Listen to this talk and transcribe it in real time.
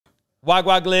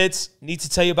Wag lids, need to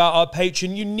tell you about our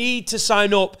Patreon. You need to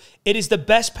sign up. It is the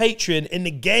best Patreon in the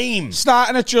game.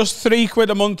 Starting at just £3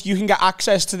 a month, you can get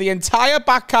access to the entire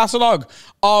back catalogue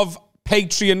of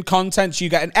Patreon content. You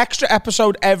get an extra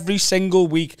episode every single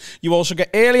week. You also get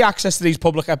early access to these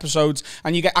public episodes,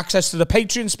 and you get access to the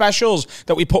Patreon specials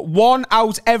that we put one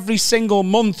out every single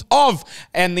month of.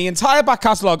 And the entire back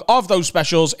catalogue of those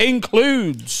specials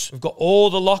includes... We've got all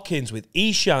the lock-ins with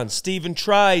Ishan, Stephen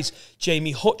Tries,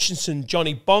 Jamie Hutchinson,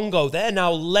 Johnny Bongo. They're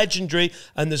now legendary,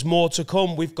 and there's more to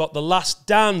come. We've got the Last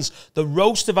Dance, the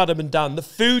Roast of Adam and Dan, the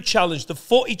Food Challenge, the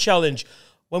Footy Challenge.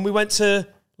 When we went to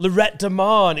Lorette de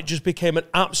Mar, and it just became an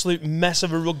absolute mess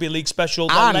of a rugby league special.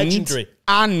 They're legendary.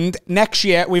 And next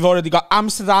year, we've already got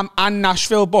Amsterdam and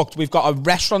Nashville booked. We've got a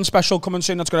restaurant special coming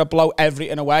soon that's going to blow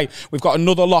everything away. We've got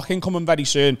another lock-in coming very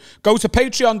soon. Go to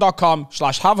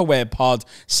patreon.com/haveawordpod.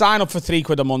 Sign up for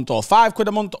 £3 a month or £5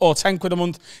 a month or £10 a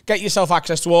month. Get yourself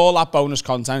access to all that bonus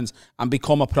content and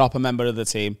become a proper member of the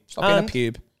team. Stop being a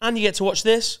pube. And you get to watch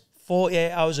this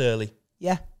 48 hours early.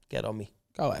 Yeah. Get on me.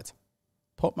 Go ahead.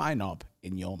 Put my knob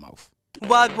in your mouth.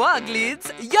 Wag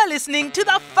leads, you're listening to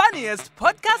the funniest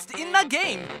podcast in the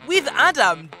game with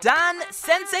Adam, Dan,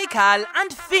 Sensei Carl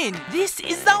and Finn. This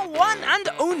is the one and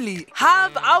only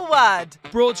Have a Word.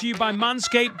 Brought to you by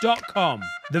Manscaped.com,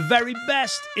 the very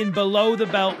best in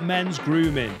below-the-belt men's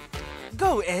grooming.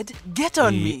 Go Ed, get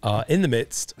on me. We are in the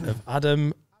midst of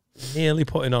Adam nearly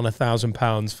putting on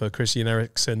 £1,000 for Christian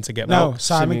Eriksen to get back. No,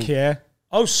 Simon Kjær.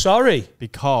 Oh, sorry.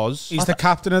 Because he's the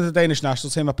captain of the Danish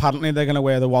national team. Apparently, they're going to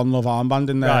wear the One Love armband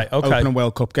in their opening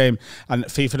World Cup game. And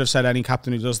FIFA have said any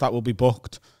captain who does that will be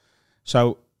booked.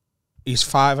 So he's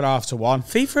 5.5 to 1.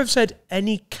 FIFA have said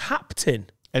any captain?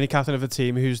 Any captain of a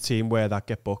team whose team wear that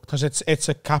get booked. Because it's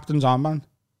a captain's armband.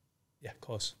 Yeah, of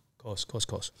course.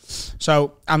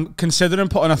 So I'm considering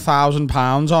putting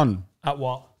 £1,000 on. At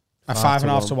what? At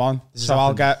 5.5 to 1. So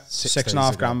I'll get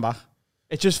 £6.5 grand back.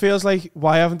 It just feels like,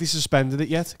 why haven't they suspended it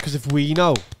yet? Because if we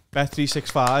know,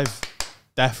 Bet365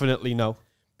 definitely know.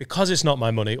 Because it's not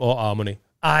my money or our money,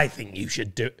 I think you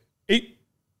should do it.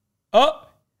 Oh,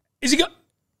 is he got?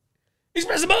 He's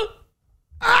pressed the button.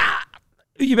 Ah!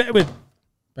 Who you better with?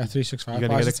 Bet365.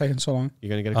 Why is it taking so long? You're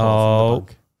going to get a call from the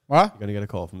bank. What? You're going to get a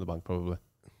call from the bank, probably.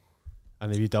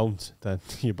 And if you don't, then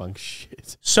your bank's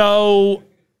shit. So,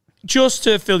 just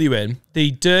to fill you in,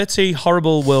 the dirty,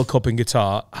 horrible World Cup in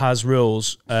Qatar has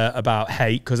rules about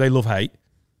hate, because they love hate.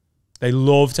 They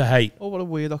love to hate. Oh, what a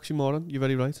weird oxymoron. You're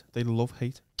very right. They love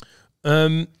hate.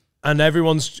 And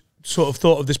everyone's sort of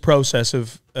thought of this process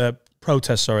of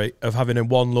protest, of having a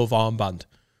One Love armband,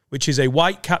 which is a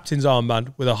white captain's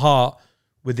armband with a heart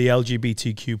with the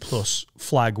LGBTQ plus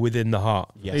flag within the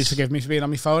heart. Yes. Please forgive me for being on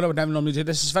my phone. I would never normally do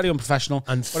this. It's very unprofessional,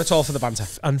 but it's all for the banter.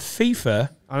 And FIFA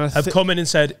have come in and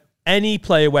said any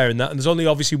player wearing that, and there's only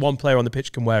obviously one player on the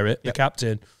pitch can wear it, the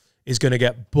captain, is going to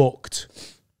get booked.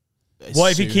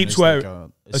 What if he keeps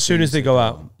wearing as soon as they go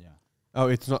out? Oh,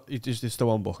 it's not. It's the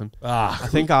one booking. I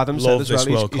think Adam said as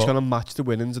well he's going to match the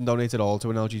winnings and donate it all to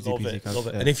an LGBT cause.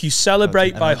 And if you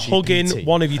celebrate by hugging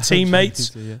one of your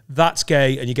teammates, that's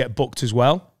gay, and you get booked as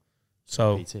well.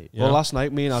 So, well, last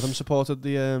night me and Adam supported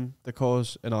the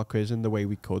cause in our quiz in the way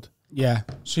we could. Yeah.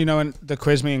 So you know, in the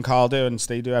quiz me and Carl do and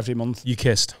Steve do every month. You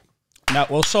kissed. No,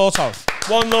 well, sort of.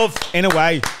 One love. In a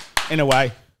way.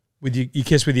 With you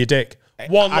kiss with your dick.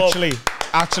 One love.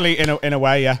 Actually, in a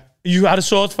way, yeah. You had a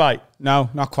sword fight? No,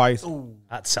 not quite. Ooh,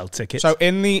 I'd sell tickets. So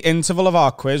in the interval of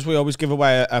our quiz, we always give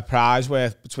away a prize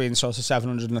worth between sort of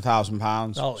 £700 and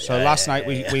 £1,000. Oh, so last night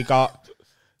we got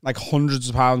like hundreds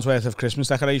of pounds worth of Christmas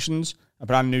decorations, a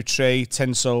brand new tree,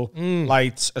 tinsel,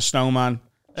 lights, a snowman.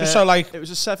 Just so like... It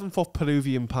was a 7-foot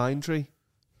Peruvian pine tree,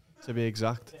 to be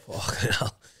exact. Fucking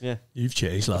hell. Yeah. You've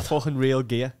changed, lad. Fucking real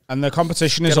gear. And the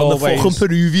competition is always... the fucking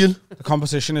Peruvian. The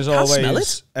competition is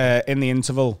always in the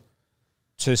interval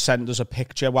to send us a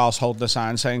picture whilst holding a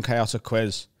sign saying chaotic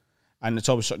quiz. And it's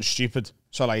always something stupid.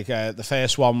 So like the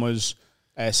first one was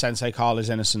Sensei Carl is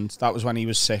innocent. That was when he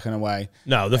was sick and away.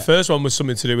 No, the first one was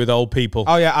something to do with old people.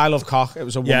 Oh yeah, I love cock. It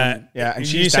was a woman. Yeah, and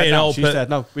she's dead now. She's dead.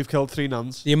 No, we've killed 3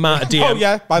 nuns. The amount of DM. Oh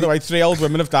yeah, by the way, 3 old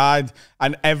women have died.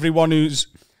 And everyone who's...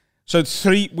 So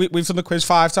we've done the quiz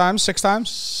 5 times, 6 times?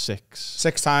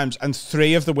 6 times. And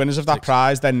 3 of the winners of that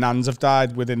prize, their nans have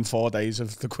died within 4 days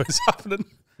of the quiz happening.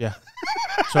 Yeah.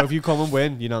 So if you come and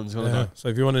win, your nan's going to die. So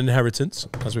if you want an inheritance,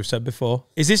 as we've said before,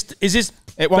 is this?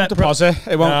 It won't deposit.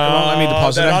 It won't let me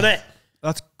deposit on it.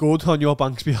 That's good on your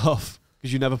bank's behalf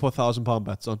because you never put £1,000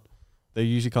 bets on. They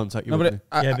usually contact you. No, but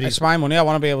it's my money. I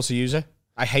want to be able to use it.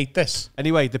 I hate this.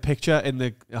 Anyway, the picture in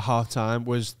the half time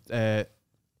was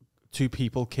 2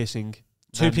 people kissing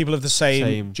Two people of the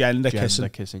same gender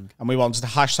kissing. And we wanted the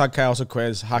hashtag chaotic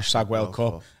quiz, hashtag World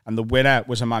Cup. And the winner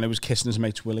was a man who was kissing his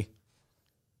mate's willy.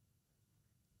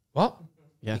 What?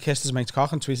 Yeah. He kissed his mate's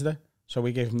cock and tweeted it. So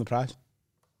we gave him the prize.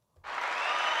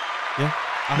 Yeah.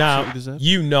 Now,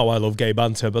 you know I love gay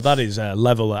banter, but that is a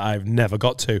level that I've never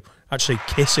got to. Actually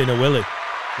kissing a willy.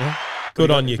 Yeah.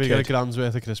 Good on you, kid. We got a grand's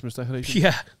worth of Christmas decorations.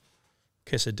 Yeah.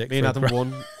 Kiss a dick. Me and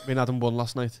Adam won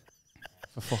last night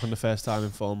for fucking the first time in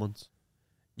 4 months.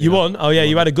 You won? Oh, yeah.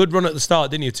 You had a good run at the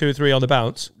start, didn't you? 2 or 3 on the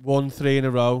bounce. Won 3 in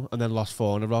a row and then lost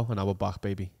 4 in a row, and now we're back,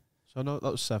 baby. So, no,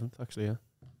 that was 7th, actually, yeah.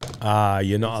 Ah,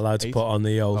 you're not allowed to put on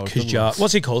the old Kajar.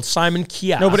 What's he called? Simon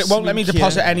Kier. No, but it won't let me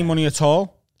deposit any money at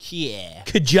all. Yeah.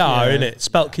 Kajar, innit?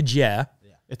 Spelt Kajar.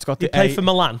 It's got the played for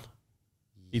Milan.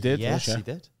 He did? Yes, he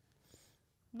did.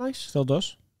 Nice. Still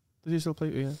does. Does he still play?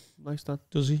 Yeah. Nice, Dan.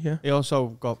 Does he? Yeah. He also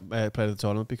got played at the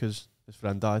tournament because his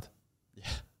friend died. Yeah.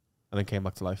 And then came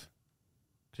back to life.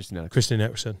 Christian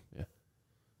Eriksen. Yeah.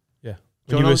 Yeah.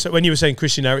 When you were saying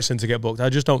Christian Eriksen to get booked, I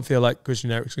just don't feel like Christian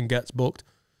Eriksen gets booked.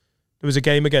 There was a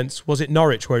game against, was it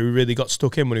Norwich, where he really got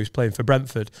stuck in when he was playing for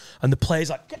Brentford, and the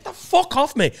player's like, get the fuck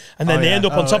off me, and then they end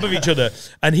up on top of each other,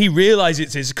 and he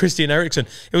realises it's Christian Eriksen.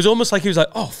 It was almost like he was like,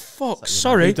 oh fuck,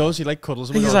 sorry. He does, he like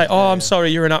cuddles him. He's like, oh, I'm sorry,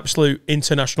 you're an absolute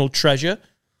international treasure.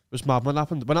 It was mad when it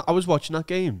happened. When I was watching that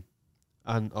game,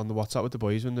 and on the WhatsApp with the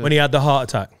boys. When he had the heart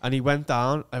attack. And he went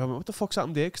down, I went, what the fuck's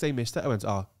happened there? Because they missed it. I went,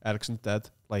 oh, Eriksen's dead.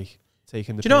 Like,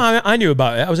 taking the... Do you know how I knew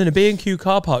about it? I was in a B&Q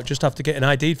car park just after getting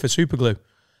ID'd for Superglue.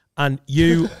 And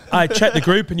I checked the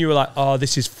group and you were like, oh,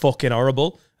 this is fucking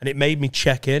horrible. And it made me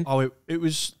check in. Oh, it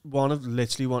was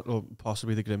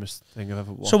possibly the grimmest thing I've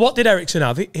ever watched. So what did Eriksen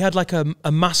have? He had like a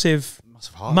massive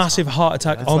heart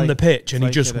attack on the pitch, and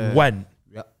he just went.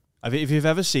 Yeah. If you've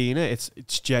ever seen it,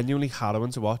 it's genuinely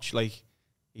harrowing to watch. Like,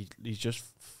 he's just...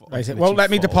 It won't let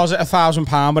me deposit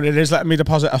 £1,000, but it is letting me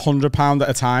deposit £100 at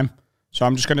a time. So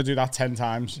I'm just going to do that 10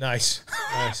 times. Nice.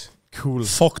 Nice. Cool.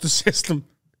 Fuck the system.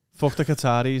 Fuck the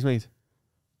Qataris, mate.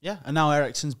 Yeah, and now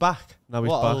Eriksen's back. Now he's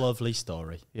what back. a lovely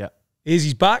story. Yeah.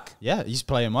 He's back? Yeah, he's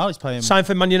playing well. He's playing... Signed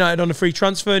for Man United on a free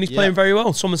transfer, and he's playing very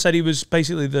well. Someone said he was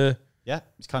basically the... Yeah,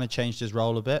 he's kind of changed his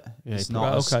role a bit. Yeah, he's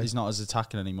not as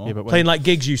attacking anymore. Yeah, but playing like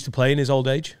Giggs used to play in his old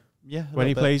age. Yeah. When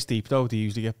he plays deep, though, they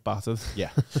usually get battered.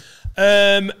 Yeah.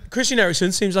 Christian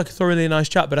Eriksen seems like a thoroughly nice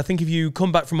chap, but I think if you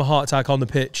come back from a heart attack on the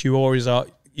pitch, you always are...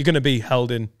 You're going to be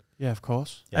held in. Yeah, of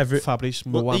course. Yeah. Fabrice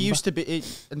Muamba. Well, it used to be...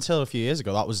 until a few years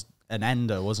ago, that was an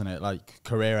ender, wasn't it? Like,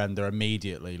 career ender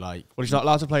immediately. Like, well, he's not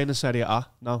allowed to play in the Serie A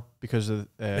now because of...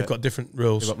 they've got different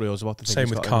rules. They've got rules about the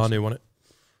same with Carnu on it.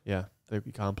 Yeah,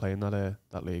 you can't play in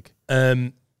that league.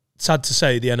 Sad to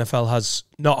say, the NFL has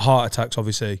not heart attacks,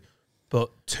 obviously,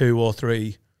 but 2 or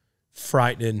 3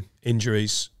 frightening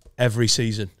injuries every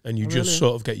season, and you just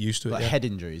sort of get used to it. Like head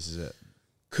injuries, is it?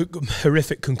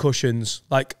 Horrific concussions.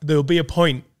 Like, there'll be a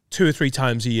point 2 or 3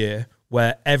 times a year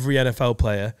where every NFL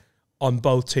player on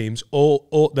both teams,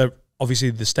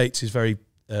 obviously the States is very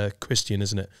Christian,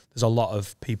 isn't it? There's a lot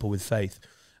of people with faith,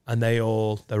 and they're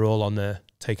all on there,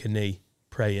 take a knee,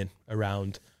 praying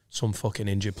around some fucking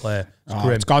injured player.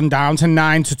 It's gone down to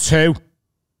 9-2.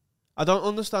 I don't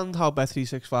understand how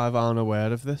Bet365 aren't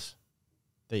aware of this.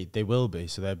 They will be,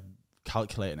 so they're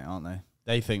calculating it, aren't they?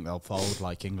 They think they'll fold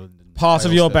like England. And Part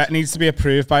of your bet needs to be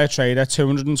approved by a trader.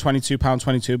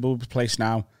 £222.22 will be placed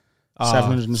now.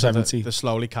 770. So they're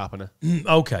slowly capping it.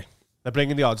 Okay. They're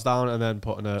bringing the odds down and then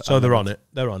putting a... So they're on it.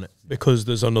 They're on it. Because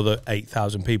there's another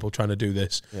 8,000 people trying to do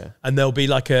this. Yeah. And there'll be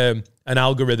like an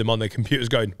algorithm on their computers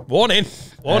going, warning.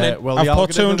 Well, I've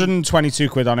put 222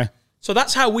 quid on it. So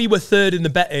that's how we were third in the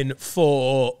betting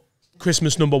for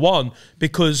Christmas number 1,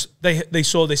 because they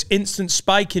saw this instant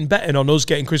spike in betting on us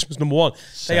getting Christmas number 1.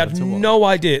 They had no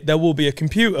idea there will be a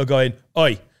computer going,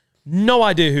 oi, no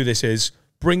idea who this is.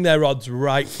 Bring their odds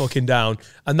right fucking down.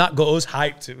 And that got us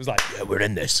hyped. It was like, yeah, we're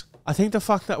in this. I think the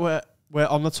fact that we're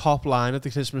on the top line of the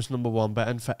Christmas number 1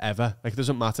 betting forever, like, it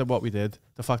doesn't matter what we did.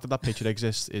 The fact that picture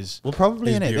exists is... We're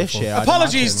probably in it this year.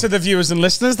 Apologies to the viewers and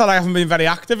listeners that I haven't been very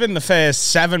active in the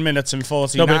first 7 minutes and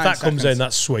 49 No, but if that seconds. comes in,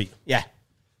 that's sweet. Yeah.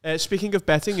 Speaking of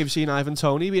betting, you've seen Ivan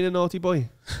Toney being a naughty boy?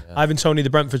 Yeah. Ivan Toney, the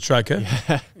Brentford striker.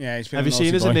 Yeah, he's been Have you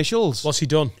seen his initials? What's he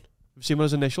done? Have you seen what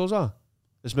his initials are?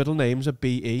 His middle names are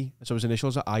BE, so his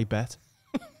initials are I bet.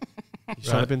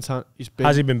 He's been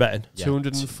Has he been betting?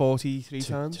 243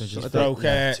 times.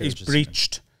 He's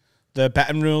breached the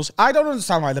betting rules. I don't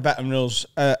understand why the betting rules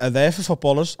are there for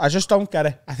footballers. I just don't get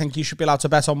it. I think you should be allowed to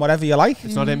bet on whatever you like.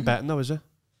 It's not in betting though, is it?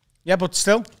 Yeah, but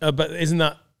still. But isn't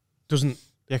that...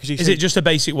 Yeah, because is it just a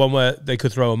basic one where they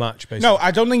could throw a match? Basically? No,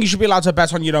 I don't think you should be allowed to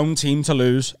bet on your own team to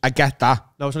lose. I get that.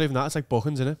 No, it's not even that. It's like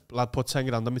bookings, isn't it? Lad, put 10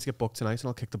 grand on me to get booked tonight, and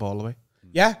I'll kick the ball away.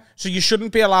 Yeah, so you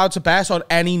shouldn't be allowed to bet on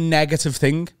any negative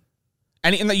thing.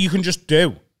 Anything that you can just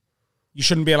do, you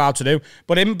shouldn't be allowed to do.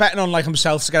 But him betting on like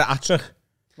himself to get a hat-trick,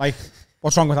 like,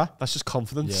 what's wrong with that? That's just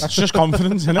confidence. That's just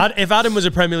confidence, isn't it? If Adam was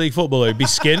a Premier League footballer, he'd be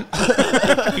skint.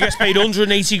 He gets paid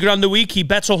 180 grand a week. He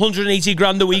bets 180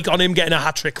 grand a week on him getting a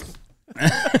hat-trick.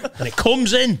 And it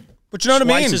comes in. But you know what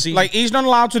I mean? Like, he's not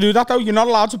allowed to do that, though. You're not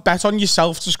allowed to bet on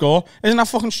yourself to score. Isn't that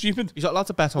fucking stupid? He's not allowed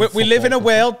to bet on We live in a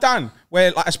world, Dan,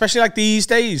 where, like, especially like these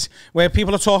days, where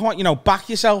people are talking about, you know, back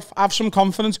yourself, have some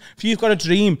confidence. If you've got a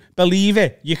dream, believe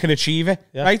it, you can achieve it,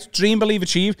 right? Dream, believe,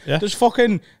 achieve. Yeah. There's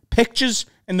fucking pictures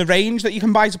in the range that you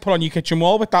can buy to put on your kitchen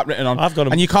wall with that written on. I've got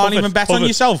them. And you can't even bet on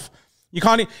yourself. You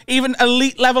can't even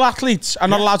elite level athletes are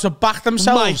not allowed to back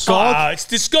themselves. My God, it's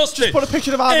disgusting. Just put a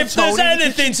picture of Adam If there's Tony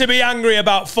anything to be angry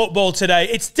about football today,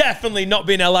 it's definitely not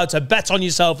being allowed to bet on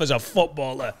yourself as a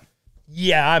footballer.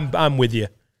 Yeah, I'm with you.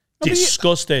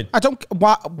 Disgusting. I don't.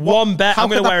 One bet. I'm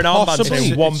going to wear an armband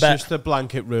too. One bet. It's just a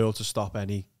blanket rule to stop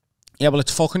any. Yeah, well,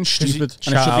 it's fucking stupid.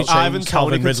 And it should be Ivan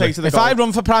Tony can say to the if I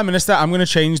run for Prime Minister, I'm going to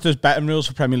change those betting rules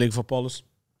for Premier League footballers.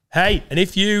 Hey, and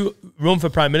if you run for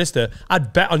Prime Minister,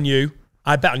 I'd bet on you.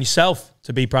 I'd bet on yourself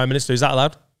to be Prime Minister. Is that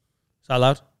allowed? Is that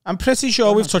allowed? I'm pretty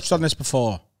sure we've touched on this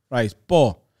before, right?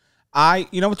 But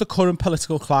you know, with the current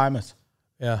political climate,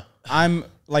 yeah, I'm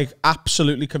like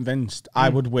absolutely convinced I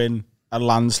would win a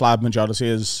landslide majority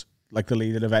as like the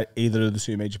leader of either of the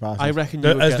two major parties. I reckon you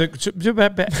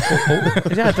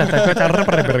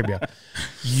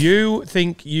You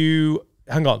think you...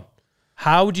 Hang on.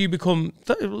 How do you become...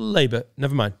 Labour,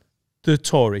 never mind. The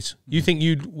Tories. You think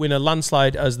you'd win a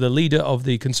landslide as the leader of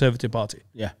the Conservative Party?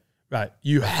 Yeah. Right.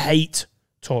 You hate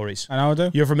Tories. I know I do.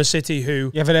 You're from a city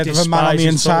who... You ever heard of a man on the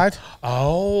inside?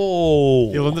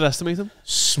 Oh. You'll underestimate them.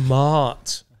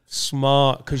 Smart.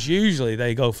 Because usually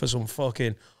they go for some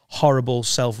fucking horrible,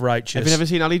 self-righteous... Have you never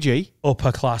seen Ali G?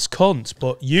 Upper-class cunt.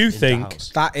 But you think...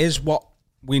 That is what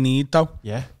we need, though.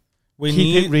 Yeah. We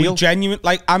need real. Genuine...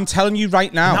 Like, I'm telling you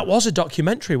right now... And that was a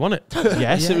documentary, wasn't it?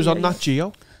 Yes, it was on Nat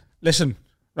Geo. Listen,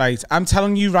 right, I'm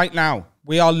telling you right now,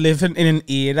 we are living in an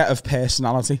era of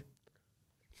personality.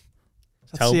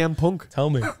 That's CM Punk.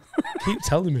 Tell me. Keep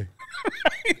telling me.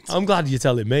 Right. I'm glad you're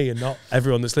telling me and not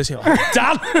everyone that's listening. Oh,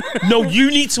 Dan, no,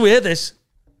 you need to hear this.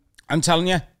 I'm telling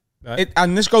you. Right.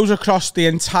 And this goes across the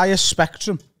entire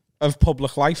spectrum of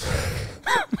public life.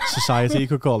 Society, you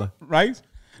could call it. Right?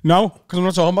 No, because I'm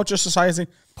not talking about just society.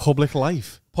 Public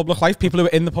life. Public life, people who are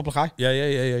in the public eye. Yeah.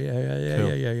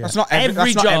 That's not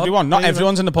everyone. Not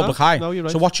everyone's in the public eye. No, you're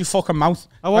right. So watch your fucking mouth.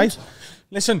 I won't. Right?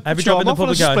 Listen, every job in the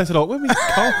public eye. Split it up with me.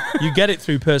 You get it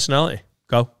through personality.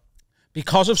 Go.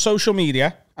 Because of social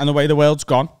media and the way the world's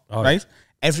gone, right?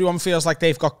 Everyone feels like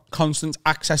they've got constant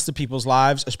access to people's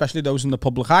lives, especially those in the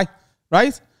public eye,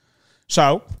 right?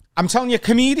 So I'm telling you,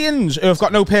 comedians who have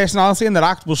got no personality in their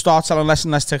act will start selling less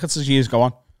and less tickets as years go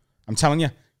on. I'm telling you,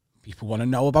 people want to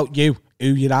know about you, who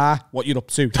you are, what you're up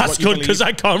to. That's good because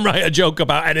I can't write a joke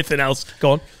about anything else.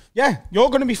 Go on. Yeah, you're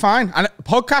going to be fine. And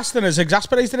podcasting has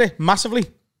exacerbated it massively.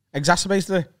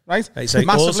 Exacerbated it, right? It's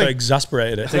also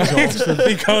exasperated it. Right?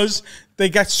 Because they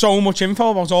get so much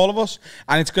info about all of us.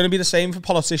 And it's going to be the same for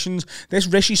politicians. This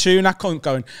Rishi Sunak cunt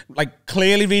going, like,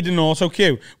 clearly reading an auto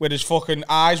cue with his fucking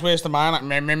eyes where's the man, like,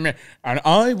 meh, meh, meh, and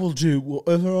I will do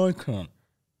whatever I can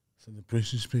for the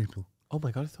British people. Oh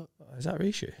my God, I thought... Is that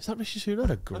Rishi? Is that Rishi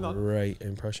Sunak? What a great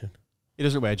impression. He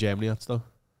doesn't wear Germany hats, though.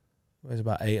 He's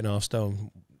about 8.5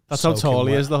 stone. That's how tall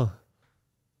he is, though.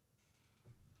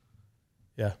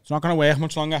 Yeah. It's not going to work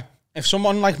much longer. If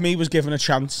someone like me was given a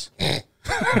chance...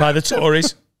 By the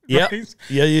Tories. Yeah. Right?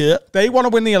 Yeah. They want to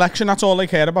win the election. That's all they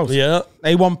care about. Yeah.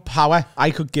 They want power.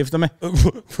 I could give them it.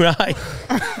 Right.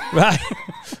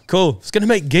 Cool. It's going to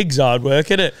make gigs hard work,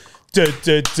 isn't it?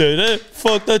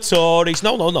 Fuck the Tories.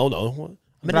 No.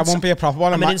 But I won't be a proper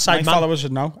one. I'm an inside man. Followers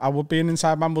would know. I would be an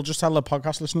inside man. We'll just tell the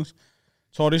podcast listeners.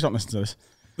 Tories don't listen to this.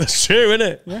 That's true, isn't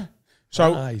it? Yeah.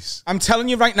 So nice. I'm telling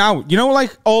you right now, you know,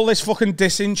 like all this fucking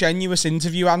disingenuous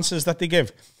interview answers that they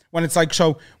give when it's like,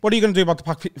 so what are you going to do about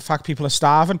the fact people are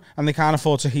starving and they can't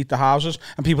afford to heat the houses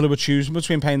and people who are choosing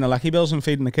between paying the lecky bills and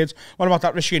feeding the kids? What about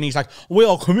that Rishi? And he's like, we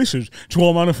are committed to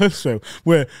our manifesto.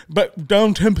 We're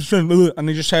down 10%. And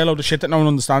they just say a load of shit that no one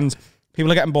understands. People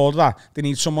are getting bored of that. They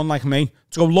need someone like me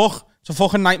to go, look, it's a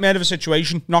fucking nightmare of a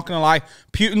situation. Not going to lie.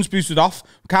 Putin's boosted off.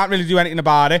 Can't really do anything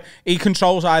about it. He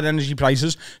controls our energy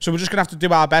prices. So we're just going to have to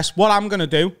do our best. What I'm going to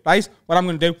do, right? What I'm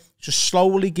going to do is just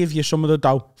slowly give you some of the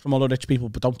dough from all the rich people,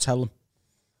 but don't tell them.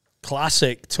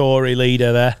 Classic Tory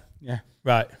leader there. Yeah.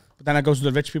 Right. But then I go to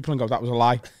the rich people and go, that was a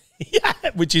lie. Yeah,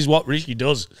 which is what Rishi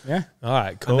does. Yeah. All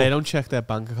right, cool. And they don't check their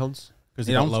bank accounts because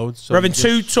they got loads. So We're having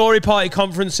 2 Tory party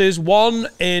conferences, one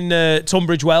in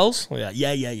Tunbridge Wells.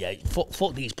 Yeah.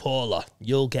 Fuck these poor lot.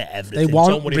 You'll get everything. They want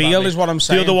Don't worry real about me. is what I'm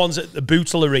saying. The other one's at the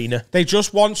Bootle Arena. They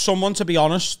just want someone to be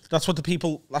honest. That's what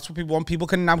people want. People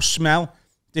can now smell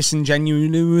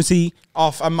disingenuity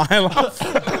off a mile off.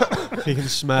 You can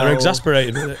smell. They're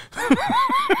exasperated with it.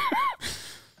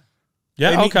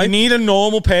 Yeah, okay. You need a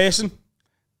normal person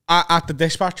at the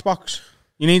dispatch box.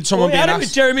 You need someone we being had it asked.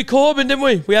 with Jeremy Corbyn, didn't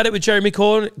we? We had it with Jeremy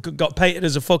Corbyn. Got painted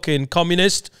as a fucking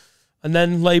communist. And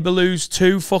then Labour lose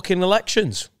 2 fucking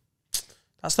elections.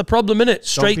 That's the problem, innit?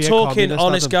 Straight talking,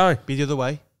 honest guy. Be the other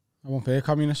way. I won't be a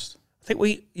communist. I think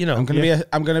I'm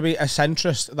gonna be a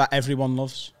centrist that everyone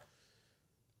loves.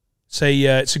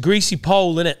 It's a greasy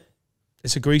pole, innit?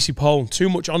 It's a greasy pole. Too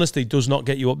much honesty does not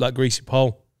get you up that greasy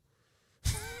pole.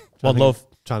 One love.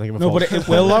 Trying to give a No, but it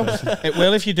will though. It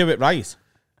will if you do it right.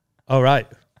 Oh, right.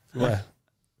 Yeah.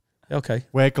 Okay.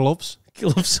 Wear gloves.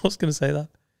 Gloves. I was going to say that.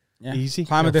 Yeah. Easy.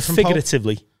 Climb a different pole.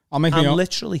 Figuratively. I'll make my own.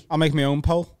 Literally. I'll make my own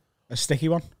pole. A sticky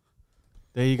one.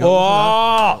 There you go.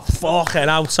 Oh, fucking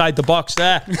outside the box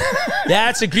there. Yeah,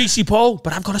 it's a greasy pole,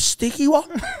 but I've got a sticky one.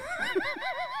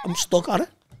 I'm stuck on it.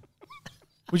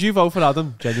 Would you vote for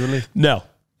Adam, genuinely? No.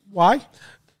 Why?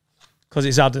 Because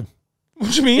it's Adam.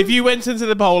 What do you mean? If you went into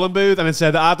the polling booth and it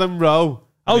said Adam Rowe,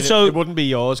 it wouldn't be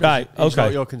yours. Right, It's okay.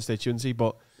 not your constituency,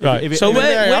 but... Right. If it, So if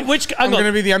it- which... I'm going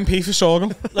to be the MP for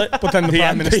Sorghum, but then the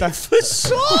Prime Minister. For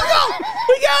Sorghum!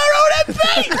 We got our own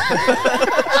MP!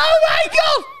 Oh my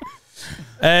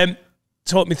God!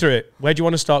 Talk me through it. Where do you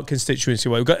want to start constituency?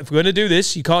 If we're going to do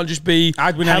this, you can't just be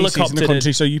I'd win any seat in the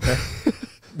country, so you pick.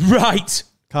 Right.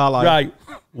 Carlisle.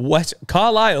 Right.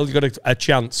 Carlisle, you've got a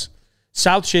chance.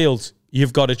 South Shields,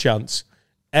 you've got a chance.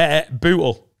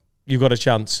 Bootle, you've got a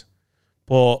chance.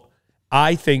 But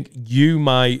I think you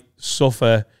might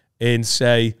suffer in,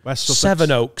 say, West Sussex.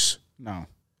 Sevenoaks. No.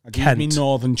 I'd Kent. use me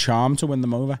northern charm to win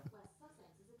them over.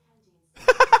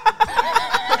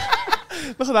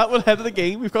 Look at that, we're ahead of the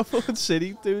game. We've got fucking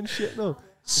City doing shit now.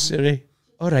 Surrey.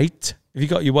 All right. Have you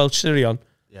got your Welsh Surrey on?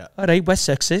 Yeah. All right, West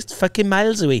Sussex, it's fucking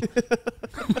miles away.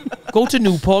 Go to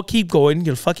Newport, keep going,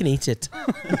 you'll fucking eat it.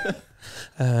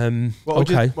 What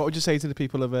would you say to the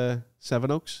people of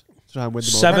Sevenoaks? Try and win them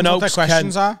Sevenoaks. What their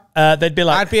questions are? They'd be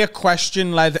like... I'd be a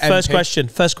question-led First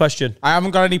MP. question. I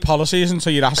haven't got any policies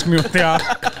until you'd ask me what they are.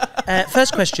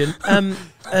 First question.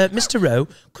 Mr. Rowe,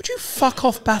 could you fuck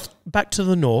off back to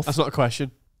the north? That's not a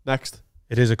question. Next.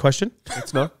 It is a question.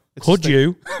 It's not. It's Could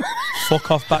you fuck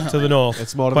off back to the north?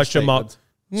 It's more of a question mark. statement.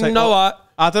 Say, No,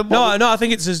 Adam? No, I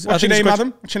think it's... What's your name,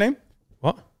 Adam? What's your name?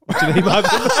 What? What's your name,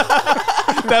 Adam?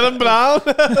 Dylan Brown.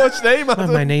 What's your name,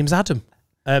 Adam? My name's Adam.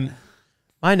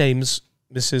 My name's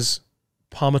Mrs.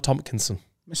 Palmer Tompkinson.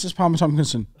 Mrs. Palmer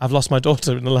Tompkinson. I've lost my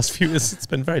daughter in the last few years. It's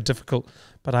been very difficult,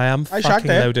 but I am I shagged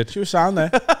fucking her. loaded. She was sound there.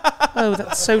 Oh,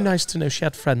 that's so nice to know she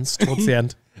had friends towards the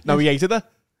end. No, he hated her.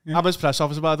 I'm his press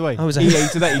officer, by the way. Oh, was he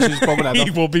hated her. He should just bomb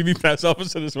He will be my press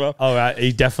officer as well. All right,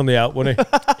 he definitely out, wouldn't he?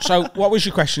 So, what was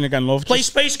your question again, love? Play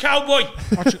Space Cowboy.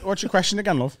 What's your question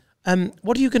again, love?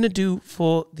 What are you going to do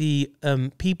for the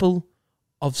people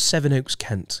of Sevenoaks,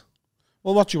 Kent?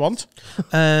 Well, what do you want?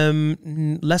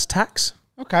 Less tax.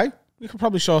 Okay, we could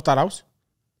probably sort that out.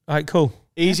 All right, cool.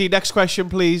 Easy. Next question,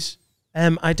 please.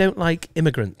 I don't like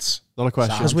immigrants Not a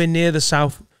question. because we're near the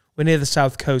south. We're near the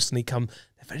south coast, and they're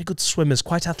very good swimmers,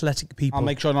 quite athletic people. I'll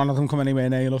make sure none of them come anywhere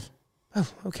near you, love. Oh,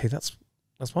 okay, that's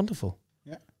wonderful.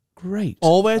 Yeah. Great.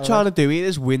 All we're trying to do here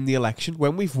is win the election.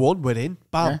 When we've won, we're in.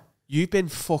 Bam. Yeah. You've been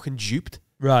fucking duped.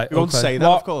 Right. We won't say that,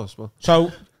 of course. But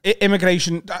So,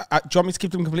 immigration, do you want me to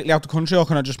keep them completely out of the country, or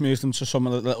can I just move them to some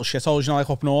of the little shitholes, like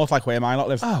up north, like where my lot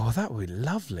live? Oh, well, that would be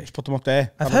lovely. Just put them up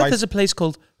there. I've heard there's a place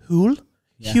called Hull.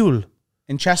 Hull.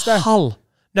 In Chester? Hull.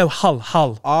 No, Hull.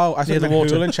 Oh, I Near think the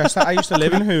water. Hull in Chester. I used to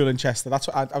live in Hull in Chester. That's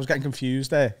what I was getting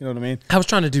confused there. You know what I mean? I was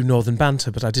trying to do northern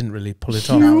banter, but I didn't really pull it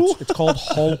off. No, it's called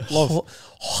Hull, love.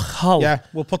 Hull. Yeah,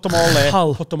 we'll put them all there.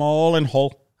 Hull. Put them all in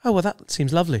Hull. Oh, well, that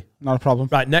seems lovely. Not a problem.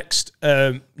 Right, next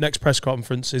press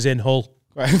conference is in Hull.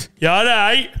 Right. Yeah, all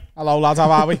right. Hello, lads.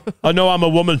 How are we? I know I'm a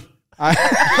woman.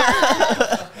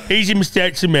 Easy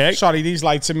mistake to make. Sorry, these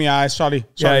lights in my eyes. Sorry.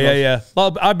 Yeah.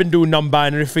 Well, I've been doing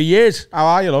non-binary for years. How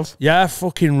are you, love? Yeah,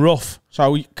 fucking rough.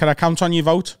 So, can I count on your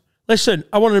vote? Listen,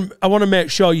 I want to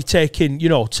make sure you're taking,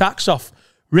 tax off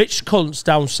rich cunts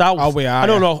down south. Oh, we are, I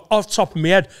don't yeah. know, off the top of my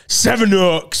head,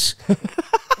 Sevenoaks.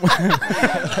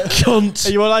 Cunt.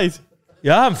 are you all right?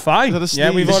 Yeah, I'm fine. Yeah, this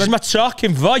is my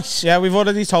talking voice. Yeah, we've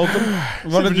already told them.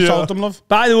 We've already told them, love.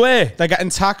 By the way, They're getting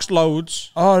taxed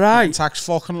loads. all right, Taxed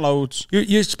fucking loads.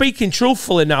 you're speaking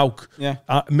truthfully now, Yeah.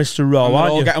 Mr. Rowe, And they're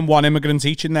aren't all you? getting one immigrant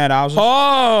each in their houses.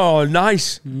 Oh,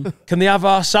 nice. Can they have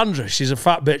our Sandra? She's a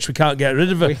fat bitch. We can't get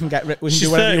rid of her. We can get rid. We can She's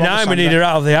do whatever you want 39. with We need Sandra. her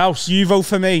out of the house. You vote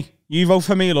for me. You vote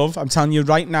for me, love. I'm telling you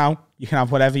right now. You can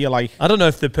have whatever you like. I don't know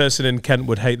if the person in Kent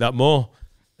would hate that more,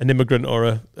 an immigrant or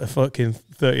a fucking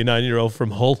 39-year-old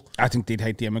from Hull. I think they'd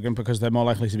hate the immigrant because they're more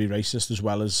likely to be racist as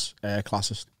well as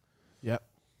classist. Yeah.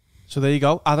 So there you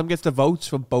go. Adam gets the votes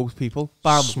from both people.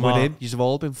 Bam, Smart. we're in. You've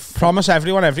all been... Promise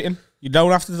everyone everything. You don't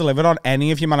have to deliver on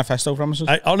any of your manifesto promises.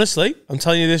 Honestly, I'm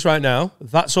telling you this right now.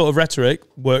 That sort of rhetoric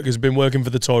has been working for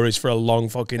the Tories for a long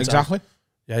fucking time. Exactly.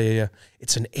 Yeah.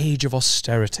 It's an age of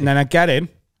austerity. And then I get in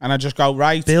and I just go,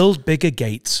 right, Build bigger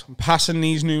gates. I'm passing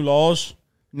these new laws.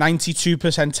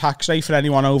 92% tax rate for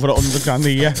anyone over 100 grand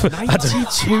a year.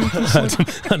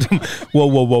 92%. Adam, whoa.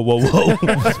 Whoa.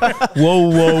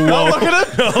 Look at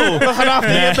him. Looking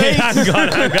after your base. Hang on.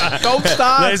 Don't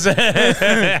start. Listen.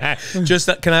 Just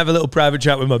that, can I have a little private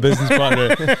chat with my business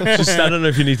partner? Just, I don't know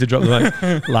if you need to drop the mic.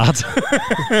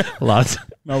 Lad.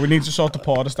 No, we need to sort the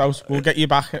poorest out. We'll get you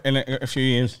back in a few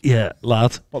years. Yeah,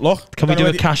 lad. But look. Can we do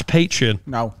a cash Patreon?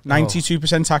 No.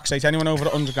 92% tax rate. Anyone over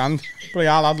 100 grand. But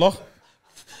yeah, lad, look.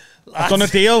 I've done a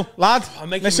deal, lad. I'm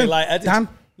making listen, me light-headed. Dan,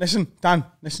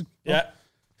 listen. Yeah.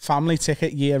 Family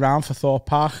ticket year round for Thorpe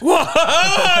Park.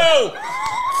 Whoa!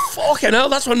 Fucking hell,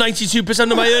 that's what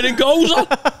 92% of my earning goes on.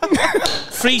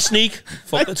 Free sneak.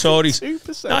 Fuck the Tories.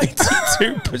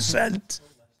 92%.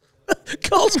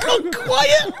 Carl's gone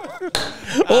quiet.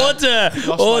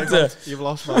 Order. You've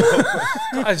lost my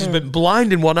I've just been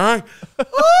blind in one eye.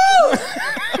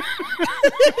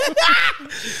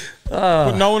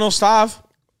 But no one will starve.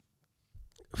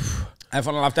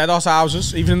 Everyone will have dead horse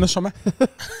houses, even in the summer.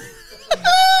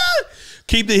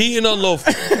 Keep the heating on, love.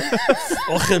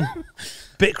 Fucking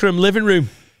Bikram living room.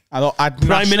 I'd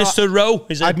Prime Minister Rowe.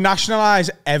 I'd nationalise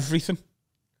everything.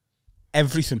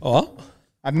 Everything. What?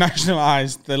 I'd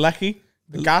nationalise the lecky,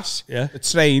 the gas, Yeah. the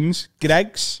trains,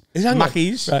 Greggs,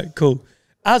 Mackies. Right, cool.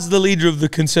 As the leader of the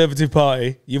Conservative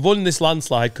Party, you've won this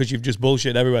landslide because you've just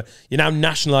bullshit everywhere. You're now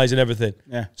nationalising everything.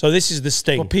 Yeah. So this is the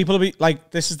sting. But people will be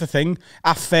like, this is the thing.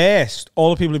 At first,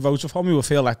 all the people who voted for me will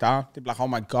feel let down. They'll be like, oh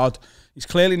my God, he's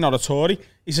clearly not a Tory.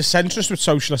 He's a centrist with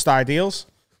socialist ideals.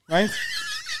 Right?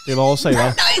 They'll all say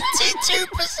that.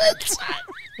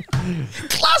 92%.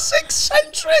 Classic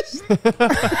centrist.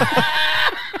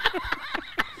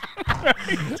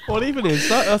 What even is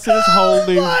that? That's this whole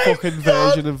new fucking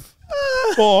version of...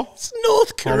 Or It's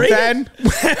North Korea. then,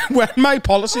 when my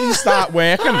policies start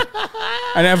working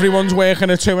and everyone's working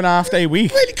a 2.5 day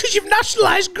week, Because you've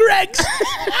nationalised Greggs.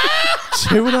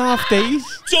 2.5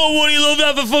 days? Don't worry, love,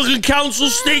 have a fucking council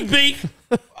sneak peek.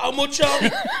 How much on?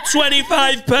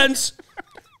 25 pence.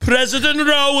 President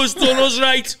Rowe has done us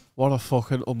right. What a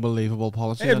fucking unbelievable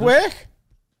policy. it'd that is. work.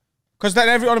 Because then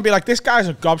everyone would be like, this guy's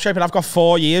a gobshite, and I've got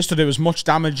 4 years to do as much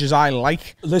damage as I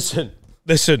like. Listen.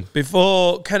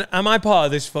 Before, am I part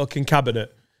of this fucking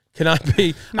cabinet? Can I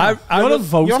be? No. I You're a run-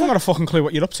 voter. You haven't got a fucking clue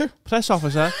what you're up to. Press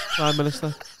officer, Prime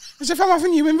Minister. As if I'm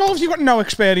having you involved. You've got no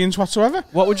experience whatsoever.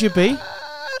 What would you be?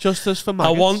 Justice for I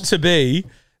maggots? want to be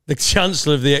the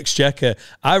Chancellor of the Exchequer.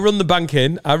 I run the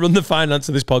banking. I run the finance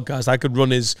of this podcast. I could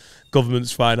run his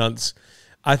government's finance.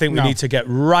 I think we No. need to get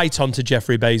right onto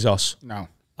Jeffrey Bezos. No.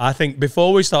 I think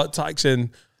before we start taxing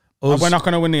us, We're not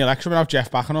going to win the election without Jeff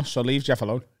backing us, so leave Jeff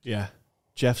alone. Yeah.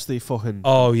 Jeff's the fucking...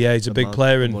 Oh yeah, he's a The big man,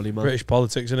 player the in money man. British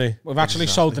politics, isn't he? We've actually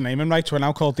sold the naming rights. We're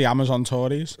now called the Amazon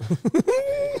Tories.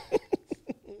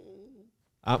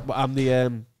 I'm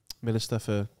the Minister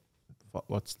for...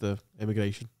 What's the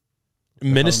immigration?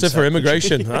 Minister for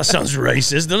Immigration. That sounds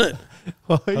racist, doesn't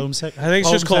it? Home Sec. I think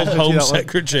it's just Home called Secretary, Home that one.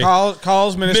 Secretary.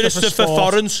 Carl's Minister For Sport.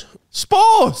 Foreigners.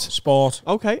 Sport! Sport.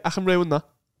 Okay, I can ruin that.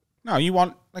 No, you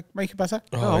want, like, make it better?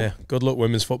 Oh No. yeah, good luck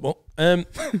women's football.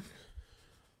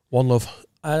 One love.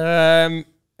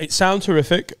 It sounds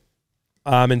horrific.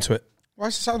 I'm into it. Why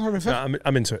does it sound horrific? No,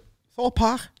 I'm into it. Thorpe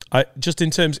Park. I just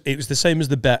in terms, it was the same as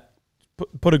the bet.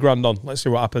 Put £1,000 on. Let's see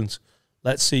what happens.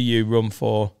 Let's see you run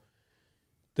for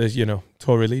the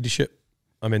Tory leadership.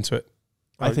 I'm into it.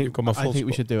 I think you've got my full we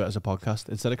support. should do it as a podcast.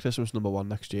 Instead of Christmas #1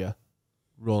 next year,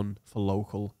 run for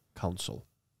local council.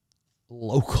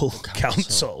 Local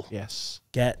council. Yes.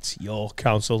 Get your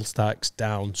council tax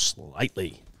down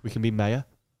slightly. We can be mayor.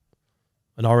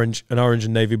 An orange and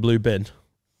navy blue bin.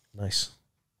 Nice.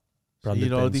 So Branded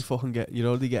you're already bins. you're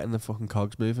already getting the fucking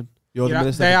cogs moving. You're the Yeah,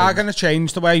 minister. they for are bins. going to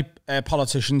change the way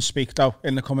politicians speak, though,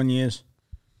 in the coming years.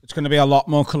 It's going to be a lot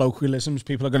more colloquialisms.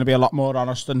 People are going to be a lot more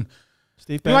honest. And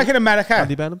Steve like in America,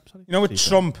 Andy Benham, sorry. you know, with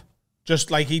Trump,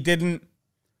 just like he's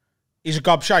a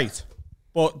gobshite.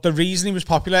 But the reason he was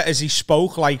popular is he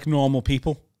spoke like normal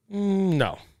people.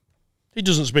 No. He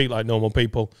doesn't speak like normal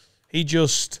people. He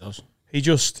just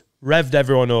revved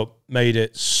everyone up, made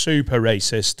it super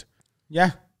racist.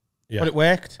 Yeah. But it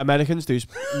worked. Americans do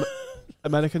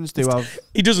have...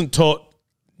 He doesn't talk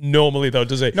normally, though,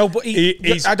 does he? No, but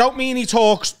I don't mean he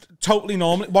talks totally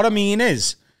normally. What I mean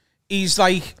is, he's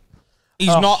like... He's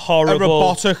not horrible. A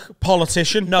robotic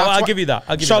politician. No, I'll give you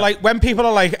that. When people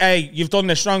are like, hey, you've done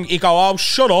this wrong, you go, oh,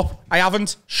 shut up. I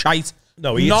haven't. Shite.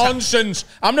 No, nonsense.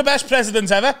 I'm the best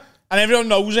president ever, and everyone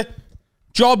knows it.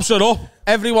 Jobs are up.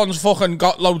 Everyone's fucking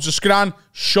got loads of scran.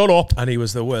 Shut up. And he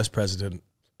was the worst president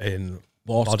in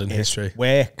modern history.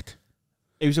 Worked.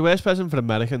 He was the worst president for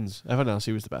Americans. Everyone else,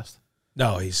 he was the best.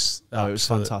 No, it was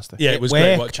fantastic. Yeah, it was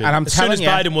great watching. And as soon as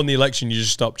Biden won the election, you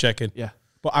just stopped checking. Yeah.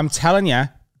 But I'm telling you,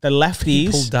 the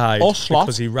lefties, died us lot,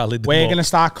 because he rallied them we're all. going to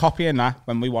start copying that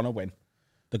when we want to win.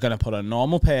 They're going to put a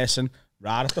normal person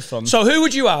right at the front. So who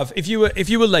would you have if you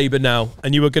were Labour now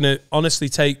and you were going to honestly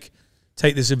take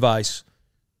this advice?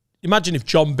 Imagine if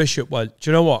John Bishop went,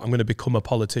 do you know what? I'm going to become a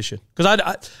politician. Because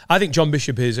I think John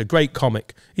Bishop is a great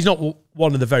comic. He's not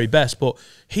one of the very best, but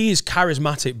he is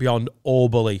charismatic beyond all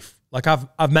belief. Like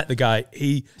I've met the guy.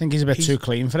 I think he's a bit too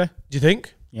clean for it. Do you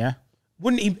think? Yeah.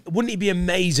 Wouldn't he be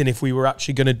amazing if we were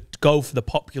actually going to go for the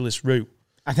populist route?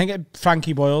 I think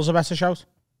Frankie Boyle's a better shout.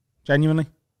 Genuinely.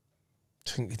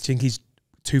 I think he's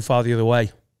too far the other way.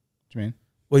 What do you mean?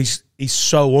 Well, he's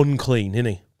so unclean, isn't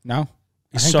he? No.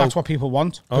 I think that's what people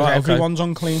want. Right, everyone's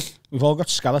unclean. We've all got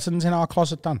skeletons in our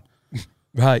closet, Dan.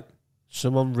 Right.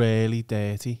 Someone really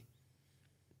dirty.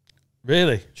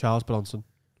 Really? Charles Bronson.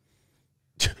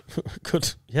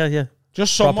 Good. Yeah.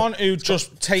 Just someone who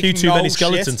just takes too no many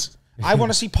skeletons. Shit. I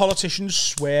want to see politicians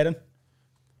swearing.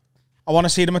 I want to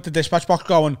see them at the dispatch box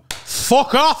going,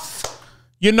 fuck off.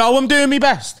 You know I'm doing my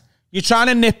best. You're trying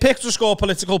to nitpick to score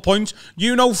political points.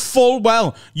 You know full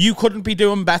well you couldn't be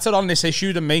doing better on this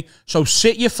issue than me. So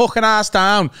sit your fucking ass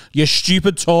down, you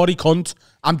stupid Tory cunt.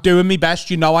 I'm doing my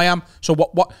best. You know I am. So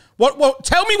what?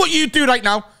 Tell me what you do right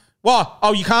now. What?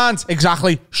 Oh, you can't?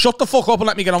 Exactly. Shut the fuck up and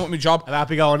let me get on with my job. And I'd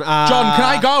be going, John, can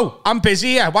I go? I'm busy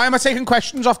here. Why am I taking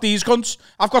questions off these cunts?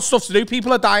 I've got stuff to do.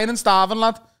 People are dying and starving,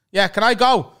 lad. Yeah, can I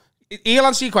go? He'll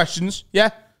answer your questions. Yeah.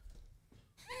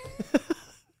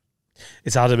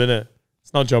 It's Adam, innit?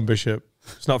 It's not John Bishop.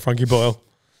 It's not Frankie Boyle.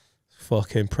 It's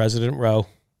fucking President Rowe.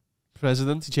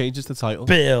 President, he changes the title.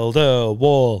 Build a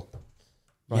wall.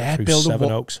 Right, build a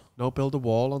wall. No, build a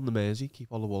wall on the Mersey.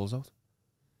 Keep all the walls out.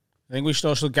 I think we should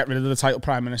also get rid of the title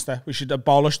Prime Minister. We should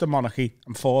abolish the monarchy,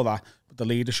 and for that, but the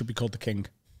leader should be called the King.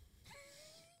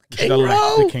 We should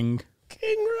elect the King.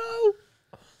 King Rowe.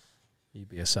 You'd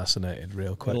be assassinated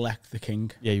real quick. Elect the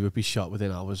King. Yeah, you would be shot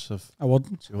within hours of... I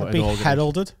wouldn't. I'd be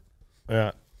heralded.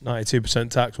 Yeah, 92%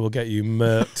 tax will get you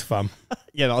murked, fam.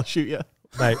 Yeah, I'll shoot you.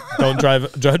 Mate, don't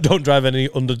drive any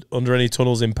under any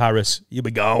tunnels in Paris. You'll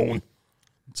be gone.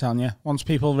 I'm telling you, once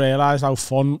people realise how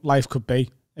fun life could be,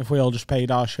 if we all just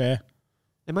paid our share.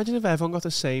 Imagine if everyone got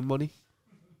the same money.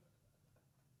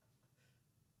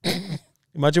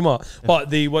 Imagine what? What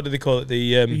do they call it?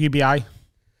 The UBI.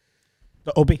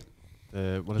 The UBI.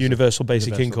 Universal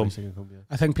Basic Income. Yeah.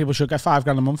 I think people should get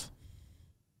 $5,000 a month.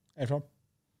 Everyone.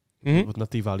 Wouldn't that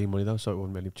devalue money though, so it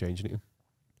wouldn't really change anything?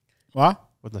 What?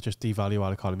 Wouldn't that just devalue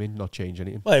our economy and not change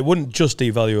anything? Well, it wouldn't just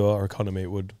devalue our economy,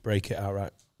 it would break it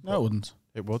outright. No, it wouldn't.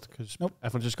 It would, because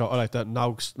everyone just go, all right,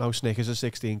 now Snickers are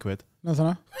 16 quid. No, they're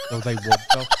not. No, they would,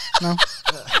 though. No.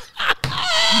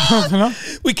 No, they're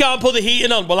not. We can't put the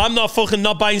heating on. Well, I'm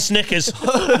not buying Snickers.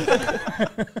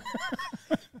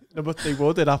 No, but they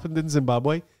would. It happened in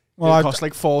Zimbabwe. Well, it cost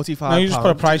like £45. No, you just put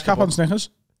a price cap on Snickers.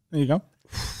 There you go.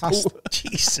 Oh,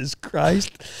 Jesus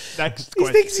Christ. Next He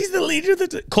thinks he's the leader of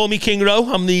the... Call me King Rowe.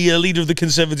 I'm the leader of the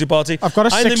Conservative Party. I've got a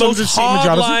 600-seat majority.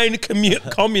 I'm the most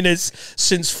hardline communist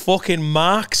since fucking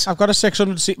Marx. I've got a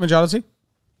 600-seat majority.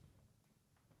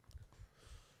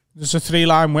 There's a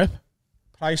 3-line whip.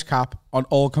 Price cap on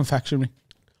all confectionery.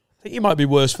 I think you might be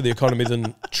worse for the economy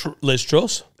than Liz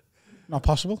Truss. Not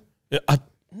possible.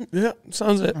 Yeah,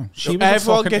 sounds it. Oh, so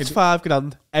everyone gets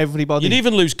 $5,000. Everybody. You'd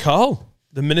even lose Carl,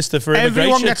 the Minister for Immigration.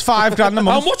 Everyone gets $5,000 a month.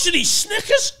 How much are these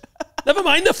Snickers? Never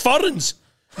mind the foreigners.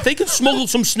 If they can smuggle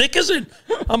some Snickers in,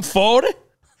 I'm for it.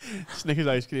 Snickers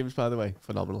ice creams, by the way,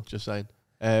 phenomenal. Just saying.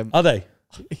 Are they?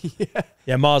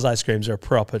 Yeah, Mars ice creams are a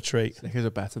proper treat. Snickers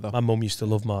are better though. My mum used to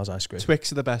love Mars ice cream.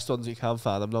 Twix are the best ones. You can't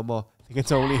find them no more. I think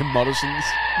it's only in Morrison's.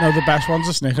 No, the best ones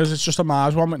are Snickers. It's just a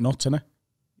Mars one with nuts in it.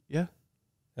 Yeah.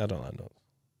 I don't like nuts.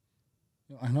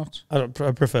 Why not? I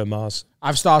prefer Mars.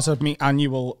 I've started my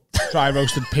annual dry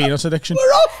roasted peanut addiction.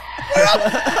 We're off.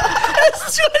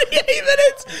 It's 28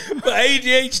 minutes. But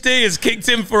ADHD has kicked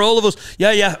in for all of us.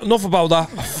 Yeah. Enough about that.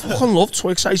 I fucking love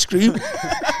Twix ice cream.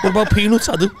 What about peanuts,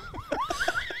 Adam?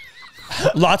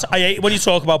 Lads, I hate when you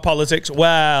talk about politics.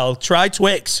 Well, try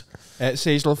Twix.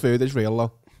 Seasonal food is real,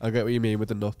 though. I get what you mean with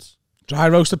the nuts. Dry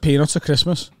roasted peanuts at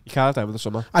Christmas. You can't have them in the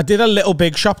summer. I did a Little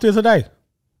Big Shop the other day.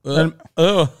 You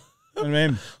know what I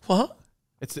mean? What?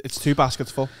 It's 2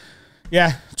 baskets full.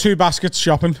 Yeah, 2 baskets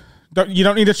shopping. You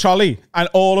don't need a trolley, and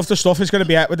all of the stuff is going to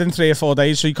be out within 3 or 4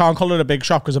 days. So you can't call it a big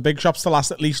shop because a big shop's to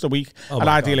last at least a week, and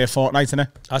ideally a fortnight, innit?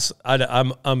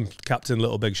 I'm Captain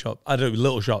Little Big Shop. I do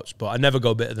little shops, but I never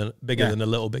go bigger than a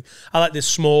little big. I like this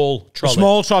small trolley. A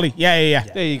small trolley, yeah.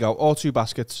 There you go. All 2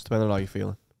 baskets, depending on how you're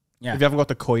feeling. Yeah. If you haven't got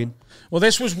the coin, Well,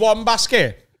 this was 1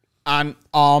 basket and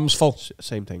arms full,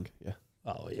 same thing. Yeah.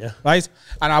 Oh yeah. right?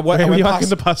 And I went. Where were you past hanging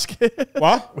the basket?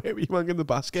 What? Where were you hanging the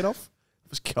basket off?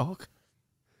 It was cock.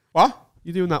 What?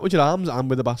 You doing that with your arms and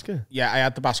with the basket? Yeah, I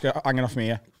had the basket hanging off me.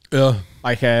 Yeah.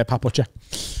 Like Pat Butcher.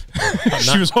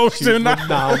 She was always doing that.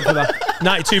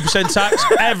 92% tax.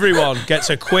 Everyone gets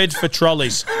a quid for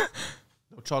trolleys.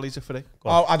 No trolleys are free.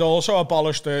 Oh, I'd also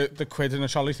abolished the quid in a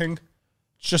trolley thing.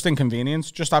 It's just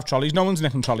inconvenience. Just have trolleys. No one's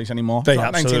nicking trolleys anymore. They It's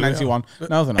not absolutely 1991.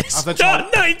 No, they're not. It's not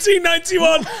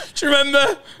 1991. Do you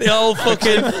remember the old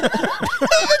fucking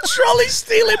the trolley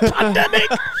stealing pandemic?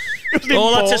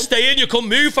 All had to stay in. You couldn't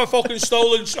move for fucking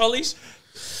stolen trolleys.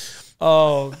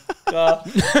 Oh God!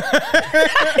 91.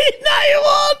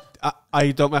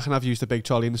 I don't reckon I've used a big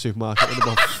trolley in the supermarket in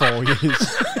about 4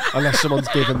 years, unless someone's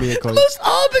given me a coin. Most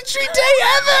arbitrary day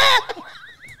ever.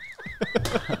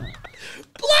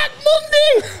 Black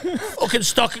Monday. Fucking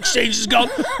stock exchange is gone.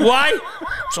 Why?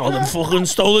 It's all them fucking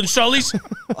stolen trolleys.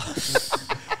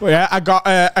 Well, yeah, I got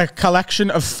a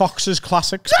collection of Fox's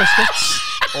Classics biscuits.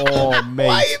 Oh, mate.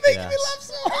 Why are you making me laugh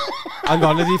so hard? Hang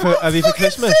on, are they for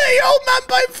Christmas? Old man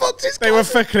buying Fox's. They were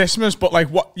for Christmas, but like,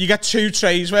 what? You get 2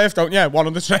 trays worth, don't you? One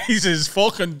of the trays is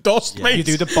fucking dust, mate. You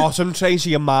do the bottom tray so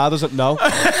your ma doesn't know. All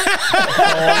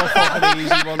the fucking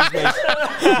easy ones,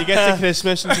 mate. You get to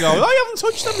Christmas and she goes, oh, you haven't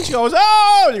touched them. And she goes,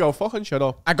 oh, and you go, fucking shut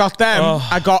up. I got them. Oh.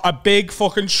 I got a big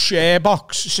fucking share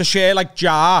box, it's a share like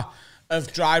jar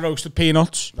of dry roasted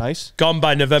peanuts. Nice. Gone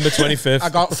by November 25th. I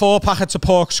got 4 packets of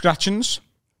pork scratchings.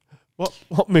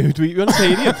 What mood were you on a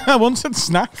period? I wanted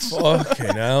snacks.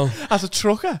 Fucking hell. As a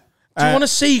trucker. Do you want to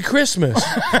see Christmas?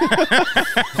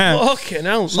 Fucking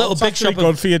hell. Little Big Shop.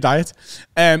 Good for your diet.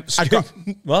 I got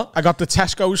What? I got the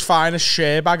Tesco's finest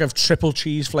share bag of triple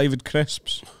cheese flavoured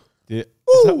crisps. Yeah.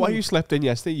 Is that why you slept in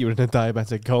yesterday? You were in a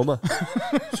diabetic coma.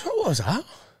 What was that?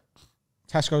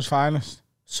 Tesco's finest.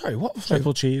 Sorry, what?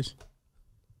 Triple cheese.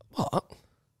 What?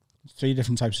 3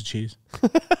 different types of cheese.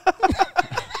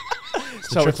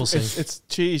 So triple it's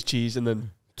cheese, and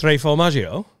then Tre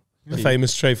Formaggio, the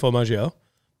famous Tre Formaggio.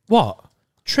 What?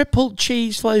 Triple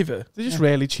cheese flavour? they're just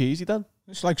really cheesy, then.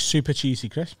 It's like super cheesy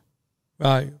crisp.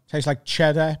 Right. Tastes like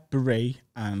cheddar, brie,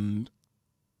 and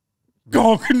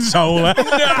gorgonzola.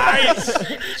 Nice.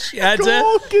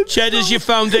 Cheddar's your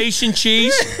foundation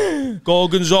cheese.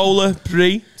 Gorgonzola,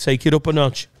 brie. Take it up a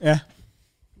notch. Yeah.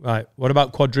 Right. What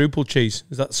about quadruple cheese?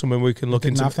 Is that something we can look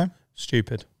Didn't into? have them.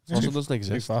 Stupid. Also doesn't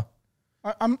exist.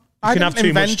 I can didn't have too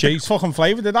invent much cheese. the fucking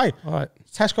flavour, did I? All right.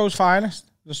 Tesco's finest.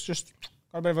 There's just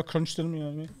got a bit of a crunch to them, you know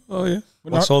what I mean? Oh yeah.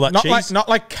 But What's all that cheese? Not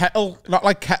like kettle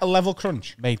level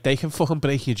crunch. Mate, they can fucking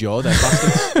break your jaw, then,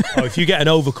 bastards. Oh, if you get an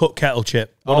overcooked kettle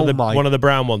chip, one of the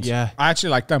brown ones. Yeah. I actually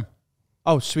like them.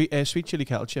 Oh, sweet chili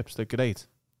kettle chips. They're great.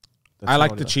 I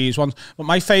like the cheese ones. But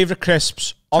my favourite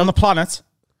crisps on the planet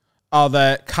are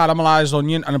the caramelised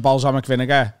onion and a balsamic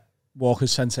vinegar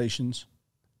Walker's Sensations.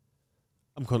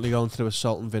 I'm currently going through a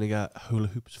salt and vinegar hula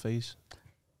hoops phase.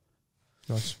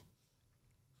 Nice.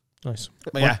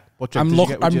 But yeah, what drink did you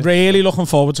get with I'm you? really looking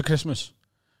forward to Christmas.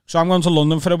 So I'm going to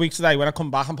London for a week today. When I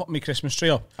come back, I'm putting my Christmas tree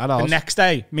up. The next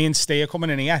day, me and Steve are coming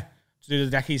in here to do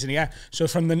the deckies in here. So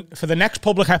for the next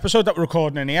public episode that we're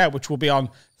recording in here, which will be on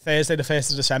Thursday the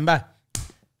 1st of December,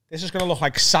 this is going to look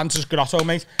like Santa's grotto,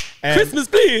 mate. Christmas,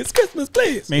 please. Christmas,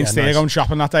 please. Me and Steve are going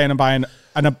shopping that day and I'm buying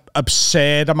an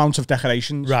absurd amount of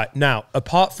decorations. Right. Now,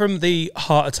 apart from the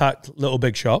heart attack Little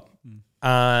Big Shop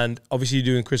and obviously you're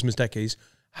doing Christmas deckies,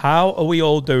 how are we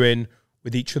all doing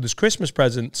with each other's Christmas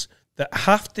presents that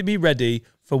have to be ready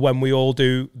for when we all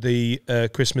do the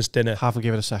Christmas dinner? Haven't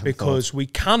given it a second because we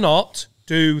cannot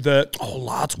do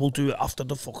lads, we'll do it after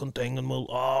the fucking thing and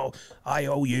I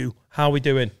owe you. How are we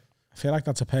doing? I feel like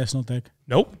that's a personal dig.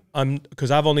 Nope.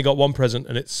 Because I've only got one present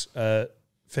and it's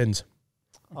Finn's.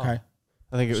 Okay.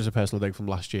 I think it was a personal dig from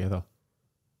last year, though.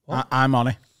 I'm on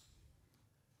it.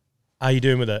 How are you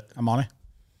doing with it? I'm on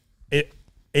It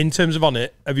in terms of on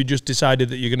it, have you just decided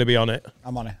that you're going to be on it?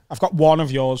 I'm on it. I've got one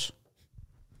of yours.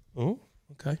 Oh,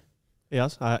 okay. He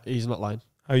has. He's not lying.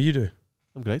 How are you doing?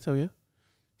 I'm great. How are you?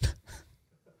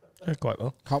 Yeah, quite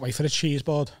well. Can't wait for the cheese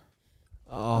board.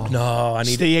 Oh No, I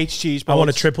need. DH cheese boards. I want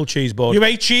a triple cheese board. You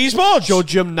ate cheese boards?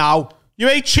 Judge him now. You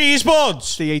ate cheese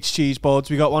boards? DH cheese boards.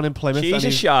 We got one in Plymouth. Cheese and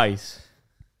is he- shite.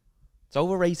 It's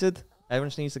overrated. Everyone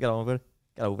just needs to get over it.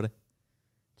 Get over it.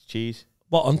 It's cheese.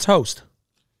 What, on toast?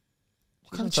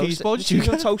 What kind of cheese boards? Cheese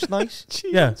on toast, nice.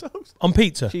 Cheese Yeah. on toast. On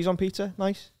pizza? Cheese on pizza,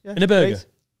 nice. Yeah, In a burger? great.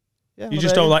 Yeah, You on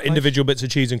just a don't burger, like nice. individual bits of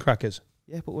cheese and crackers?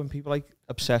 Yeah, but when people like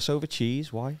obsess over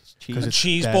cheese, why? It's cheese. Because A it's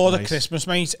cheese dead board at nice. Christmas,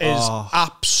 mate, is Oh.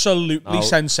 absolutely No,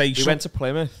 sensational. We went to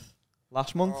Plymouth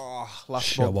last month. Last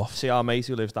Show month. off. See our mate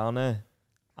who lives down there,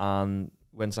 and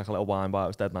went to like a little wine bar. It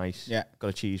was dead nice. Yeah. Got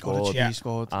a cheese Got a board. cheese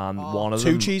board. And one of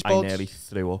Two them, cheese I boards? nearly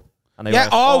threw up. And they Yeah, were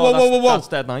like, oh, whoa, that's, whoa, whoa, whoa. That's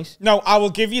dead nice. No, I will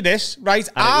give you this, right?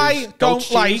 I was don't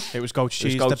goat's like... cheese. It was goat's It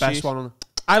was cheese. goat's The best cheese. one. On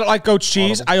I don't like goat's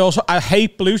cheese. I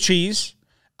hate blue cheese.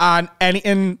 And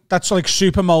anything that's like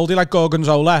super moldy, like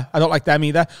gorgonzola, I don't like them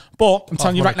either. But I'm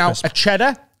telling you right now, crisp. a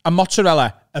cheddar, a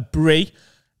mozzarella, a brie,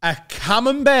 a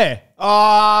camembert,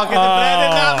 Oh, get the bread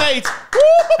in that, mate.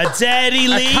 A dairy a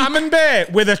leaf.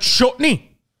 camembert with a chutney.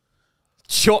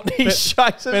 Chutney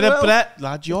shite as Bit well. of bread.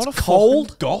 Lad, you're a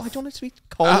Cold. fucking Why goth. do you want it to be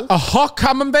cold? A hot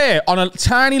camembert on a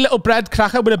tiny little bread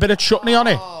cracker with a bit of chutney on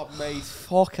it. Oh, mate.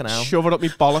 Fucking hell. Shove it up me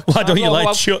bollocks. Why don't you know like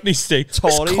about chutney, Steve? It's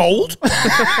Tories. cold.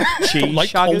 Cheese Don't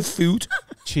like cold shaggers. food.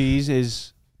 Cheese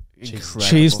is incredible.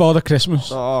 Cheese board at Christmas.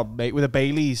 Oh, mate, with a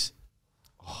Baileys.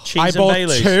 Cheese I and bought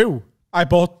Baileys. two. I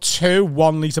bought 2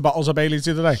 1-litre bottles of Baileys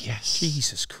the other day. Yes.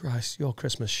 Jesus Christ, your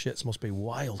Christmas shits must be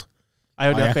wild. I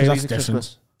only Oh, have yeah, 'cause Baileys at that's different.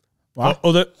 Christmas. What?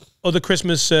 Other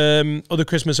Christmas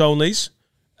onlys.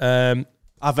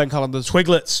 Advent calendars.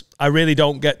 Twiglets. I really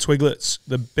don't get Twiglets.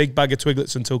 The big bag of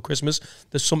Twiglets until Christmas.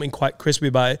 There's something quite crispy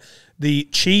about it. The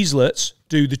cheeselets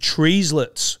do the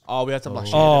treeslets. Oh, we had them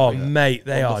last year. Oh, didn't we? mate,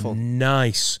 they Wonderful. are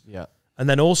nice. Yeah. And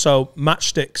then also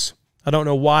matchsticks. I don't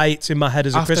know why it's in my head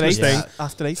as a After Christmas eight. thing.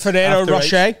 After 8. Ferrero After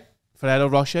Rocher. Ferrero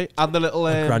Rocher. And the little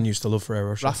Gran used to love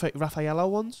Ferrero Rocher. Raffaello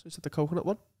ones. Is it the coconut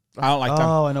one? I don't like them.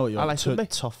 Oh, I know what you're I like them,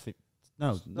 mate. toffee.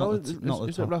 No, No, not the is it toffee.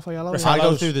 Raffaello? Raffaello. I go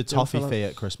Raffaello's. through the Yeah, toffee Raffaello. fee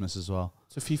at Christmas as well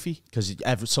It's a Fifi. because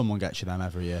someone gets you them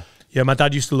every year. Yeah, my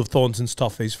dad used to love Thornton's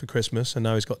toffees for Christmas, and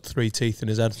now he's got 3 teeth in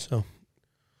his head. So,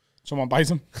 Someone buys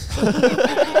them.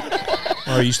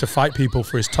 or he used to fight people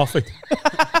for his toffee.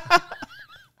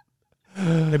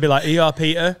 They'd be like, "ER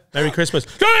Peter, Merry Christmas."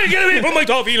 Go ahead, get away from my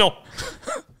toffee, you know.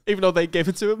 Even though they gave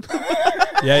it to him.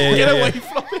 Yeah. Get away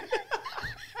from it.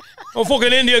 Oh,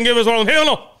 fucking Indian, give us one. Hell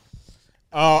no.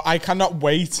 Oh, I cannot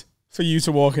wait for you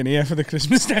to walk in here for the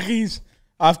Christmas techies.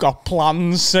 I've got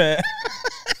plans. I'm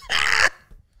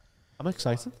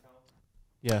excited.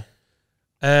 Yeah.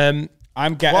 I'm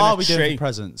getting What a are we doing tree. for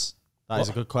presents? That is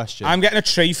a good question. I'm getting a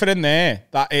tree for in there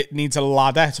that it needs a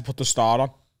ladder to put the star on.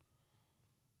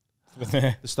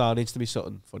 The star needs to be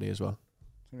something funny as well.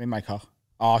 In my car.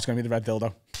 Oh, it's going to be the red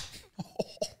dildo.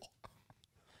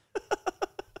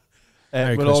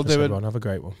 Merry We're all Christmas, doing. everyone. Have a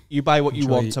great one. You buy what you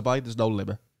Enjoy want it. to buy. There's no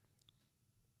limit.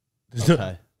 There's no-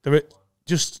 Okay.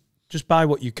 just buy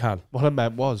what you can. What I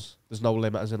meant was there's no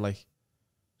limit, as in like, it's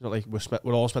not like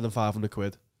we're all spending 500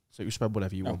 quid, so you spend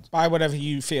whatever you No, want. buy whatever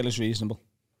you feel is reasonable.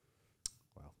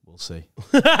 Well, we'll see.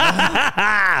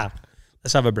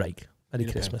 Let's have a break. Merry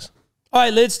Christmas. All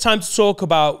right, Lids, time to talk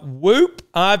about Whoop.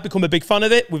 I've become a big fan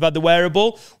of it. We've had the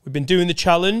wearable. We've been doing the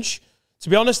challenge. To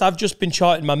be honest, I've just been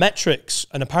charting my metrics,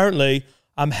 and apparently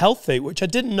I'm healthy, which I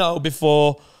didn't know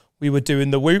before we were doing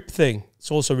the Whoop thing.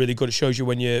 It's also really good. It shows you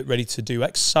when you're ready to do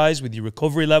exercise with your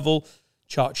recovery level,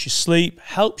 charts your sleep,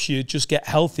 helps you just get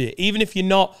healthier. Even if you're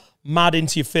not mad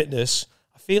into your fitness,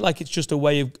 I feel like it's just a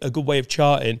good way of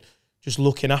charting, just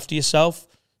looking after yourself.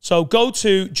 So go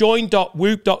to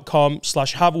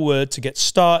join.whoop.com/haveaword to get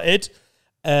started.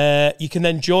 You can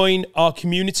then join our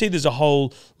community. There's a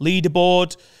whole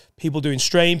leaderboard, people doing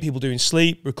strain, people doing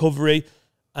sleep, recovery.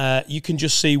 You can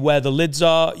just see where the lids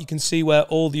are. You can see where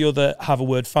all the other Have a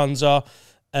Word fans are.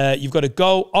 You've got to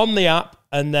go on the app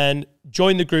and then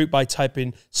join the group by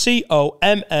typing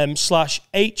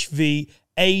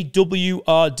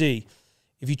COMM/HVAWRD.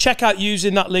 If you check out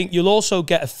using that link, you'll also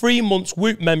get a 3 months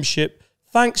Whoop membership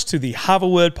thanks to the Have a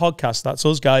Word podcast. That's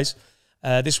us, guys.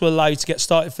 This will allow you to get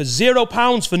started for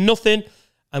 £0 for nothing,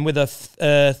 and with a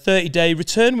 30-day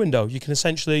return window. You can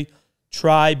essentially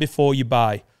try before you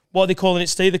buy. What are they calling it,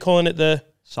 Steve? They're calling it the...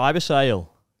 Cyber sale.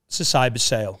 It's a cyber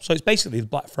sale. So it's basically the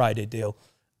Black Friday deal.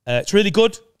 It's really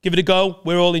good. Give it a go.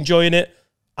 We're all enjoying it.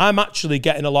 I'm actually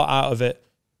getting a lot out of it.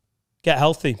 Get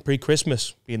healthy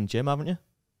pre-Christmas. Been in the gym, haven't you?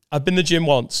 I've been to the gym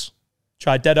once.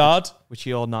 Tried dead hard. Which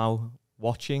you're now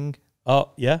watching.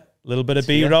 Oh, yeah. A little bit of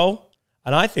B-roll.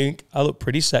 And I think I look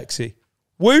pretty sexy.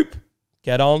 Whoop.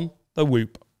 Get on the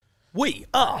whoop. We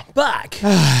are back.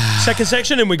 Second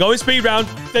section, and we're going speed round.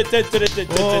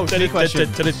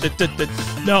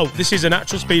 No, this is an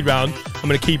actual speed round. I'm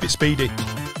going to keep it speedy.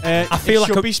 I feel like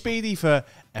it should be speedy for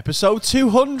episode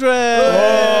 200.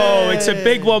 Oh, it's a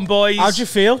big one, boys. How'd you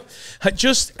feel?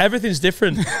 Just everything's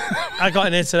different. I got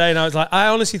in here today, and I was like, I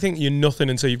honestly think you're nothing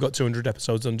until you've got 200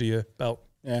 episodes under your belt.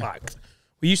 Yeah. Fact.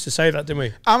 We used to say that, didn't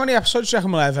we? How many episodes do you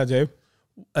reckon we'll ever do?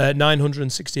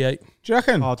 968. Do you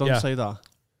reckon? Oh, don't say that.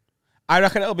 I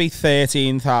reckon it'll be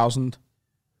 13,000.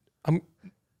 Can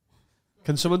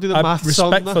someone do the maths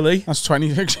respectfully, on that? That's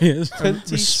 26 years.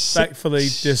 Respectfully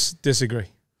disagree.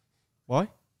 Why?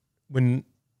 When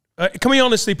can we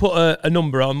honestly put a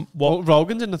number on what? Well,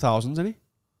 Rogan's in the thousands, isn't he?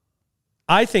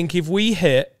 I think if we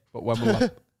hit... But when will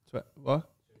that... What?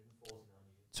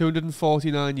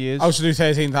 249 years. I was to do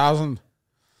 13,000.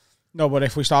 No, but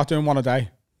if we start doing one a day.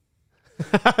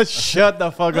 Shut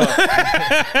the fuck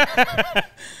up.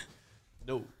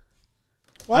 No.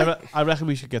 I reckon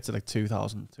we should get to like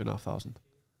 2,000, 2,500.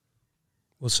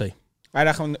 We'll see. I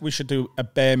reckon we should do a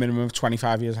bare minimum of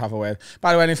 25 years have a word.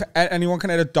 By the way, if anyone can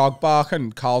hear a dog bark,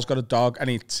 and Carl's got a dog and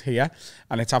it's here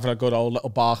and it's having a good old little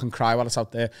bark and cry while it's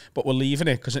out there, but we're leaving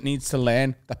it because it needs to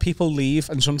learn that people leave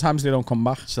and sometimes they don't come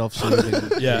back.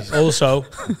 Self-soothing. Yeah. Also,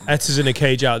 Etta's in a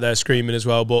cage out there screaming as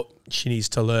well, but she needs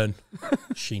to learn.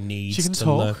 She needs she can to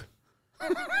talk.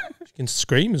 learn. She can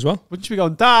scream as well. Wouldn't you be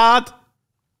going, Dad?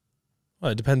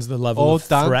 Well, it depends on the level of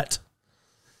Dan. threat.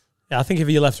 Yeah, I think if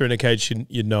you left her in a cage,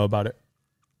 you'd know about it.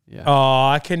 Yeah. Oh,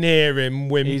 I can hear him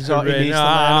whimpering. He needs to learn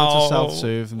how to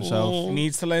self-soothe himself. He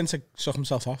needs to learn to suck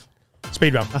himself off.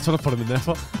 Speed round. That's what I put him in there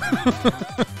for.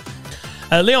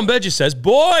 Leon Burgess says,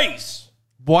 boys!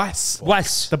 Boys.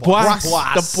 Wes. The boys.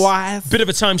 The boys. Bit of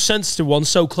a time-sensitive one,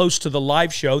 so close to the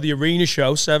live show, the arena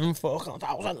show,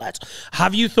 7,000. Let's.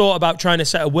 Have you thought about trying to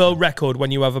set a world record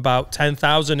when you have about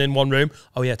 10,000 in one room?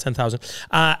 Oh, yeah, 10,000.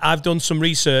 I've done some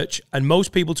research, and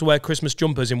most people to wear Christmas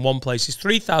jumpers in one place is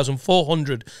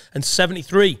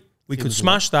 3,473. We could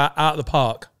smash that out of the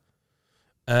park.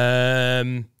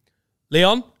 Leon,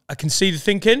 I can see the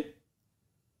thinking.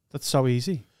 That's so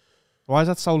easy. Why is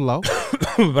that so low?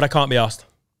 But I can't be asked.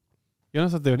 You don't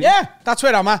have to do anything. Yeah, that's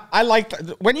where I'm at. I like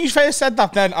that. When you first said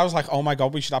that, then I was like, oh my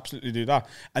God, we should absolutely do that.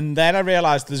 And then I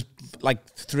realized there's like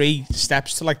 3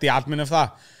 steps to like the admin of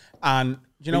that. And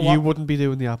you know what? You wouldn't be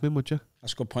doing the admin, would you?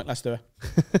 That's a good point. Let's do it.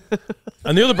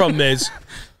 And the other problem is,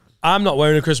 I'm not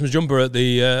wearing a Christmas jumper at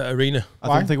the arena. I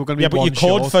don't think we're going to be but one you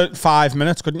short. could for 5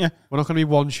 minutes, couldn't you? We're not going to be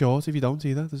one short if you don't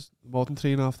either. There's more than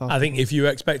 3,500. I think if you're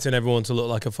expecting everyone to look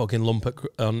like a fucking lump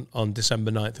on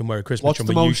December 9th and wear a Christmas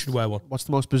jumper, you should wear one. What's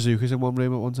the most bazookas in one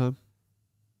room at one time?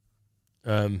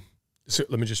 So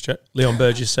let me just check. Leon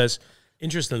Burgess says,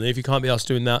 interestingly, if you can't be asked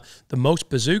doing that, the most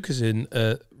bazookas in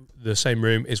the same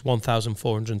room is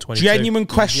 1,422. Genuine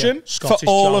question for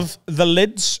all of the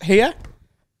lids here.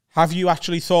 Have you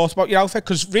actually thought about your outfit?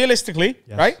 Because realistically,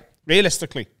 right?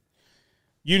 Realistically,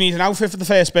 you need an outfit for the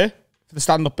first bit, for the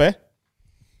stand-up bit.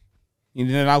 You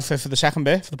need an outfit for the second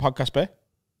bit, for the podcast bit.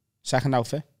 Second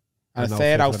outfit. And a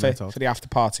third outfit for the after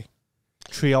party.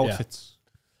 3 outfits.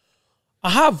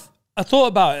 I thought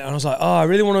about it and I was like, oh, I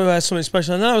really want to wear something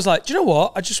special. And then I was like, do you know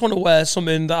what? I just want to wear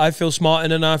something that I feel smart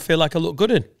in and I feel like I look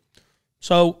good in.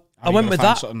 So I went with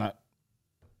that.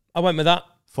 I went with that.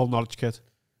 Full Norwich kit.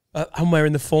 I'm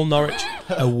wearing the full Norwich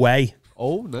away.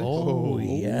 Oh, nice. Oh,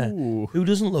 yeah. Who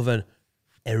doesn't love an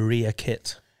area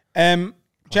kit?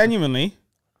 Genuinely.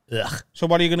 Ugh. So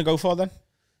what are you going to go for then?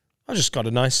 Honestly,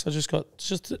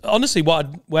 what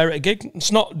I'd wear at a gig.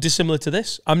 It's not dissimilar to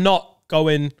this. I'm not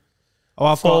going. Oh,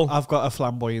 I've got a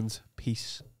flamboyant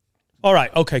piece. All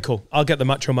right. Okay, cool. I'll get the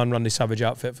Macho Man Randy Savage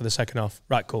outfit for the second half.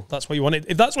 Right, cool. That's what you wanted.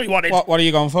 If that's what you wanted. What are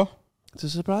you going for? It's a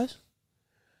surprise.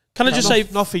 Can I just say,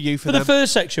 not for you, for the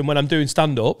first section when I'm doing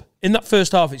stand-up, in that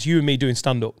first half, it's you and me doing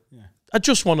stand-up. Yeah. I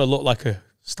just want to look like a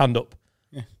stand-up.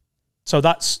 Yeah. So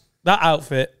that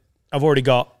outfit I've already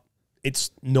got.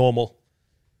 It's normal.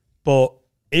 But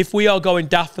if we are going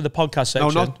daft for the podcast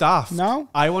section... No, not daft. No?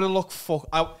 I want to look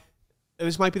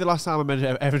this might be the last time I'm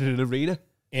ever in an arena.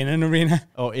 In an arena?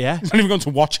 Oh, yeah. I'm not even going to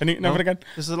watch anything ever again.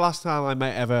 This is the last time I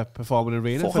might ever perform in an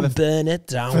arena. Fucking burn it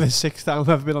down. For the 6th time I've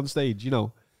ever been on stage, you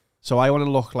know. So I want to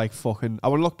look like fucking... I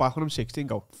want to look back when I'm 60 and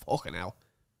go, fucking hell,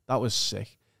 that was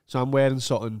sick. So I'm wearing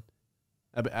something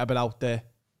a bit out there,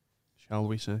 shall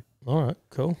we say. All right,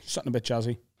 cool. Something a bit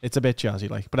jazzy. It's a bit jazzy,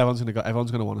 like, but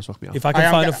everyone's gonna want to suck me off. If I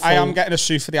can find a full... I am getting a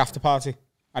suit for the after party.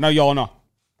 I know you're not,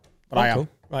 but I am. Cool.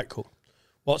 Right, cool.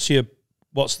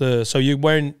 So you're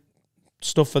wearing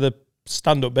stuff for the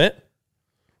stand-up bit?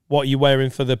 What are you wearing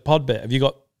for the pod bit? Have you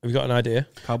got an idea?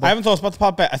 I haven't thought about the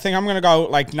pod bit. I think I'm going to go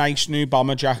like nice new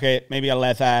bomber jacket, maybe a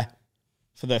leather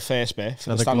for the first bit,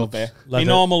 for the stand-up bit. My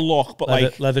normal look,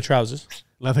 but leather trousers.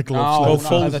 Leather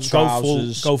gloves.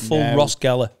 Go full Ross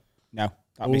Geller. No,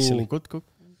 that'd be silly. Good.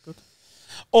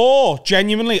 Or,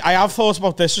 genuinely, I have thought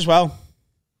about this as well.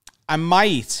 I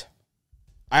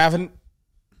haven't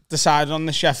decided on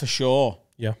this yet for sure.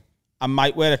 Yeah. I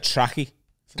might wear a trackie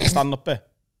for the stand-up bit.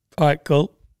 All right,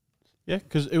 cool. Yeah,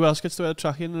 because who else gets to wear a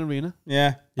trackie in an arena?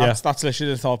 Yeah. That's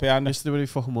literally the thought behind it. Used to do it every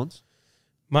fucking once.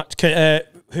 Matt,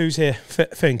 who's here?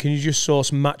 Finn, can you just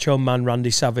source Macho Man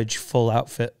Randy Savage full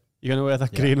outfit? You're going to wear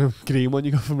that green one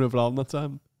you got from River Island that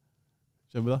time?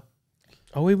 Remember that?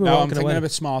 Oh, we were no, all I'm going to thinking a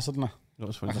bit smarter than that. That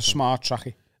was funny. Like a smart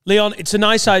trackie. Leon, it's a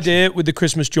nice idea with the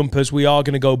Christmas jumpers. We are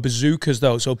going to go bazookas,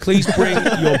 though. So please bring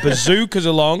your bazookas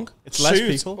along. It's less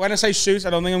people. When I say suit, I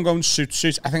don't think I'm going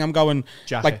suit. I think I'm going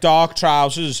jacket. Like dark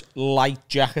trousers, light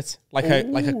jacket, like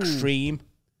a cream.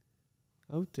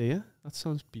 Oh, dear. That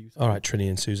sounds beautiful. All right, Trini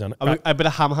and Suzanne. A bit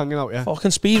of ham hanging out, yeah.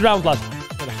 Fucking speed round, lad.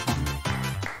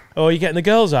 Oh, are you getting the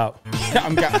girls out? Yeah,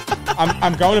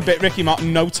 I'm going a bit Ricky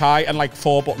Martin, no tie and like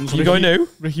 4 buttons. You going new?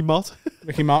 Ricky Mott.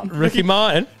 Ricky Martin. Ricky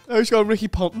Martin? Oh, he's got Ricky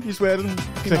Ponton. He's wearing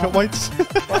cricket whites.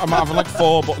 I'm having like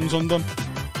 4 buttons undone.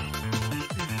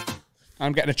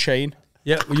 I'm getting a chain.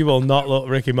 Yeah, well, you will not look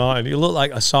Ricky Martin. You look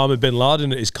like Osama bin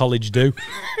Laden at his college do.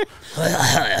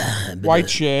 White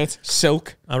shirt,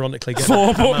 silk. Ironically,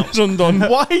 4 buttons undone.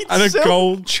 White and silk. a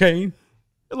gold chain.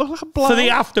 It looks like a black. For the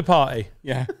after party?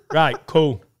 Yeah. Right,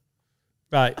 cool.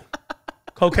 Right.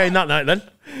 Cocaine that night then?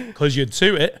 Because you'd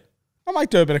suit it. I might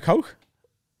do a bit of coke.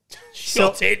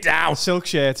 Shut it down. Silk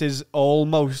shirt is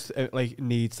almost like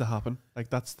needs to happen. Like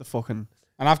that's the fucking.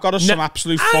 And I've got us some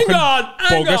absolute fucking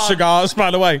hang bugger on. cigars,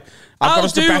 by the way. I've got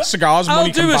us the best cigars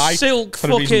money can buy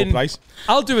for a reasonable price.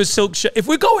 I'll do a silk shirt. If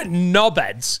we're going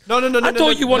knobheads, No. I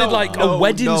thought you wanted a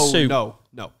wedding suit. No.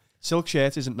 Silk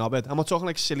shirt isn't knobhead. I'm not talking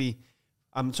like silly.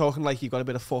 I'm talking like you've got a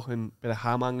bit of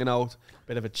ham hanging out,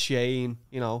 bit of a chain,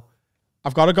 you know.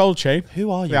 I've got a gold chain.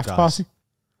 Who are you the after guys? party.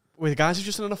 Well, the guys are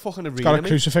just in a fucking arena. It's got a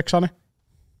crucifix on it.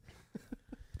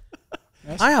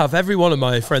 Yes. I have every one of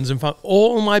my friends and family.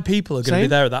 All my people are going to be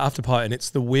there at that after party, and it's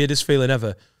the weirdest feeling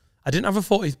ever. I didn't have a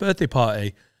 40th birthday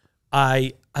party.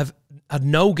 I have had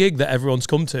no gig that everyone's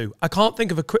come to. I can't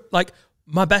think of like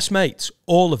my best mates,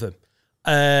 all of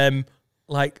them.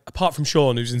 Like apart from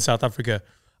Sean, who's in South Africa,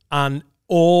 and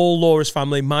all Laura's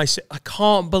family. I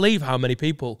can't believe how many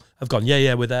people have gone.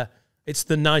 Yeah, we're there. It's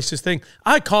the nicest thing.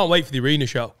 I can't wait for the arena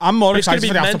show. I'm more excited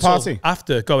for the after party.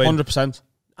 After going 100%.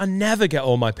 I never get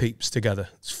all my peeps together.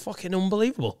 It's fucking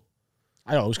unbelievable.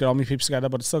 I always get all my peeps together,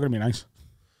 but it's still going to be nice.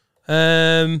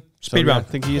 Speed round.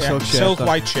 Think of your silk shirt. Silk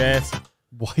white shirt.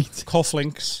 White.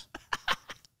 Cufflinks.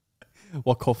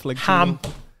 What cufflinks? Ham.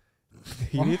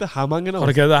 You need the ham hanging out.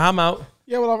 Gotta get the ham out.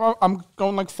 Yeah, well, I'm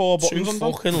going like 4 buttons on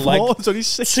them. Fucking legs. It's only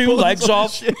 6 2 legs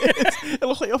off. It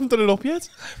looks like you haven't done it up yet.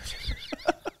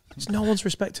 No one's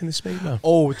respecting the speed round.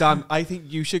 Oh, Dan, I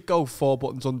think you should go 4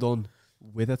 buttons undone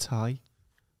with a tie.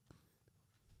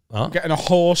 I'm getting a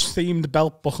horse-themed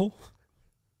belt buckle.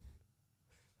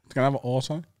 It's going to have a horse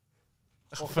on it.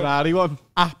 A Ferrari one.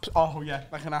 Oh, yeah.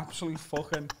 Like an absolute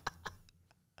fucking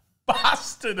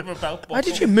bastard of a belt buckle. Why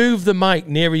did you move the mic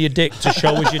nearer your dick to show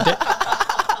us your dick?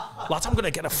 Lads, I'm going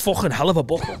to get a fucking hell of a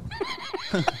buckle.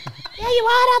 Yeah, you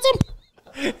are,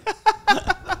 Adam.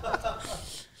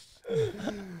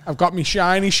 I've got me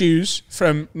shiny shoes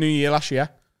from New Year last year.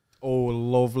 Oh,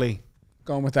 lovely.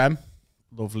 Going with them.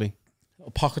 Lovely.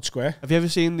 Little pocket square. Have you ever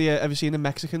seen the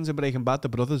Mexicans in Breaking Bad, the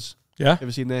brothers? Yeah.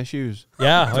 Ever seen their shoes?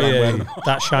 Yeah. Oh, yeah.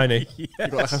 That shiny. You've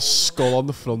got like a skull on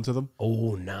the front of them.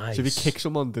 Oh, nice. So if you kick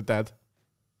someone, they're dead.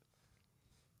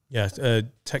 Yeah.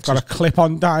 Texas. Got a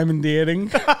clip-on diamond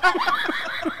earring. Not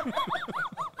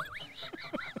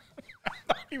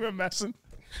even messing.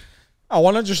 I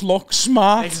want to just look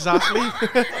smart. Exactly.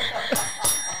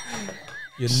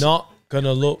 You're not going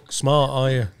to look smart,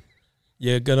 are you?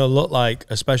 You're going to look like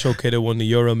a special kid who won the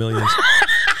Euro Millions.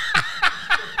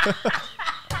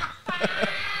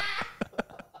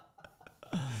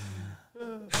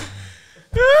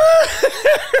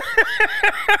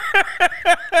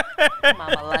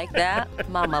 Mama like that.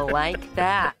 Mama like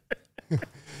that.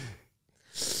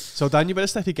 So Dan, you better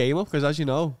step your game up because, as you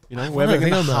know, we're bringing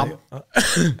the ham.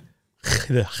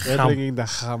 We're bringing the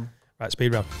ham. Right,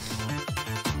 speed round.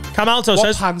 Camalto What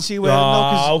says. pants are you wearing? though?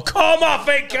 Oh, come off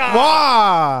it,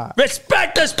 Carl. What?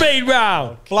 Respect the speed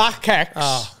round. Black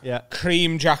X, Yeah.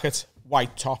 cream jacket,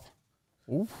 white top,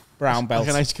 brown belt. Like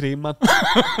an ice cream, man.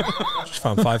 Just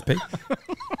found 5p.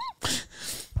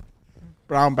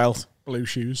 Brown belt, blue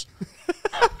shoes.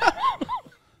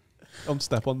 Don't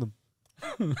step on them.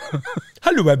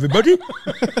 Hello, everybody.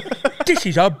 This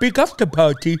is our big after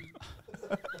party.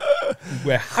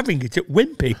 We're having it at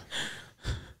Wimpy.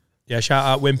 Yeah, shout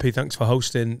out Wimpy. Thanks for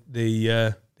hosting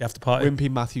the after party. Wimpy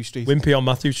Matthew Street. Wimpy on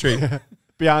Matthew Street.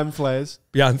 Behind Flares.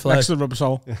 Behind Next Flares. to the Rubber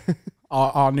Soul.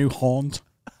 our new haunt.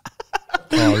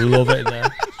 Oh, I love it in there.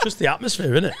 It's just the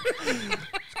atmosphere, isn't it?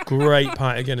 Great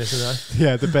pint of Guinness in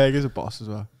there. Yeah, the burger's a boss as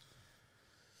well.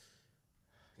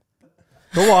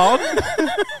 Go on.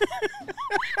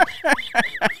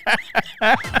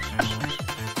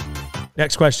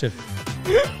 Next question.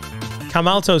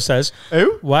 Camalto says,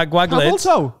 Who? Wag lids.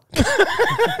 Hamilton.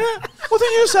 What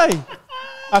did you say?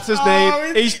 That's his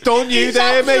name. He's done you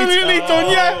there, mate. Absolutely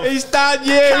done you. He's done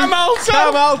you. Camalto.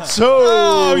 Camalto.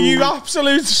 Oh, you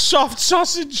absolute soft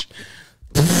sausage.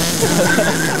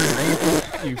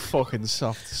 You fucking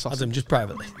soft sausage. Adam, just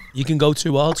privately. You can go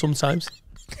too hard sometimes.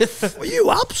 You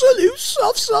absolute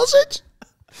soft sausage.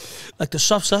 Like the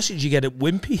soft sausage you get at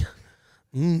Wimpy.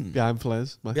 Behind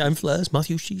Flares. Behind Flares,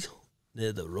 Matthew Street.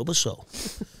 Near the Rubber Soul.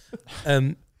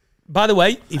 By the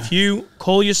way, if you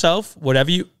call yourself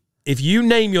whatever if you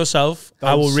name yourself,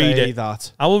 I will read it.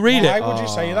 That. I will read Why it. would you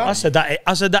say that? I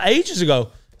said that ages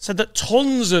ago. I said that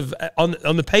tons of on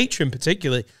the Patreon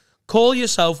particularly. Call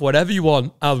yourself whatever you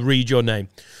want. I'll read your name.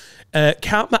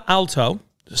 Count Alto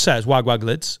says wag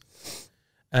lids.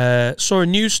 Saw a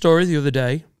news story the other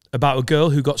day about a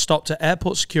girl who got stopped at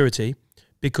airport security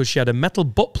because she had a metal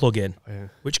butt plug in,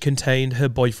 which contained her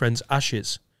boyfriend's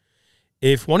ashes.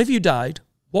 If one of you died,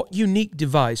 what unique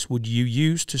device would you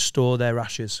use to store their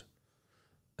ashes?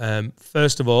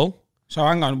 First of all... So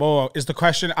hang on, whoa. Is the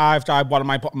question, I've died, what am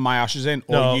I putting my ashes in?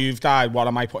 Or No. you've died, what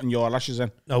am I putting your ashes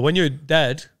in? No, when you're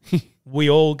dead, we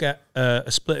all get a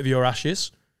split of your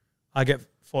ashes. I get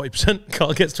 40%,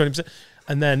 Carl gets 20%.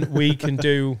 And then we can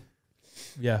do...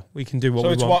 Yeah, we can do what So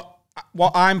we it's want.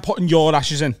 what I'm putting your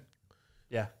ashes in.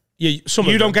 Yeah. Yeah, some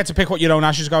You of don't them. get to pick what your own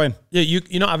ashes go in. Yeah,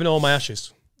 you're not having all my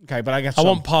ashes. Okay, but I get I some.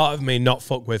 want part of me not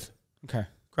fucked with. Okay.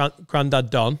 Granddad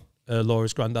Don,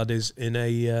 Laura's granddad, is in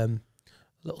a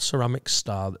little ceramic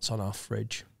star that's on our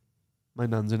fridge. My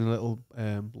nan's in a little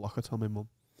locket on my mum.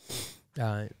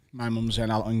 Right. My mum's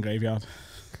in Alton Graveyard.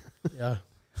 Yeah.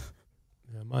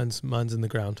 Yeah, mine's in the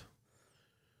ground.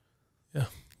 Yeah.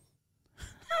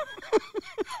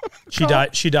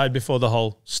 She died before the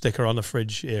whole sticker on the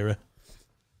fridge era.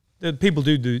 The people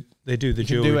do the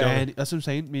jewelry. That's what I'm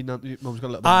saying. Me, mum's got a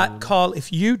little bit. Carl,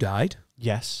 if you died,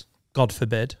 Yes. God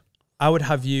forbid, I would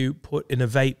have you put in a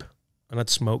vape and I'd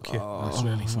smoke you. That's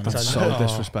really funny. That's I know. so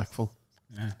disrespectful.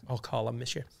 Yeah. Oh, Carl, I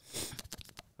miss you.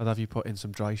 I'd have you put in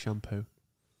some dry shampoo.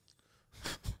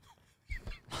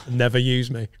 Never use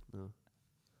me. No.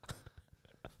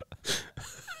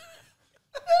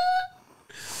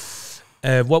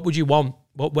 What would you want?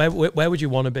 Where would you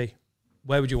want to be?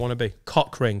 Where would you want to be?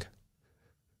 Cock ring.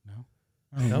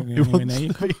 No? You want to be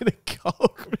in a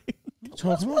cock ring?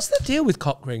 What's the deal with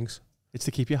cock rings? It's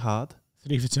to keep you hard.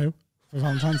 3 for 2 for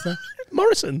Valentine's Day.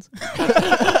 Morrison's.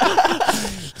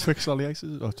 Twix Lolly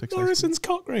Ices or Twix Morrison's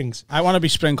cock rings. I want to be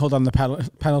sprinkled on the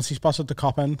penalty spot at the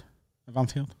cop end of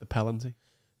Anfield. The penalty.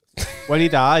 When he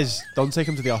dies, don't take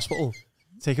him to the hospital.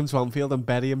 Take him to Anfield and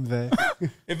bury him there.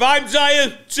 If I'm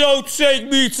dying, don't take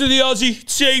me to the Aussie.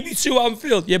 Take me to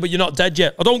Anfield. Yeah, but you're not dead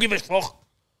yet. I don't give a fuck.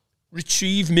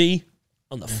 Retrieve me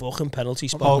on the fucking penalty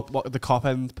spot. Oh, what, the cop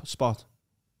end spot?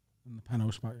 In the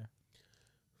penalty spot, yeah.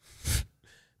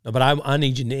 No, but I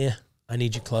need you near. I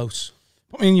need you close.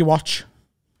 Put me in your watch.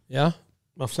 Yeah?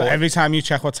 So every time you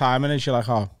check what time it is, you're like,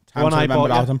 oh, time The one to I remember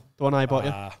bought you. Adam. The one I bought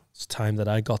you. It's time that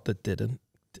I got that didn't.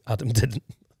 Adam didn't.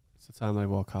 It's the time that I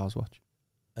wore Carl's watch.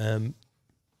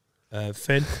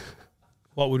 Finn,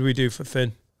 what would we do for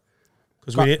Finn?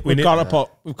 Because We've got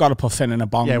to put Finn in a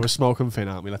bong. Yeah, we're smoking Finn,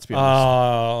 aren't we? Let's be honest.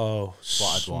 Oh,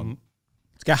 What I'd want.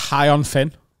 Let's get high on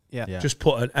Finn. Yeah. Just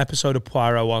put an episode of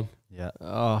Poirot on. Yeah.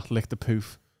 Oh, lick the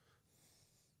poof.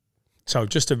 So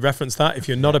just to reference that, if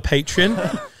you're not a patron,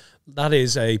 that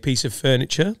is a piece of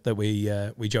furniture that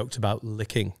we joked about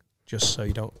licking, just so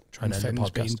you don't try and end the Finn's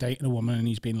been podcast. dating a woman and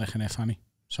he's been licking her fanny.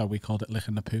 So we called it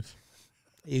licking the poof.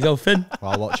 There you go, Finn.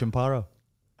 While watching Paro.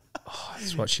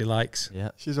 That's what she likes.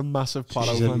 Yeah. She's a massive Poirot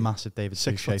She's a fan. massive David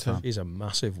 6 Suchet foot two. fan. She's a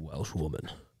massive Welsh woman.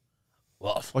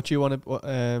 What? What do you want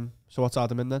to... so what's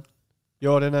Adam in then?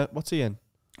 You're in a... What's he in?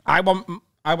 I want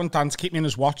I want Dan to keep me in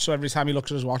his watch, so every time he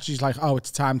looks at his watch, he's like, "Oh,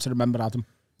 it's time to remember Adam."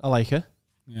 I like it.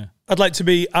 Yeah. I'd like to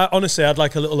be. Honestly, I'd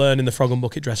like a little urn in the Frog and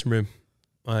Bucket dressing room,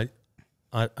 and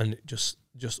just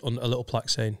on a little plaque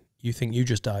saying, "You think you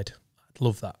just died?" I'd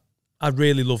love that. I'd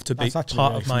really love to be part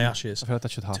of my ashes. I feel like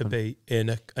that should happen. To be in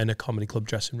a comedy club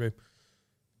dressing room.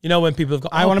 You know when people have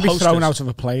got. I want to be thrown out of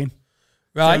a plane.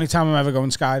 Right. The only time I'm ever going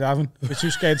skydiving. We're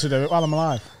too scared to do it while I'm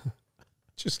alive.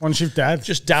 Just once you're dead,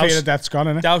 just douse. Fear of death's gone,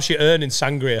 innit? Douse your urn in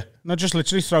sangria. No, just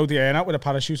literally throw the urn out with a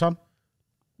parachute on.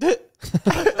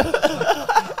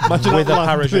 Imagine with a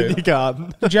parachute in your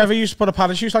garden. Did you ever used to put a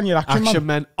parachute on your action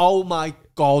men? Oh my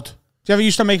god! Did you ever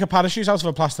used to make a parachute out of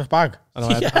a plastic bag? I know,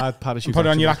 I had parachute. Put it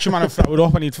on your action man and throw it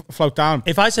up, and he'd float down.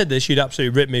 If I said this, you'd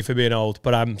absolutely rip me for being old.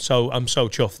 But I'm so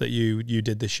chuffed that you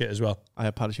did this shit as well. I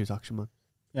had parachute action man.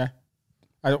 Yeah,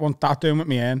 I don't want that doing with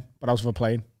me urn, but out of a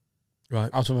plane, right?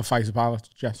 Out of a fighter pilot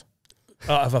jet.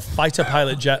 Out of a fighter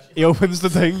pilot jet. He opens the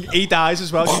thing. He dies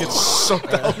as well. He gets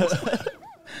sucked out.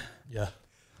 Yeah.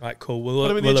 Right. Cool. We'll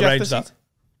arrange that.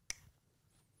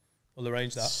 We'll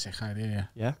arrange that. Sick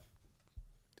idea. Yeah.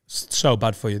 It's so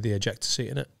bad for you, the ejector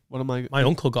seat, innit? My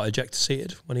uncle got ejector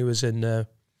seated when he was in the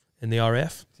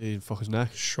RAF. Did he fuck his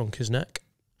neck? Shrunk his neck.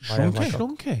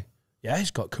 Shrunk it? Yeah,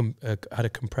 he's got had a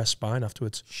compressed spine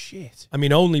afterwards. Shit. I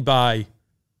mean, only by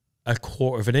a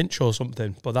quarter of an inch or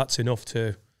something, but that's enough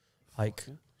to, like.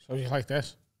 So he's like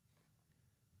this.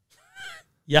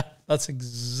 Yeah, that's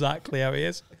exactly how he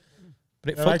is.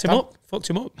 But it You fucked like him that? up. Fucked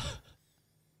him up.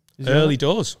 Is he Early alright?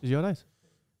 doors. Is he alright?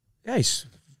 Yeah, he's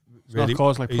It's really not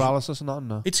caused like paralysis and that,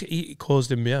 no. It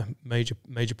caused him,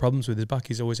 major problems with his back.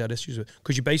 He's always had issues with it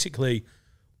because you basically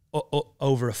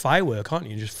over a firework, aren't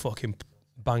you? And just fucking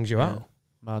bangs you out.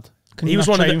 Mad. Can he was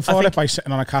one train for it by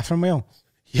sitting on a Catherine wheel?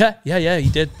 Yeah, he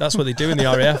did. That's what they do in the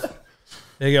RAF.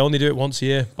 They only do it once a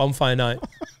year, bonfire night.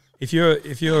 If you're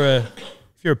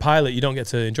a pilot, you don't get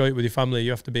to enjoy it with your family.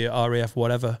 You have to be at RAF,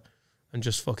 whatever, and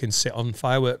just fucking sit on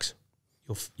fireworks.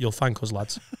 You'll thank us,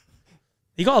 lads.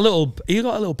 He got a little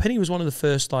pin. He was one of the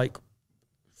first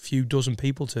few dozen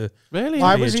people to. Really?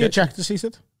 Why was he ejector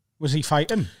seated? Was he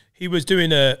fighting? He was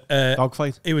doing a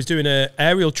dogfight. He was doing a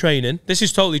aerial training. This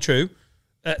is totally true.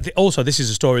 Also, this is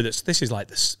a story this is like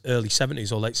the early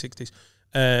 70s or late 60s.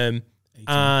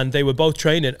 And they were both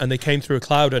training, and they came through a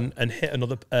cloud and hit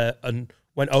another and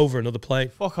went over another plane.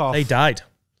 Fuck off. They died,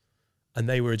 and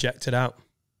they were ejected out.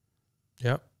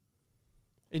 Yeah.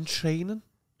 In training.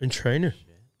 Yeah.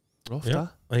 Rough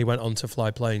that. And he went on to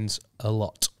fly planes a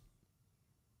lot.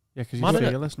 Yeah, because he's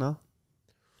fearless now.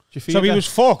 So he was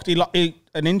fucked.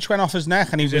 An inch went off his neck,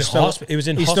 and he was still. He was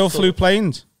in. He still flew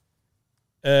planes.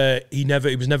 He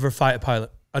was never a fighter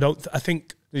pilot. I think.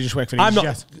 Did he just work for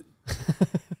EasyJet?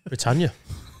 Britannia. Do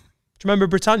you remember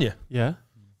Britannia? Yeah.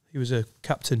 He was a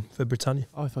captain for Britannia.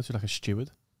 Oh, I thought you were like a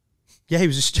steward. Yeah, he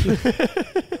was a steward.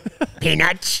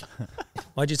 Peanuts.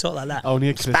 Why'd you talk like that? Only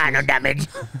a Spinal damage.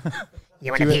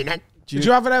 You want a peanut? Did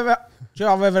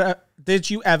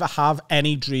you ever have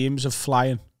any dreams of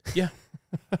flying? Yeah.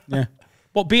 Yeah.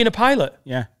 What, being a pilot?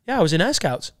 Yeah. Yeah, I was in Air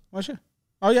Scouts. Was you?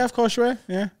 Oh, yeah, of course you were.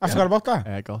 Yeah. I forgot about that.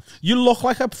 Air golf. You look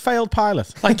like a failed pilot.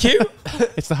 Thank you.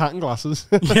 It's the hat and glasses.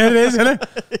 Yeah, it is, isn't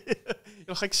it? You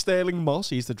look like Sterling Moss.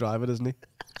 He's the driver, doesn't he?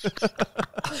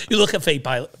 You look at failed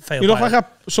pilot. You look like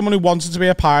someone who wanted to be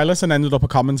a pilot and ended up a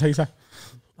commentator.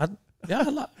 Of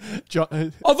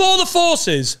all the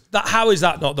forces, how is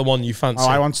that not the one you fancy? Oh,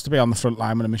 I wanted to be on the front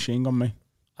line with a machine gun, me.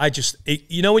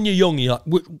 When you're young, you're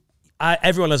like,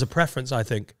 everyone has a preference, I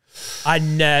think.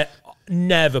 I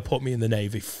never put me in the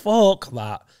Navy. Fuck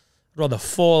that. I'd rather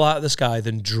fall out of the sky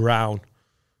than drown.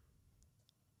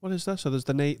 What is that? So there's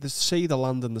the sea, the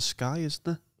land, and the sky, isn't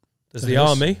there? There's the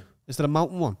army. Is there a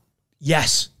mountain one?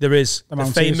 Yes, there is. The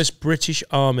Mounties. famous British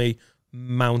Army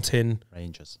mountain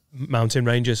Rangers. Go mountain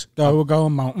rangers.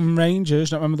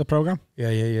 Don't remember the programme?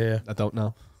 Yeah. I don't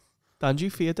know. Dan, do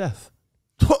you fear death?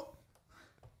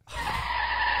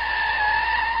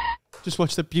 Just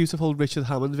watched the beautiful Richard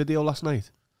Hammond video last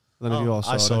night. I don't know if you all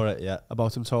saw I saw it, yeah.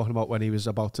 About him talking about when he was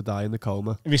about to die in the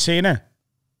coma. Have you seen it?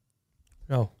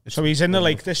 No. So he's in the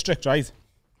Lake District, right?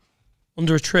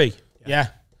 Under a tree. Yeah.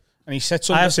 And he sits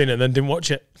I under... have seen it and then didn't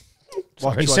watch it.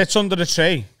 He sits under the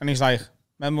tree and he's like,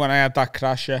 remember when I had that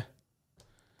crash, yeah?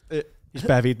 He's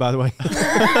bevied, by the way.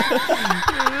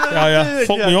 Yeah.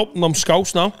 Fuck me up and I'm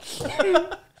scoused now.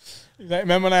 He's like,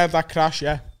 remember when I had that crash,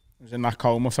 yeah? I was in that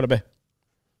coma for a bit.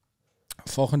 A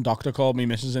fucking doctor called me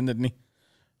missus in, didn't he?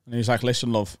 And he's like,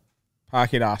 listen, love,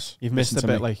 park your ass. You've missed Listen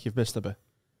a to bit, me. you've missed a bit.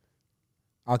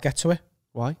 I'll get to it.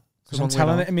 Why? Because I'm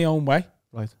telling it in my own way.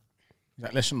 Right. He's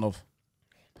like, listen, love,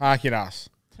 park your ass.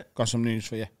 Got some news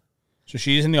for you. So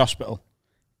she's in the hospital,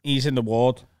 He's in the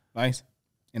ward, right?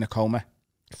 In a coma.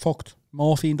 Fucked.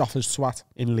 Morphined off his twat.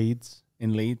 In Leeds.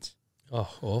 In Leeds. Oh,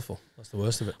 awful. That's the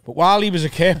worst of it. But while he was a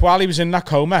kid, while he was in that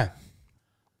coma,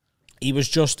 he was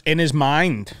just, in his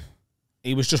mind,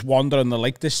 he was just wandering the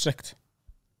Lake District.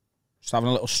 Just having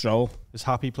a little stroll. This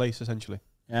happy place, essentially.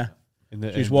 Yeah.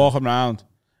 So he's walking around,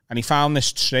 and he found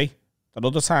this tree that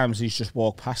other times he's just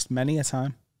walked past many a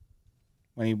time.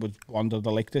 When he would wander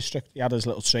the Lake District, he had his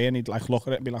little tree, and he'd like look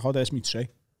at it and be like, oh, there's my tree.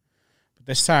 But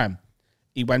this time,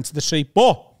 he went to the tree,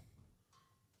 but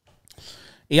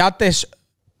he had this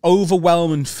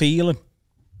overwhelming feeling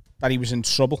that he was in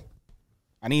trouble.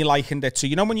 And he likened it to,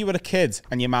 you know when you were a kid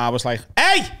and your ma was like,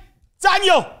 hey,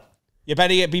 Daniel, you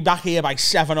better be back here by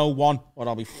 7:01 or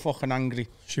I'll be fucking angry.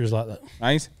 She was like that.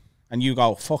 Right? And you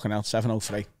go, fucking hell,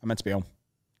 7:03. I'm meant to be home.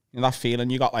 You know that feeling?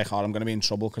 You got like, oh, I'm going to be in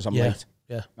trouble because I'm late.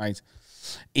 Yeah. Right?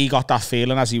 He got that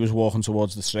feeling as he was walking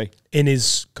towards the tree. In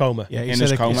his coma. Yeah, in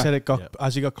his coma. He said it got,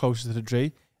 as he got closer to the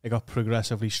tree, it got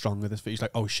progressively stronger. He's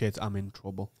like, oh shit, I'm in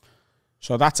trouble.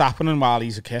 So that's happening while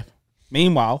he's a kid.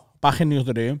 Meanwhile, back in the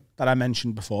other room that I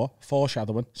mentioned before,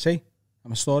 foreshadowing. See,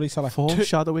 I'm a storyteller.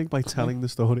 Foreshadowing by telling the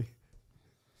story.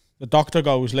 The doctor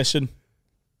goes, listen,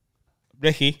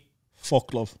 Ricky,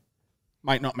 fuck love.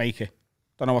 Might not make it.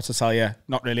 Don't know what to tell you.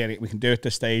 Not really anything we can do at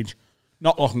this stage.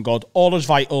 Not looking good. All his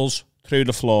vitals through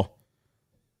the floor.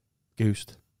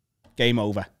 Goosed. Game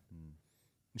over.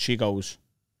 And she goes,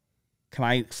 can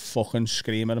I fucking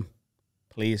scream at him?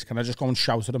 Please, can I just go and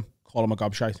shout at him? Call him a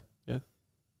gobshite. Yeah.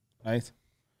 Right?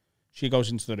 She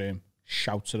goes into the room,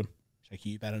 shouts at him. She's like,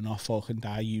 you better not fucking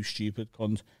die, you stupid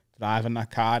cunt. Driving that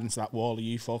car into that wall,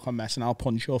 you fucking mess, and I'll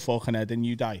punch your fucking head and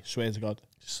you die. Swear to God.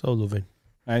 So loving.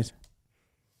 Right?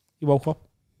 He woke up.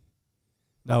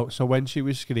 No, so when she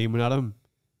was screaming at him,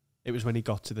 it was when he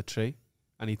got to the tree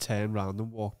and he turned round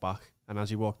and walked back. And as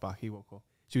he walked back, he woke up.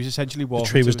 She was essentially walking. The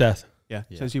tree was death. Yeah,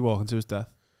 essentially walking to his death.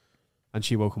 And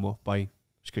she woke him up by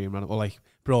screaming at him, or like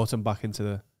brought him back into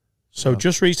the. So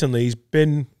just recently, he's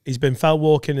been found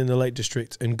walking in the Lake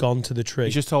District and gone to the tree.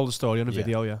 He just told the story on a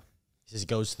video, yeah. He says he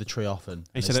goes to the tree often.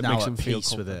 He said it makes him feel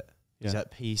peace with it. He's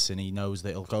at peace, and he knows that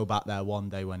he'll go back there one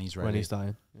day when he's ready. When he's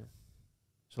dying. Yeah.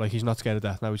 So like he's not scared of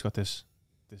death now. He's got this.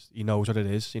 He knows what it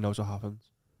is. He knows what happens.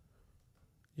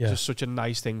 Yeah. It's just such a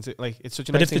nice thing to like. It's such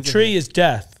a. But nice if thing the tree is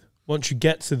death, once you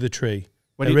get to the tree,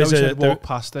 when he knows to walk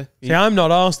past it. See, I'm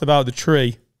not asked about the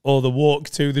tree or the walk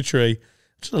to the tree.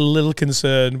 Just a little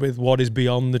concerned with what is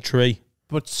beyond the tree.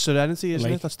 But serenity,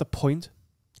 isn't it? That's the point.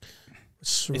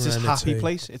 Serenity. It's his happy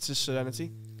place. It's his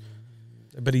serenity.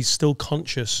 But he's still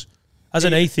conscious. As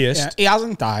an atheist, he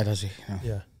hasn't died, has he? No.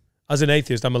 Yeah. As an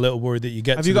atheist, I'm a little worried that you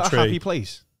get Have to you the got tree. a happy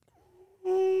place?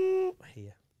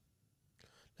 Here.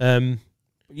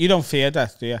 You don't fear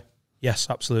death, do you? Yes,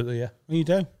 absolutely. Yeah. Well, you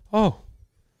do. Oh,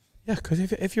 yeah. Because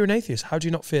if you're an atheist, how do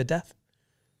you not fear death?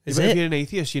 If you're an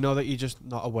atheist, you know that you're just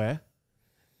not aware.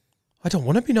 I don't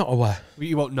want to be not aware.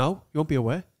 You won't know. You won't be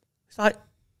aware. It's like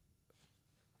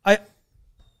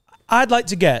I'd like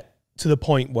to get to the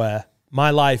point where my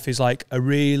life is like a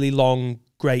really long,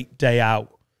 great day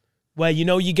out. Where, you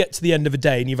know, you get to the end of a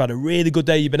day and you've had a really good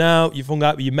day. You've been out, you've hung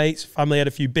out with your mates, family, had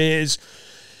a few beers.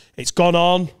 It's gone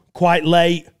on quite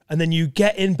late. And then you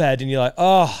get in bed and you're like,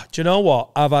 oh, do you know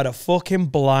what? I've had a fucking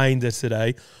blinder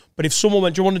today. But if someone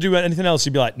went, do you want to do anything else?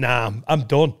 You'd be like, nah, I'm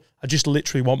done. I just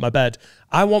literally want my bed.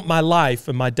 I want my life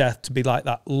and my death to be like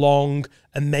that long,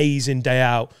 amazing day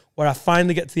out where I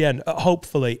finally get to the end, at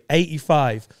hopefully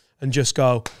 85, and just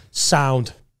go,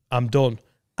 sound, I'm done.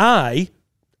 I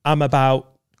am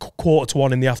about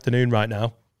 1:45 in the afternoon right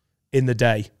now in the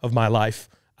day of my life,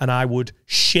 and I would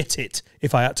shit it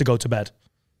if I had to go to bed.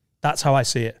 That's how I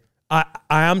see it. I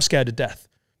am scared of death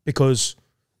because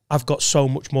I've got so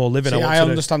much more living. See, I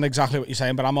understand exactly what you're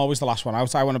saying, but I'm always the last one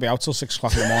out. I want to be out till 6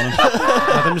 o'clock in the morning.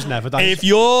 Adam's never done. If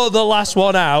you're the last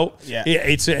one out,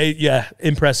 it's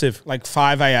impressive. Like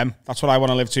 5 a.m. That's what I want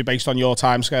to live to based on your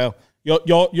time scale.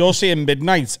 You're seeing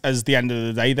midnight as the end of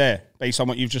the day there, based on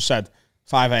what you've just said.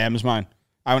 5 a.m. is mine.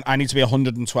 I need to be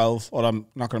 112 or I'm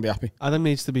not going to be happy. Adam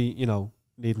needs to be,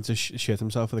 needing to shit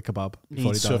himself for the kebab before he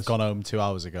needs to have gone home 2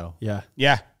 hours ago. Yeah.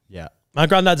 Yeah. Yeah. My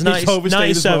granddad's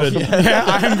 97. Well. Yeah,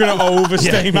 I'm going to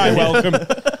overstay my welcome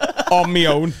on my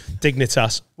own.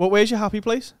 Dignitas. Where's your happy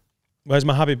place? Where's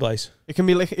my happy place? It can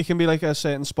be like a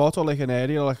certain spot or like an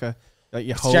area or like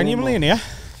your home. Genuinely in here.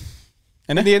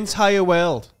 In the entire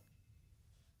world.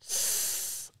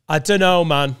 I don't know,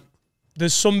 man.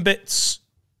 There's some bits.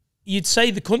 You'd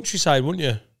say the countryside, wouldn't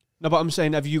you? No, but I'm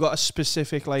saying, have you got a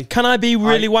specific like? Can I be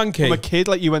really wanky? From a kid,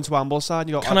 like you went to Ambleside.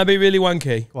 You got. Can I be really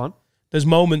wanky? Go on. There's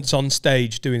moments on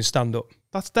stage doing stand-up.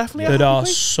 That's definitely that are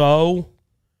so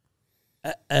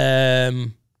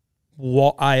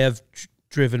what I have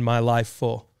driven my life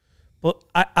for. But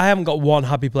I haven't got one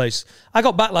happy place. I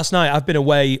got back last night. I've been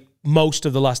away most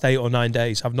of the last 8 or 9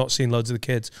 days. I've not seen loads of the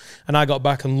kids. And I got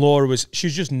back and Laura she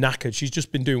was just knackered. She's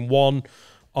just been doing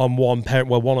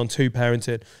one-on-2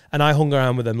 parenting. And I hung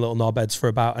around with them little knobheads for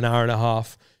about an hour and a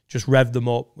half, just revved them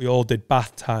up. We all did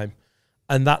bath time.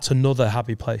 And that's another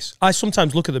happy place. I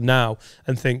sometimes look at them now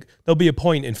and think there'll be a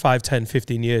point in 5, 10,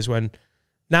 15 years when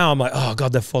now I'm like, oh,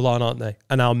 God, they're full on, aren't they?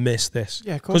 And I'll miss this.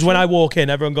 Yeah, because when I walk in,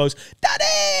 everyone goes,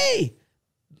 Daddy!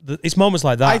 It's moments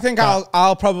like that. I think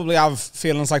I'll probably have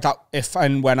feelings like that if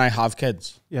and when I have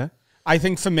kids. Yeah. I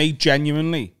think for me,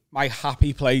 genuinely, my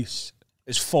happy place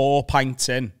is 4 pints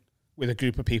in with a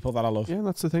group of people that I love. Yeah,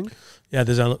 that's the thing. Yeah,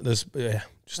 there's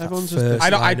Everyone's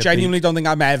I genuinely don't think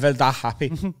I'm ever that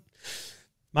happy.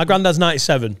 My granddad's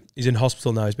 97. He's in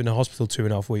hospital now. He's been in hospital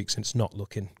 2.5 weeks and it's not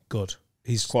looking good.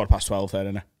 He's 12:15 there,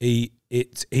 isn't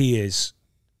it? He is.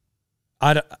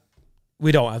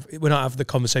 We don't have the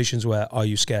conversations where are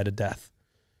you scared of death,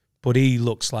 but he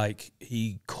looks like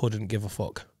he couldn't give a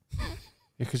fuck.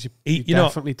 Because he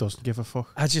definitely doesn't give a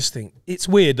fuck. I just think it's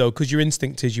weird though, because your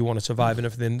instinct is you want to survive and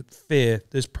everything. Fear,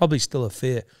 there's probably still a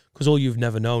fear because all you've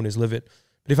never known is living.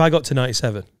 But if I got to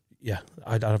 97, yeah,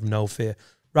 I'd have no fear.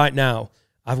 Right now,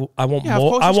 I want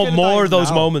more. I want more of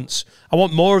those moments. I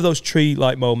want more of those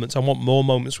tree-like moments. I want more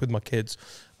moments with my kids.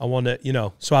 I want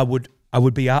to, so I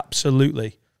would be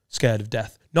absolutely scared of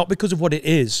death, not because of what it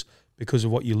is, because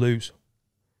of what you lose.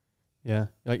 Yeah,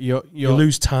 like you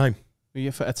lose time.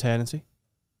 You're for eternity.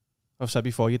 I've said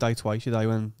before, you die twice. You die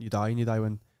when you die, and you die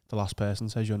when the last person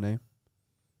says your name.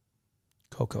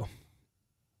 Coco.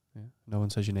 Yeah, no one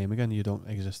says your name again. You don't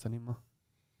exist anymore.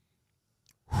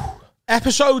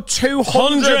 Episode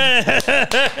 200.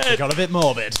 We got a bit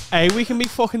morbid. Hey, we can be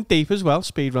fucking deep as well.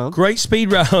 Speed round. Great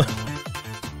speed round.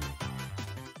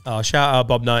 Oh, shout out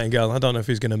Bob Nightingale. I don't know if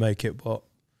he's going to make it, but...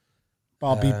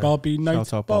 Bobby Night.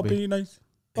 Shout out Bobby. Night.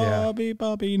 Yeah.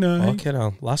 Bobby Night. Fucking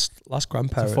hell. Last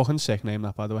grandparent. It's a fucking sick name,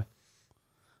 that, by the way.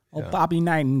 Oh, yeah. Bobby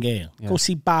Nightingale. Yeah. Go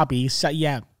see Bobby. Say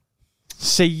yeah.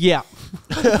 Say yeah.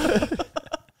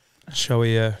 Shall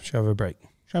we have a break?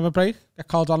 Shall we have a break? Get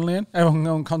Carl Donnelly in. Everyone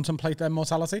go and contemplate their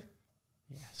mortality.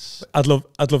 Yes. I'd love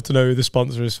to know who the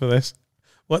sponsor is for this.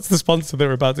 What's the sponsor that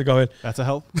we're about to go in?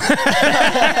 BetterHelp.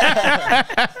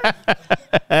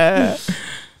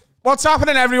 What's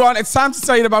happening, everyone? It's time to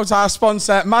tell you about our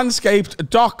sponsor,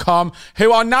 Manscaped.com,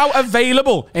 who are now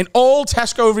available in all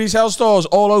Tesco retail stores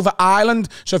all over Ireland.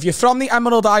 So if you're from the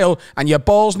Emerald Isle and your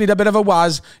balls need a bit of a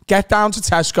waz, get down to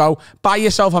Tesco, buy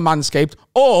yourself a Manscaped,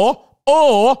 or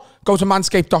go to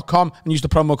manscaped.com and use the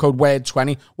promo code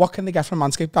WORD20. What can they get from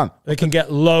Manscaped, Dan? They can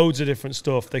get loads of different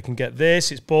stuff. They can get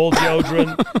this. It's ball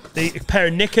deodorant. A pair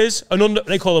of knickers.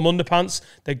 They call them underpants.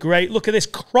 They're great. Look at this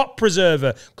crop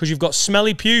preserver because you've got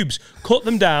smelly pubes. Cut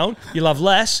them down. You'll have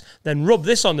less. Then rub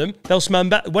this on them. They'll smell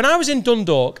better. When I was in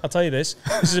Dundalk, I'll tell you this.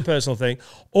 This is a personal thing.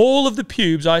 All of the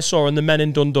pubes I saw on the men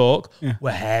in Dundalk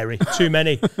were hairy. Too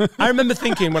many. I remember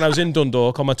thinking when I was in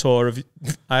Dundalk on my tour of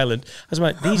Ireland, I was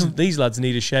like, these lads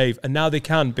need a shave. And now they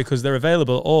can because they're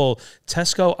available at all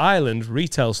Tesco Ireland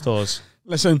retail stores.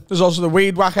 Listen, there's also the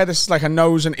Weed Whacker. This is like a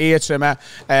nose and ear trimmer.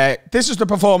 This is the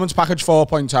Performance Package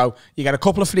 4.0. You get a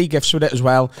couple of free gifts with it as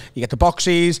well. You get the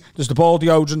boxies, there's the ball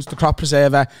deodorants, the crop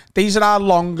preserver. These are our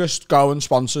longest going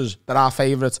sponsors. They're our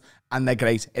favourite and they're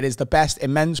great. It is the best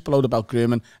in men's below the belt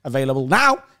grooming, available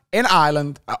now in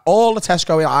Ireland at all the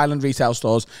Tesco Ireland retail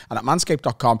stores and at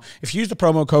manscaped.com. If you use the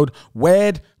promo code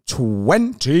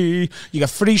WORD20, you get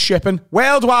free shipping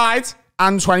worldwide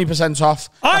and 20% off.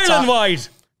 Ireland-wide!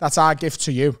 That's our gift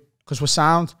to you because we're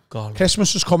sound. Galway.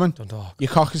 Christmas is coming. Dundalk. Your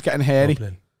cock is getting hairy.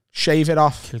 Dublin. Shave it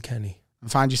off. Kilkenny.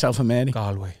 And find yourself a Mary.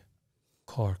 Galway.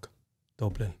 Cork.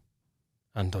 Dublin.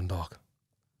 And Dundalk.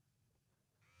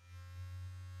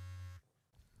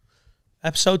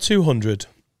 Episode 200.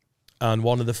 And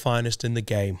one of the finest in the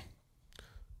game.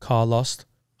 Carlos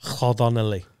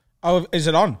Donnelly. Oh, is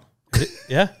it on? Is it?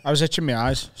 Yeah? I was itching my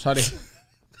eyes. Sorry.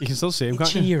 You can still see him, can't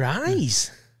Itching you? your eyes?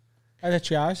 I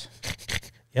itch your eyes.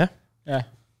 Yeah? Yeah.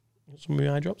 Some of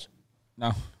your eye drops?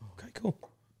 No. Okay, cool.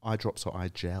 Eye drops or eye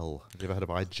gel. Have you ever heard of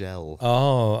eye gel?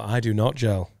 Oh, I do not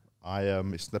gel.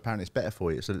 Apparently it's better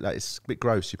for you. It's a bit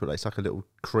gross. You put it's like a little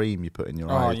cream you put in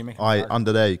your you make eye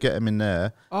under there. You get them in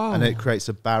there, and it creates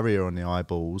a barrier on the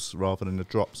eyeballs rather than the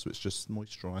drops, which just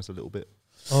moisturise a little bit.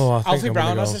 Oh, I think Alfie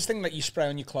Brown has this thing that you spray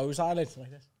on your closed eyelids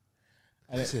like this,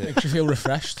 and it makes you feel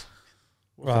refreshed.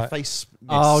 Right. Face.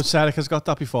 Oh, Serica's got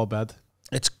that before bed.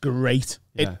 It's great.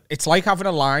 Yeah. It's like having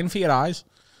a line for your eyes.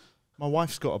 My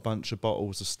wife's got a bunch of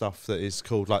bottles of stuff that is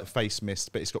called like face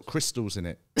mist, but it's got crystals in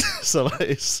it. So like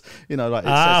it's, you know, like it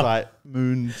says like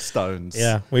moonstones.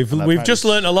 Yeah, we've just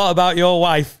learned a lot about your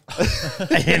wife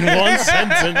in one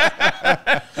sentence.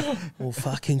 Well,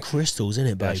 fucking crystals,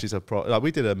 innit, babe? Yeah, she's a like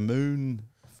we did a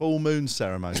full moon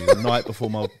ceremony the night before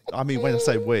my. I mean, when I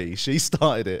say we, she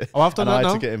started it. Oh, I've done that. I had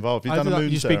now. to get involved. You've done a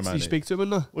moon ceremony. You speak to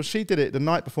him, no? Well, she did it the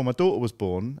night before my daughter was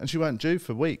born, and she weren't due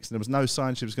for weeks, and there was no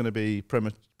sign she was going to be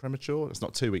premature. It's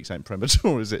not 2 weeks, ain't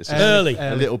premature, is it? It's early,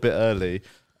 a little bit early.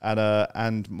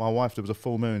 And my wife, there was a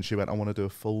full moon. She went, I want to do a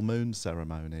full moon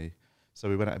ceremony.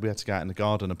 So we had to go out in the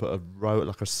garden and put a row,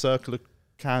 like a circle of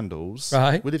candles.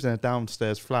 Right. We lived in a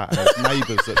downstairs flat, and there's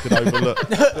neighbours that could overlook.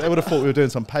 They would have thought we were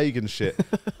doing some pagan shit.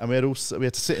 And we had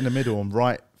to sit in the middle and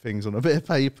write things on a bit of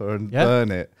paper and burn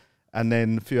it. And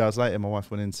then a few hours later, my wife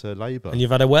went into labour. And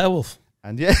you've had a werewolf.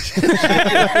 And yeah,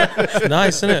 it's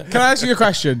nice, isn't it? Can I ask you a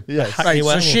question? Yes. Right,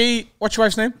 so what's your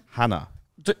wife's name? Hannah.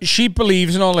 She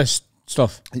believes in all this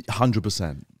stuff.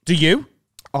 100%. Do you?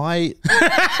 I'm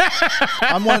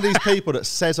one of these people that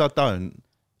says I don't,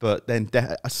 but then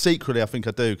secretly I think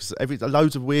I do, because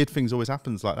loads of weird things always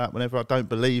happens like that. Whenever I don't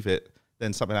believe it,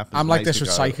 then something happens. I'm like this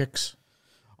with psychics.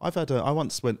 I was at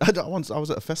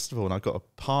a festival and I got a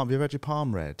palm. Have you ever had your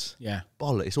palm read? Yeah.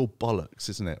 It's all bollocks,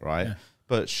 isn't it? Right. Yeah.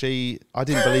 But I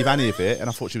didn't believe any of it, and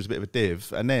I thought she was a bit of a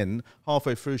div. And then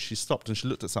halfway through, she stopped and she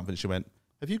looked at something. And she went,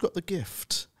 "Have you got the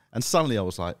gift?" And suddenly I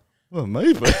was like, "Well,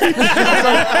 maybe." The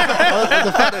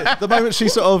moment she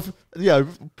sort of,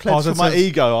 pledged for my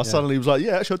ego, I suddenly was like,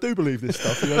 "Yeah, actually, I do believe this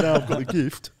stuff. Now I've got the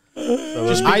gift." So,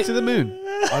 Just speak to the moon.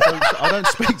 I don't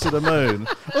speak to the moon.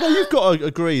 Although you've got to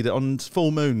agree that on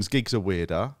full moons, gigs are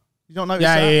weirder. You don't notice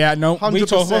that? Yeah. No, 100%. We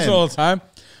talk about it all the time.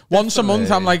 Once a month,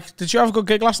 I'm like, "Did you have a good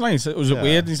gig last night?" Was it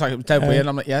weird? And he's like, "It was dead weird." And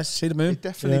I'm like, "Yes, see the moon." It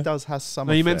definitely does have some.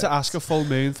 No, you meant to ask a full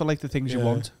moon for like the things you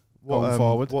want going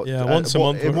forward. Once a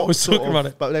month. We're talking about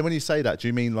it. But then when you say that, do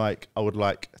you mean like I would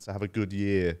like to have a good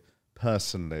year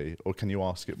personally, or can you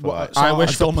ask it for? Like, I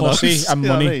wish for pussy and money. You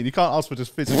know what I mean? You can't ask for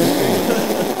just physical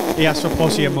things. He asked for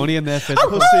pussy and money, and they're physical.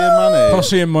 Pussy and money.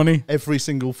 Pussy and money. Every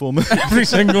single form. Every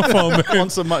single form.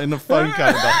 Once a month in the phone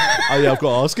calendar. Oh yeah, I've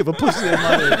got to ask it for pussy and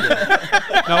money.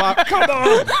 No,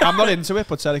 I'm not into it,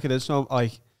 but Cedric it is. So I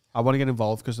want to get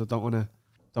involved because I don't want to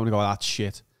go, "Oh, that's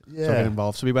shit." Yeah. So I get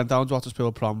involved. So we went down to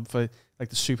Otterspool prom for like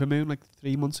the supermoon like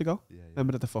 3 months ago. Yeah.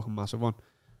 Remember the fucking massive one?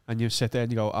 And you sit there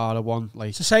and you go, the one like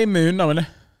it's the same moon, though, isn't it?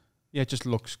 Yeah, it just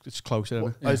looks it's closer. Isn't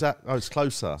it? Oh, is that? Oh, it's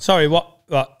closer. Sorry, what?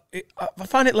 I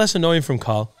find it less annoying from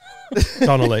Carl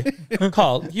Donnelly.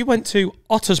 Carl, you went to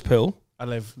Otterspool. I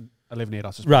live near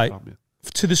Otterspool. Right. Prom, yeah.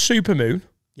 To the supermoon.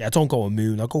 Yeah, don't go on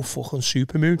moon. I go fucking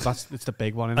supermoon. It's the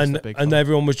big one. And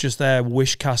everyone was just there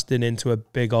wish casting into a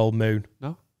big old moon.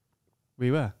 No,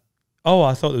 we were. Oh,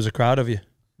 I thought there was a crowd of you.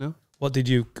 No. What did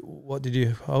you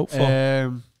hope for? I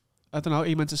don't know. Are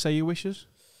you meant to say your wishes?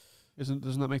 Doesn't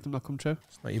that make them not come true?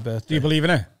 It's not your birthday. Do you believe in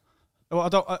it? Well, I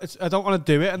don't want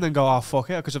to do it and then go, "Oh fuck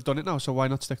it," because I've done it now. So why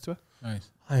not stick to it? Nice.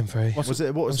 I am very. Was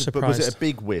it a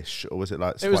big wish, or was it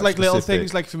like? It was like little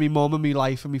things, like for me mum and me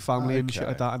life and me family and shit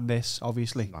like that, and this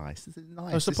obviously. Nice. Is it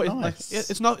nice?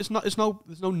 It's nice. There's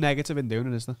no negative in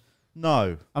doing it, is there?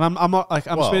 No. And I'm not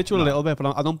like I'm spiritual a little bit,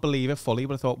 but I don't believe it fully.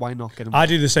 But I thought, why not get him? I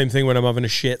do the same thing when I'm having a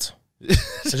shit. I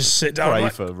just sit down. Pray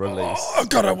for release. Oh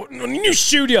God, I want a new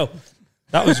studio.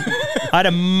 That was. I had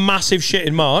a massive shit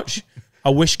in March. I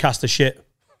wish cast a shit,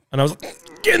 and I was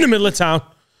get in the middle of town,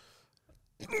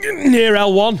 near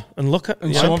L1, and look at.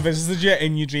 And someone visited you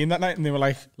in your dream that night, and they were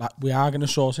like, "We are going to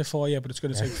source it for you, but it's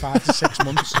going to take 5 to 6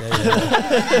 months." You'll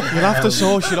have to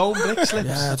source your own blick slips.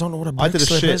 Yeah, I don't know what a blick I did a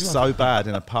slip shit is. so bad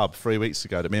in a pub 3 weeks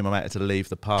ago that me and my mate had to leave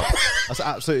the pub. I was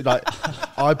absolutely like,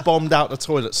 I bombed out the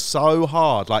toilet so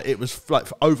hard, like it was like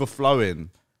overflowing.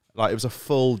 Like it was a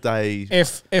full day.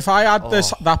 If I had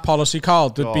that policy, Carl,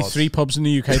 there'd be 3 pubs in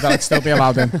the UK that'd still be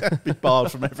allowed in. Be barred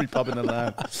from every pub in the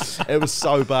land. It was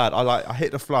so bad. I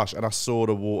hit the flush and I saw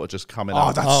the water just coming out.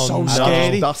 Oh, that's so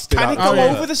scary. Can it go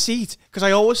over the seat? Because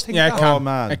I always think that. It can. Oh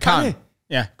man, it can.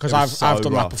 Yeah, because I've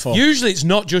done that before. Usually, it's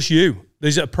not just you.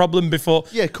 There's a problem before.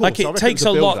 Yeah, of course. Like it takes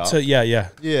a lot to. Yeah.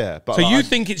 But so you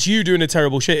think it's you doing a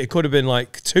terrible shit? It could have been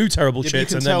like 2 terrible shits, you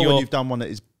can and tell then when you've done one that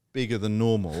is bigger than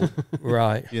normal.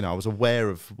 Right. You know, I was aware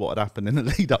of what had happened in the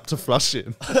lead up to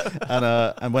flushing,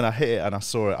 and when I hit it and I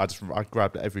saw it, I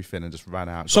grabbed everything and just ran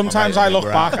out. Sometimes I look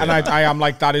back and I am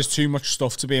like, that is too much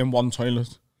stuff to be in one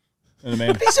toilet. You know what I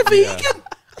mean? But he's a vegan.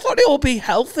 I thought they all be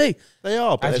healthy. They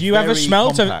are. But have you ever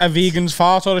smelt a vegan's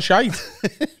fart or a shite?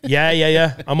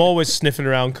 Yeah. I'm always sniffing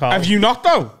around, Carl. Have you not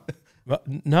though?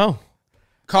 No.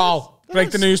 Carl.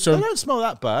 Break the news to They him. don't smell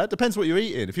that bad. Depends what you're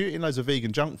eating. If you're eating loads of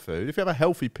vegan junk food, if you have a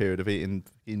healthy period of eating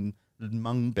in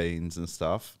mung beans and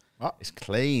stuff, it's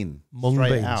clean. Mung straight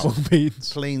beans. out. Mung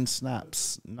beans. Clean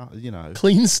snaps.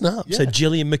 Clean snaps. Yeah. A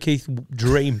Gillian McKeith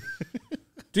dream.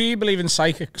 Do you believe in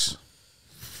psychics?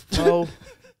 Well,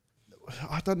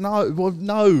 I don't know. Well,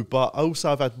 no, but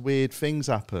also I've had weird things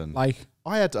happen. Like,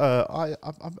 I had, who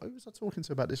was I talking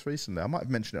to about this recently? I might have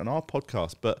mentioned it on our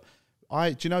podcast, but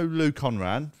do you know Lou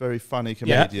Conran? Very funny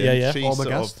comedian. Yeah. She's Former sort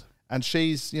of, guest. and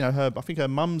she's, I think her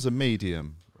mum's a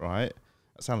medium, right?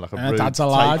 That sounded like a And rude dad's a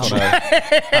take large. on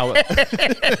her.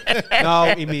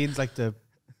 No, he means like the.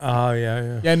 Oh,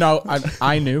 yeah. yeah, no,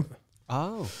 I knew.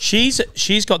 Oh. She's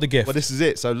got the gift. Well, this is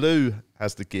it. So Lou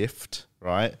has the gift,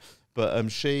 right? But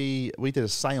we did a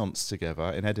séance together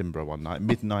in Edinburgh one night,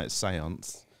 midnight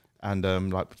séance, and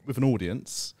like with an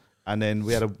audience. And then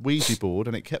we had a Ouija board,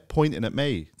 and it kept pointing at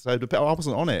me. So I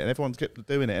wasn't on it, and everyone kept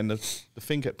doing it, and the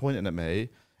thing kept pointing at me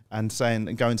and saying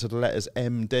and going to the letters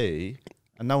MD,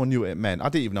 and no one knew what it meant. I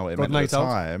didn't even know what it meant at the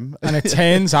time. And it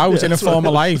turns out in a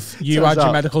former life, you had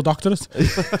your medical doctorate.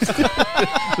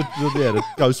 The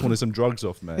ghost wanted some drugs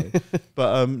off me.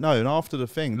 But no, and after the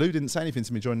thing, Lou didn't say anything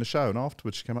to me during the show, and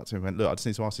afterwards she came up to me and went, "Look, I just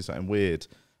need to ask you something weird.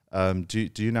 Do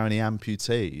you know any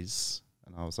amputees?"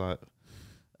 And I was like,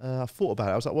 I thought about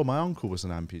it. I was like, well, my uncle was an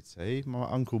amputee, my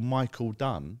uncle Michael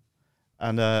Dunn,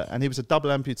 and he was a double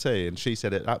amputee, and she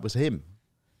said that was him.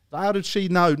 How did she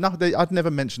know? No, I'd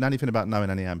never mentioned anything about knowing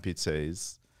any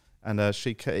amputees. And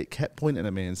it kept pointing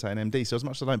at me and saying MD. So as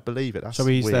much as I don't believe it, that's So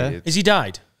he's weird. there? Is he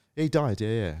died? He died,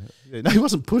 yeah. No, he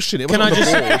wasn't pushing it. Can I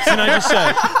just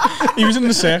say? He was in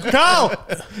the circle.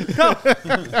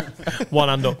 One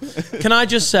hand up. Can I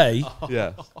just say?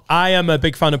 Yeah. I am a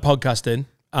big fan of podcasting,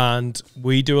 and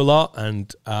we do a lot.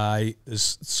 And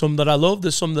there's some that I love.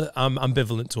 There's some that I'm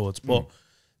ambivalent towards. But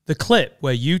the clip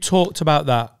where you talked about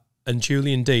that, and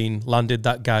Julian Dean landed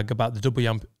that gag about the double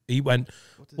amp, he went,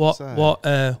 what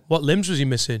limbs was he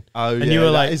missing? Oh, and yeah, you were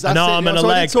like, that's an arm it. and a So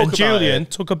I leg. didn't talk And about Julian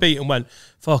it. took a beat and went,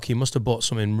 fuck, he must have bought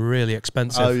something really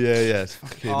expensive. Oh, yeah. It's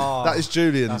fucking, that is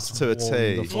Julian's to a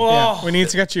T. Yeah, we need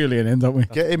to get Julian in, don't we?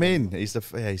 Get him in. He's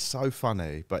so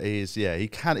funny, but he's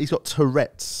got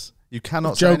Tourette's. You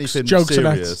cannot Jokes- say anything jokes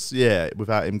and serious,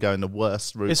 without him going the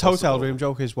worst route. His hotel possible. room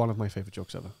joke is one of my favourite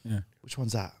jokes ever. Yeah. Which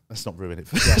one's that? Let's not ruin it.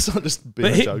 Let's not just be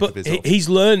a joke of his off. he's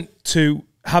learned to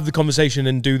have the conversation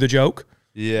and do the joke.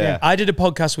 Yeah. I did a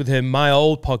podcast with him, my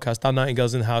old podcast, Dan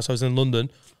Nightingale's in the house. I was in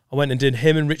London. I went and did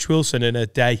him and Rich Wilson in a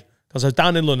day. Because I was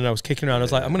down in London, I was kicking around. I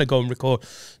was like, I'm going to go and record.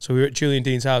 So we were at Julian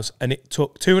Dean's house, and it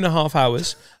took 2.5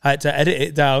 hours. I had to edit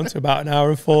it down to about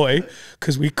 1:40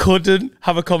 because we couldn't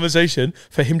have a conversation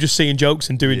for him just seeing jokes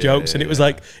and doing jokes. And it was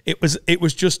like, it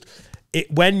was just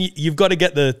when you've got to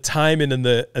get the timing and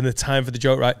the time for the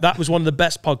joke right. That was one of the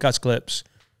best podcast clips.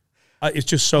 It's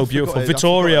just so beautiful. I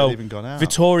forgot it had even gone out.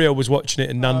 Vittorio was watching it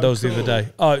in Nando's the other day.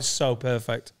 Oh, it's so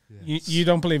perfect. Yes. You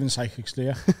don't believe in psychics, do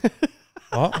you?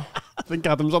 What? I think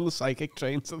Adam's on the psychic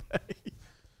train today.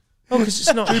 Oh, because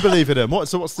it's not. Do you believe in him?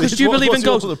 What's the Do you believe in what's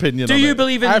ghosts? your opinion Do on you it?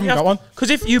 believe in? I haven't got one. Because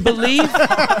if you believe, He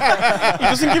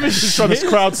doesn't give a shit. He's trying to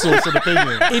crowdsource an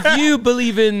opinion. if you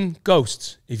believe in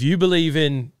ghosts, if you believe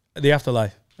in the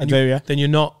afterlife, I do, yeah. then you're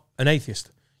not an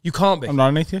atheist. You can't be. I'm not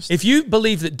an atheist. If you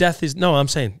believe that death is I'm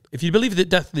saying if you believe that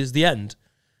death is the end,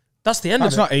 that's the end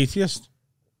That's of it. not atheist.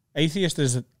 Atheist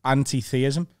is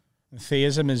anti-theism.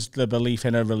 Theism is the belief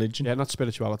in a religion. Yeah, not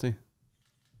spirituality.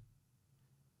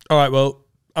 All right, well,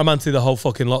 I'm anti the whole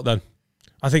fucking lot then.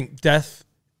 I think death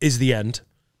is the end.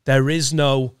 There is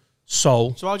no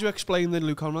soul. So how do you explain the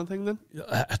Luke Conran thing then?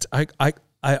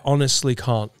 I honestly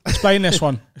can't. Explain this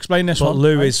one. Explain this But one.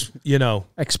 Lou right? is,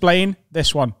 Explain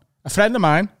this one. A friend of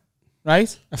mine,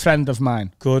 right? A friend of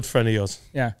mine. good friend of yours.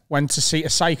 Yeah. Went to see a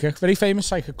psychic, very famous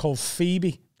psychic called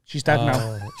Phoebe. She's dead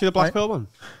now. See the black Right. pill one?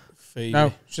 Phoebe.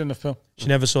 No, she didn't have pill. She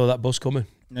never saw that bus coming.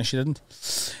 No, she didn't.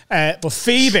 But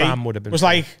Phoebe Tram would have been was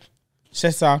fine. like,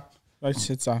 sit down. Right,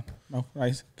 sit down. No,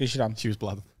 right, kiss your hand. She was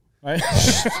blabbing. Right?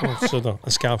 So no,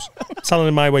 a scouse. Telling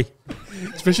him my way.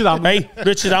 It's Richard Hammond. Hey,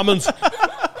 Richard Hammond.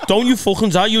 Don't you fucking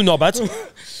die, you knobhead.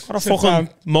 Got a Sit fucking down.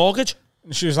 mortgage.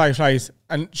 And she was like, right.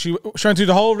 And she went through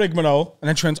the whole rigmarole. And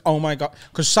then she went, oh my God.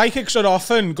 Because psychics are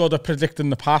often good at predicting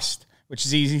the past, which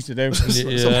is easy to do.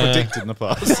 Some predicting the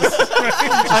past.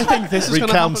 I think this is going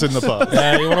to happen. Recounting the past.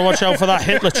 Yeah, you want to watch out for that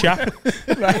Hitler chap.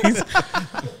 Right?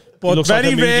 But looks like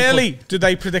very a movie rarely do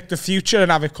they predict the future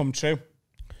and have it come true.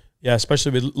 Yeah,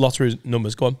 especially with lottery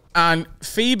numbers. Go on. And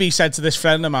Phoebe said to this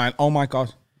friend of mine, oh my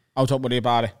God, oh, don't worry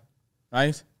about it.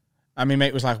 Right? And my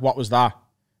mate was like, what was that?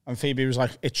 And Phoebe was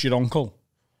like, it's your uncle.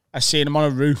 I seen him on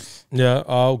a roof. Yeah.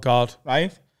 Oh God.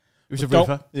 Right? It was a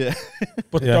roofer. Yeah.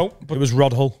 But Yeah. don't. It But, was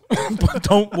Rod Hull. but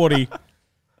don't worry.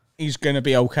 He's gonna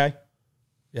be okay.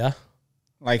 Yeah.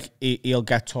 Like he'll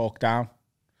get talked down.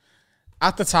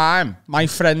 At the time, my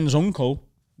friend's uncle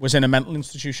was in a mental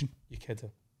institution. You're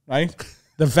kidding. Right.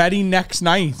 The very next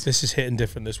night. This is hitting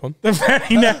different, this one. The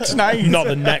very next night. Not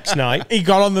the next night. He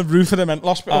got on the roof of the mental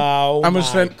hospital Oh, and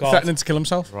was my God. threatening to kill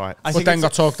himself. Right. But then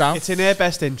got talked down. It's in her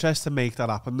best interest to make that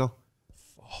happen, though.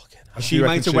 She You might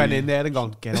reckon have went in there and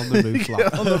gone, get on the roof,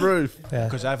 lad. on the roof.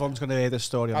 Because everyone's going to hear this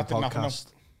story on the That didn't happen, podcast.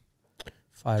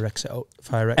 Fire exit out.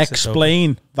 Fire exit.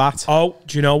 Explain that. Oh,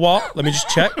 do you know what? Let me just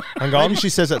check. Hang on. Maybe she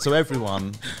says that to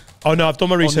everyone. Oh, no, I've done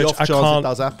my On the research. off I chance it can't.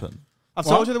 does happen. I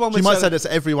told you the one She with might say that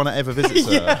to everyone that ever visits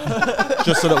her.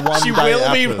 Just so that one She day will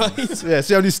it be happens. Yeah, it's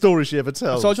the only story she ever I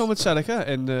tells. told you one with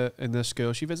Seneca in the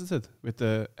school she visited with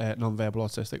the non-verbal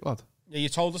autistic lad. Yeah, you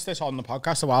told us this on the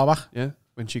podcast a while back. Yeah,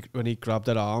 when he grabbed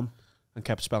her arm and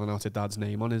kept spelling out her dad's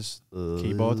name on his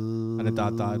keyboard, and her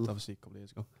dad died obviously a couple of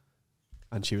years ago,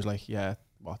 and she was like, "Yeah,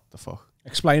 what the fuck."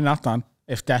 Explain that, Dan.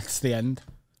 If death's the end.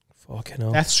 Fucking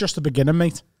hell. That's just the beginning,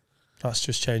 mate. That's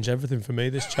just changed everything for me,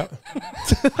 this chat.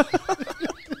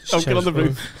 Don't get on the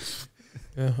roof.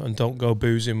 Yeah, and don't go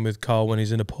boozing with Carl when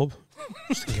he's in a pub.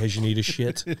 Just in case you need a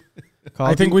shit.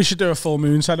 I think we should do a full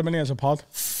moon ceremony as a pod.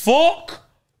 Fuck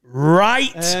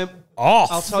right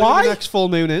off. I'll tell you what the next full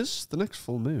moon is. The next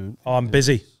full moon. Oh, I'm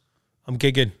busy. I'm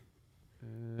gigging.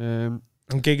 Um,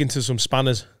 I'm gigging to some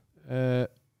spanners.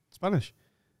 Spanish.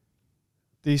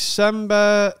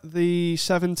 December the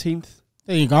 17th.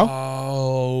 There you go.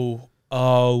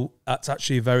 Oh, that's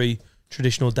actually a very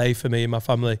traditional day for me and my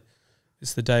family.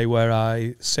 It's the day where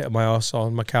I sit on my arse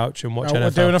on my couch and watch NFL. We're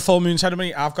doing a full moon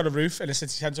ceremony. I've got a roof in a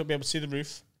city centre. We'll be able to see the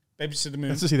roof. Be able to see the moon.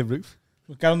 Let's see the roof.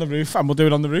 We'll get on the roof and we'll do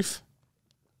it on the roof.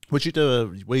 Would you do a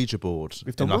Ouija board?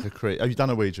 We've done like one. Have you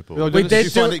done a Ouija board? We did Did you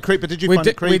find do- it creepy? Did you we find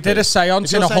did- it creepy? we did a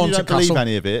seance If you're in a saying haunted you don't believe castle.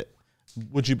 any of it,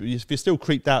 would you? If you're still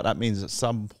creeped out, that means at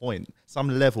some point, some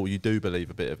level, you do believe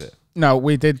a bit of it. No,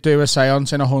 we did do a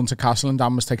seance in a haunted castle and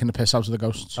Dan was taking the piss out of the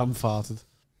ghosts. I'm farted.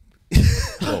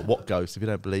 Well, what ghosts? If you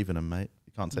don't believe in them, mate,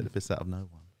 you can't take the piss out of no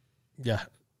one. Yeah.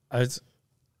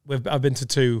 I've been to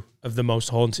two of the most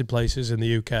haunted places in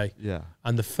the UK. Yeah.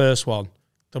 And the first one,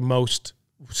 the most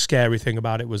scary thing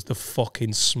about it was the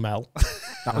fucking smell.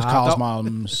 That was Carl's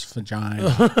mum's vagina.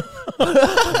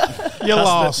 You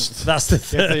lost. That's the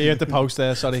thing. You had the post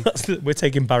there, sorry. We're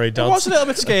taking Barry It Dodds. was a little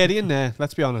bit scary in there,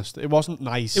 let's be honest. It wasn't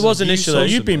nice. It was initially.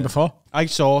 You've been before? I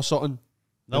saw something.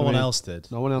 No one else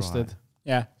did. No one else did.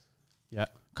 Yeah. Yeah.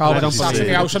 Carl I went don't and sat believe in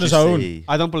the it. house on his own.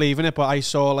 I don't believe in it, but I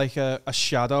saw like a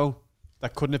shadow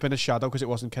that couldn't have been a shadow because it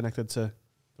wasn't connected to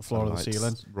the floor of the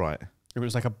ceiling. Right. It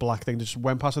was like a black thing, just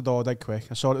went past the door dead quick.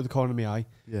 I saw it at the corner of my eye.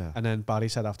 Yeah. And then Barry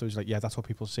said afterwards, like, yeah, that's what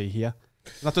people see here.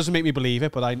 And that doesn't make me believe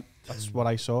it, but that's what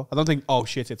I saw. I don't think, oh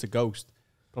shit, it's a ghost.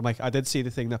 But I'm like, I did see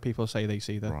the thing that people say they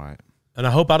see there. Right. And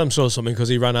I hope Adam saw something because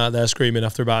he ran out there screaming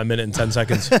after about a minute and 10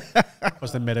 seconds.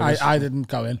 Was the mirrors. I didn't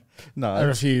go in. No. I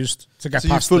refused to get So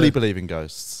you past fully believe in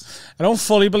ghosts? I don't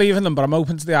fully believe in them, but I'm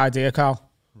open to the idea, Carl.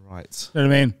 Right. You know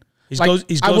what I mean? He's Like,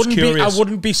 ghost curious. I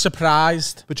wouldn't be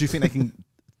surprised. But do you think they can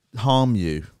harm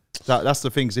you? That's the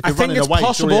thing. 'Cause if I you're think running it's away,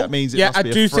 possible. surely that means it yeah, must I be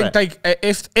a do threat. think they,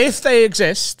 if they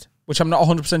exist, which I'm not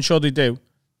 100% sure they do,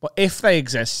 but if they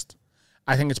exist,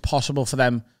 I think it's possible for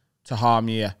them to harm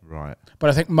you. Yeah. Right. But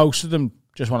I think most of them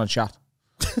just want to chat.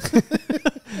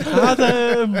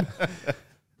 Adam!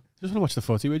 Just want to watch the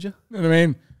footy, would you? You know what I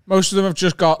mean? Most of them have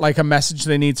just got like a message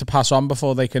they need to pass on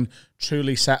before they can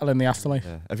truly settle in the afterlife.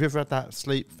 Yeah. Have you ever had that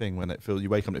sleep thing when you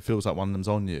wake up and it feels like one of them's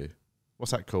on you?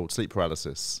 What's that called? Sleep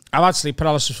paralysis. I've had sleep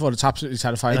paralysis before. It's absolutely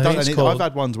terrifying. I've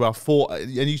had ones where I thought,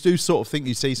 and you do sort of think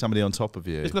you see somebody on top of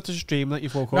you. Isn't that just a dream that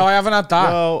you've woke up? No, I haven't had that.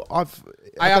 Well,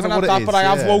 I haven't don't know had what that, it but is, I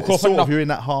have woke It's up sort and of not. you're in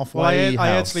that halfway Well, I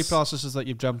had house. sleep paralysis that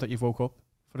you've dreamt that you've woke up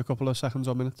for a couple of seconds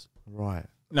or minutes. Right.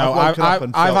 No, I've woken up I've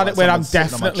and had felt it where I'm someone's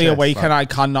sitting on my definitely chest, awake like- and I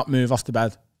cannot move off the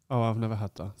bed, Oh, I've never had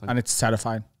that. and it's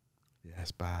terrifying. Yeah,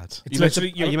 it's bad. It's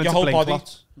literally your meant whole to blink body.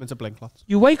 lots? Meant to blink lots.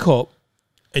 You wake up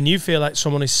and you feel like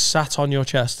someone is sat on your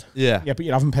chest. Yeah. Yeah, but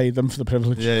you haven't paid them for the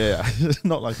privilege. Yeah.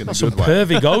 Not like in a That's some good way.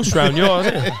 pervy ghost round yours,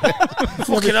 isn't it? Fucking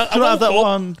hell, Do you not have that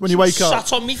one when you wake up?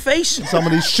 Sat on me face.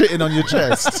 Somebody's shitting on your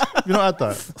chest. You not had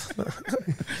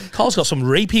that? Carl's got some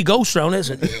rapey ghost round,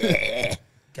 isn't it?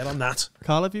 Get on that.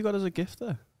 Carl, have you got as a gift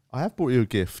there? I have bought you a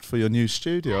gift for your new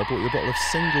studio. I bought you a bottle of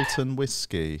Singleton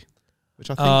whiskey, which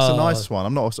I think is a nice one.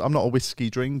 I'm not a whiskey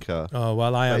drinker. Oh,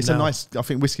 well, I am It's now. a nice. I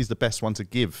think whiskey's the best one to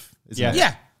give. Isn't it?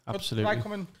 Yeah, Absolutely.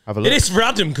 Have a It look. is for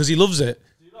Adam because he loves it.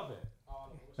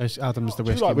 Adam's the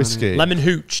Do you whiskey. like man, whiskey? Lemon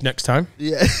hooch next time.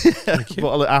 Yeah.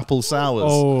 Bottle of apple sours.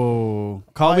 Oh,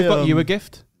 Carl, we've got you a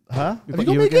gift. Huh? Have you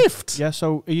got me a gift? Yeah,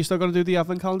 so are you still going to do the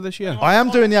advent calendar this year? I am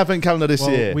doing the advent calendar this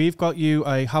year. We've got you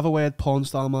a Have a Word porn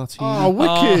star martini. Oh,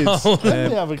 wicked.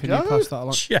 Let me have a Can go. you pass that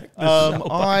along? Check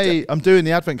I'm doing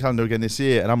the advent calendar again this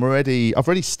year, and I've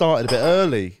already started a bit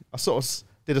early. I sort of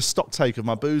did a stock take of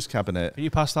my booze cabinet. Can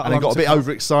you pass that and then along? got a bit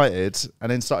overexcited,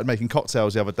 and then started making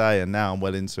cocktails the other day, and now I'm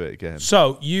well into it again.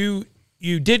 So you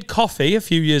did coffee a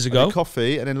few years ago. I did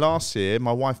coffee, and then last year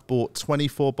my wife bought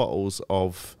 24 bottles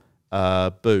of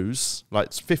booze,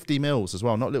 like 50 mils as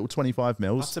well, not little 25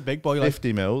 mils. That's a big boy.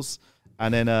 50 mils.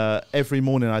 And then every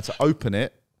morning I had to open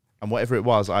it, and whatever it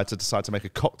was, I had to decide to make a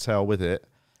cocktail with it.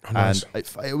 Oh, nice. And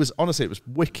it was, honestly, it was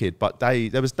wicked. But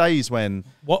there was days when...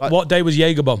 What day was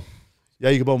Jägerbomb?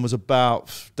 Jägerbomb was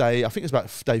about I think it was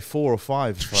about day 4 or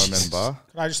 5, if I remember.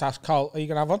 Can I just ask, Carl, are you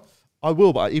going to have one? I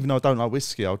will, but even though I don't like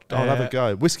whiskey, I'll have a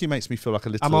go. Whiskey makes me feel like a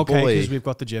little boy. I'm okay because we've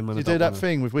got the gym. And you do that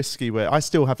thing with whiskey where I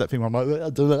still have that thing where I'm like, I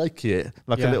don't like it.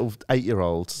 Like a little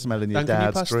 8-year-old smelling your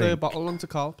dad's drink. Can you pass the bottle on to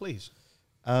Carl, please?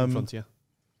 In front of you.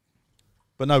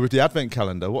 But no, with the advent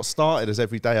calendar, what started as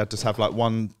every day I'd just have like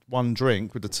one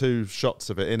drink with the 2 shots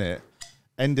of it in it,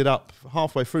 ended up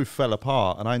halfway through, fell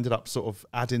apart, and I ended up sort of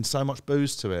adding so much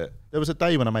booze to it. There was a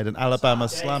day when I made an Alabama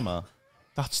Slammer.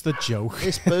 That's the joke.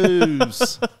 It's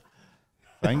booze.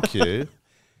 Thank you.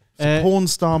 It's a porn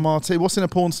star martini. What's in a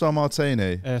porn star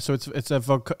martini? So it's a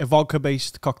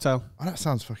vodka-based cocktail. Oh, that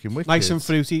sounds fucking wicked. Nice and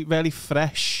fruity, very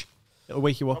fresh. It'll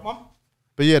wake you up.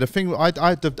 But yeah, the thing,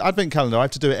 the advent calendar, I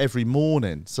have to do it every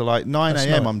morning. So like 9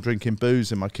 a.m. I'm drinking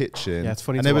booze in my kitchen. Yeah, it's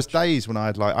funny. And there was days when I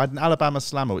had an Alabama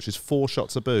Slammer, which is 4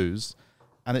 shots of booze,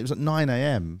 and it was at 9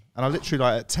 a.m. And I literally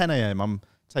at 10 a.m. I'm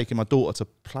taking my daughter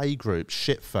to playgroup,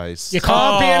 shitface. You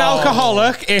can't be an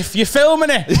alcoholic if you're filming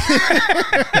it.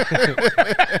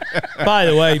 By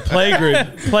the way,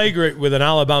 playgroup with an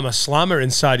Alabama Slammer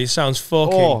inside. It sounds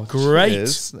fucking great.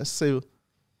 Cheers. Let's see.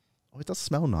 Oh, it does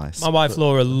smell nice. My wife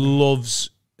Laura loves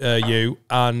you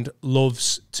and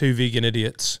loves 2 Vegan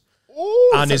Idiots.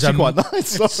 Oh, and it's quite nice.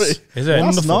 Sorry. Is it?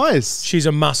 That's nice. She's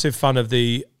a massive fan of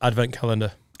the advent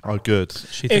calendar. Oh, good.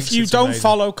 If you don't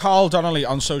follow Carl Donnelly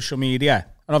on social media,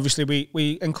 and obviously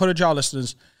we encourage our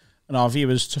listeners and our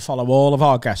viewers to follow all of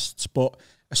our guests, but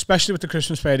especially with the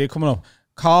Christmas period coming up,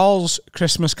 Carl's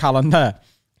Christmas calendar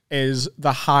is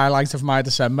the highlight of my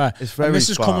December. It's very and this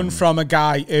is fun. coming from a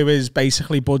guy who is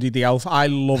basically Buddy the Elf. I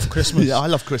love Christmas. Yeah, I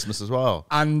love Christmas as well.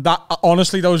 And that,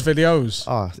 honestly, those videos.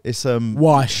 It's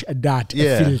wash dad.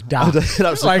 Yeah, Feel dad.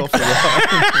 that was like,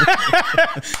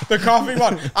 the coffee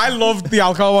one. I loved the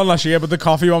alcohol one last year, but the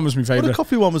coffee one was my favorite. Well, the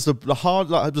coffee one was the hard.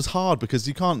 Like, it was hard because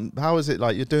you can't. How is it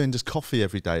like you're doing just coffee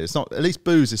every day? It's not. At least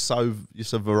booze is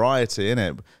it's a variety in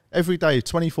it. Every day,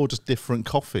 24 just different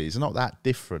coffees. They're not that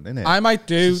different, innit? I might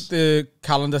do the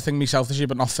calendar thing myself this year,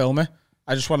 but not film it.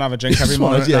 I just want to have a drink every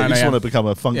morning. You just want to become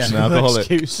a functional alcoholic.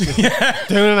 Doing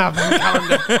an advent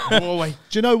calendar.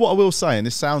 Do you know what I will say? And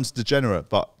this sounds degenerate,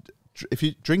 but if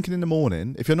you're drinking in the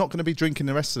morning, if you're not going to be drinking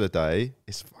the rest of the day,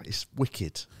 it's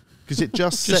wicked because it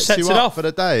just sets you up for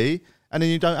the day. And then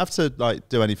you don't have to like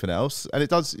do anything else, and it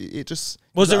does. It just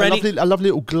was there any a lovely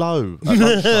little glow.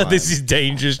 This is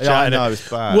dangerous. Yeah, I know, it's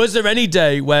bad. Was there any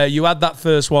day where you had that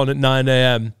first one at 9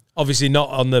 a.m.? Obviously not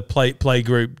on the play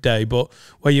group day, but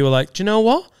where you were like, do you know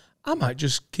what? I might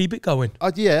just keep it going.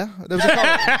 Yeah, there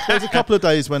was a couple of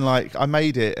days when like I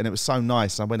made it and it was so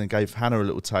nice. I went and gave Hannah a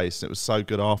little taste. And it was so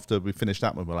good after we finished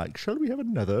that one. We're like, shall we have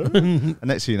another? And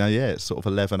next thing you know, it's sort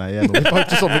of 11 a.m. and we're both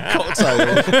just on the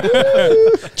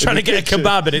cocktail. Trying to get a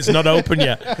kebab and it's not open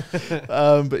yet.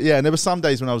 But yeah, and there were some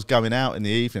days when I was going out in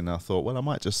the evening and I thought, well, I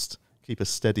might just keep a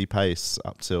steady pace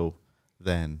up till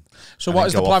then. So what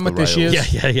is the plan with this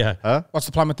year's? Yeah. Huh? What's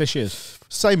the plan with this year's?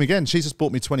 Same again. She's just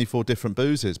bought me 24 different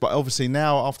boozes. But obviously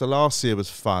now, after last year was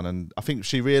fun, and I think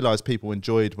she realised people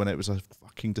enjoyed when it was a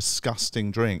fucking disgusting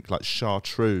drink, like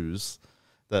chartreuse,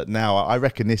 that now I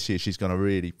reckon this year she's going to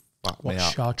really fuck me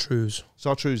up. Chartreuse?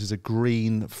 Chartreuse is a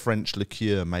green French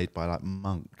liqueur made by like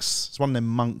monks. It's one of them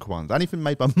monk ones. Anything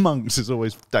made by monks is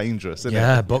always dangerous, isn't it?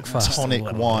 Yeah, Buckfast.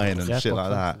 Tonic wine and shit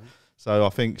like that. So I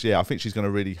think she's going to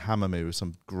really hammer me with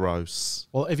some gross.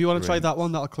 Well, if you want to try that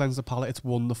one, that'll cleanse the palate. It's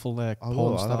wonderful.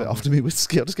 I'll have it after me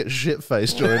whiskey. I'll just get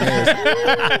shit-faced during this.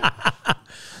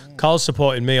 Carl's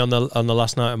supporting me on the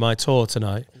last night of my tour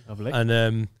tonight. Lovely.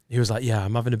 And he was like, yeah,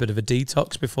 I'm having a bit of a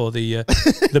detox before the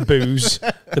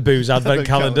booze advent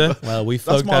calendar. Well, we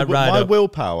fucked that right up. My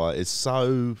willpower is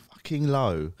so fucking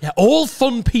low. Yeah, all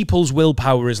fun people's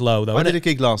willpower is low, though. I did a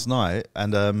gig last night,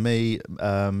 and me,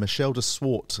 Michelle de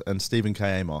Swart, and Stephen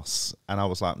K. Amos, and I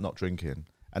was like, not drinking.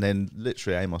 And then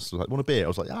literally Amos was like, "Want a beer?" I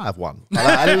was like, "Yeah, I have one."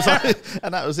 And it was like,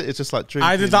 and that was it. It's just like drinking.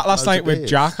 I did that last loads night of with beers.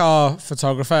 Jack, our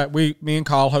photographer. Me and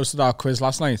Carl hosted our quiz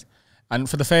last night, and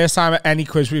for the first time at any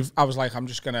quiz, I was like, I'm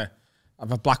just gonna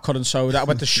have a blackcurrant soda. I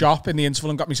went to shop in the interval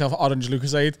and got myself an orange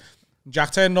Lucozade.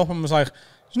 Jack turned up and was like,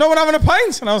 "Is no one having a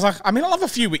pint?" And I was like, "I mean, I'll have a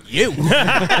few with you."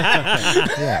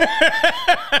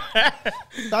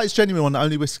 That is genuinely one of the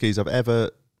only whiskies I've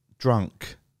ever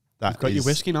drunk. That Got your is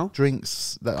whiskey now?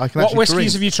 Drinks that I can What actually whiskies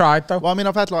drink. have you tried though? Well, I mean,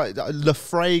 I've had like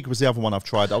Lafroig was the other one I've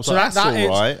tried. I was So like, that's all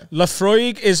right.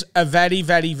 Lafroig is a very,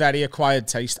 very, very acquired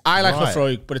taste. I like Right.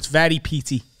 Lafroig, but it's very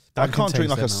peaty. I can can't drink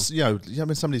taste like it a, I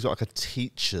mean, somebody's got like a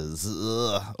teacher's,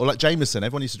 or like Jameson.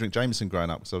 Everyone used to drink Jameson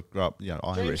growing up, so I grew up,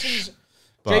 Irish.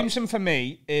 But- Jameson for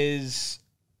me is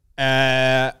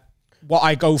what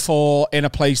I go for in a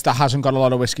place that hasn't got a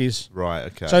lot of whiskies. Right,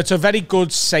 okay. So it's a very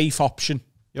good, safe option.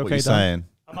 You what are okay, you Dan? saying?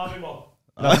 I'm having one.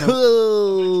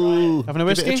 Oh, Having a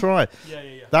give it whiskey? a try. Yeah.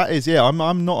 That is,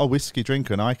 I'm not a whiskey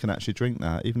drinker, and I can actually drink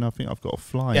that, even though I think I've got a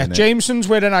fly Yeah, in it. Jameson's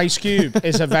with an ice cube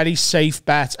is a very safe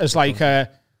bet as like a.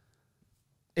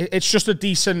 It's just a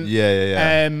decent.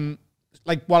 Yeah.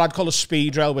 Like what I'd call a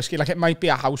speed rail whiskey. Like it might be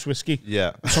a house whiskey.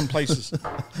 Yeah. In some places.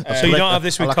 So you don't have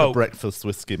this I with like a Coke? breakfast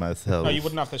whiskey myself. No, you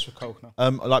wouldn't have this with Coke. No.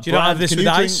 Like Do you not have this can with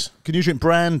you ice? Can you drink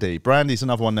brandy? Brandy's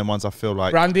another one of them ones I feel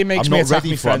like Brandy makes I'm me not attack ready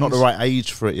me for. I'm not the friends. right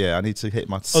age for it yet. I need to hit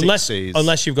my Unless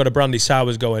 60s. you've got a brandy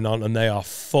sours going on and they are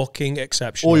fucking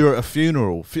exceptional. Or you're at a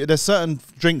funeral. There's certain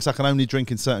drinks I can only drink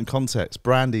in certain contexts.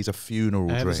 Brandy's a funeral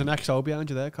drink. There's an XO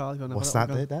behind you there, Carl. You wanna have What's a that?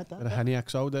 little There? go? Got a Henny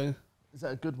XO there. Is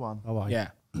that a good one? Oh, Yeah.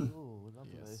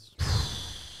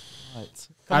 Right.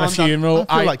 At a funeral,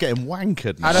 I feel like getting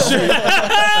wankered now. at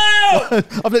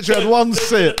a, I've literally had one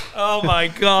sip. Oh my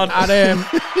god.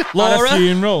 at Laura? a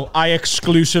funeral, I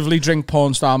exclusively drink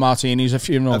porn star martinis at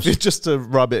funerals. Just to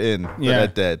rub it in that Yeah. they're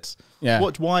dead. Yeah.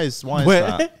 Why is Where?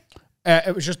 that?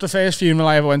 It was just the first funeral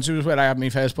I ever went to was where I had my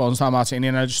first porn star martini,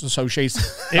 and I just associate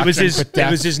It was his. with It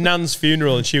death. was his nan's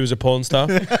funeral, and she was a porn star.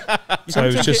 So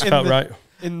it was just felt right.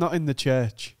 Not in the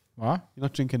church. What? You're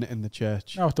not drinking it in the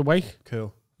church. No, at the wake.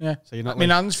 Cool. Yeah. So you're not At my like,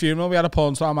 nan's funeral, we had a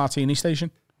porn star martini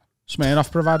station.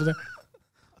 Smirnoff provided it.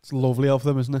 it's lovely of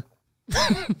them, isn't it?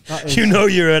 That is- You know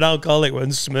you're an alcoholic when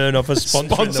Smirnoff is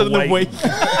sponsoring the wake.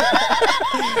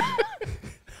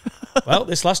 Well,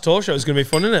 this last tour show is going to be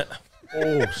fun, isn't it?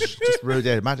 Oh, just ruined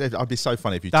it. Imagine, I'd be so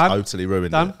funny if you Dan? totally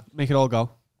ruined Dan, it. make it all go.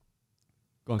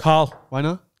 Carl, Why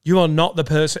not? you are not the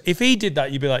person. If he did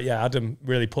that, you'd be like, yeah, Adam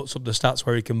really puts up the stats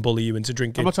where he can bully you into I'm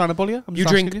drinking. not trying to bully you. I'm You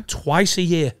just asking drink twice a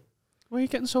year. What are you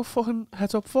getting so fucking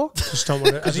heads up for? Just don't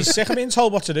want Because to. he's sick of being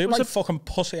told what to do by fucking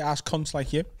pussy ass cunts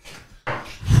like you.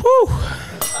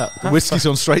 The whiskey's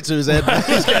gone straight to his head.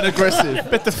 He's getting aggressive.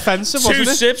 Bit defensive, Two wasn't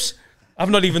it? sips. I've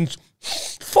not even.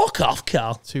 Fuck off,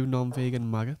 Carl. Two non-vegan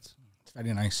maggots. It's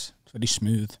very nice. It's very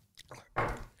smooth.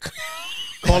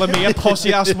 Calling me a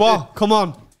pussy ass what? Come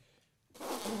on.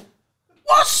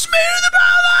 What's smooth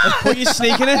about that? Put your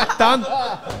sneak in it, Dan.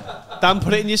 Dan,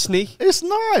 put it in your sneak. It's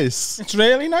nice. It's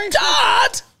really nice.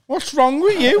 Dad! What's wrong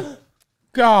with you?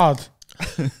 God.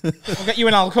 I'll get you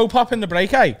an alco pop in the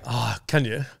break, eh? Oh, can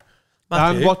you? Dan,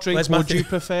 Matthew, what drink where's would Matthew? you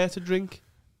prefer to drink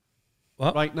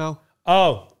What? right now?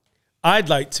 Oh, I'd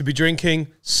like to be drinking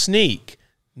Sneak,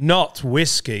 not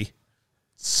whiskey.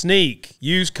 Sneak.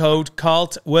 Use code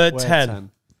word 10.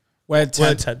 Word 10.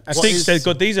 Word 10. A Sneak's is- dead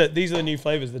good. These are the new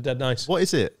flavors. They're dead nice. What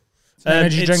is it?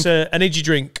 energy It's drink. an energy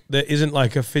drink that isn't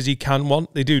like a fizzy can one.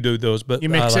 They do those, but You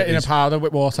mix I like it in these. a powder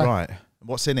with water. Right.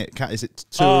 What's in it? Is it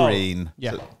taurine?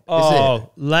 Yeah. Is Oh, it?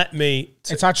 let me.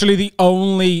 It's actually the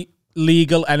only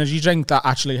legal energy drink that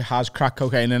actually has crack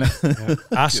cocaine in it.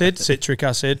 Acid, citric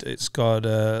acid. It's got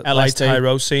light LSD.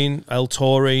 tyrosine,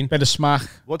 L-taurine, Bit of smack.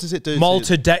 What does it do? To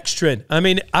maltodextrin. I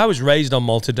mean, I was raised on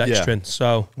maltodextrin,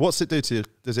 so what's it do to you?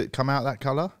 Does it come out that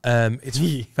colour? it's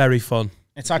very fun.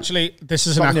 It's actually, this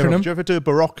is an Something acronym. Do you ever do a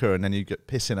Barocca and then you get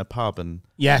piss in a pub and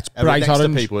Yeah, it's and bright next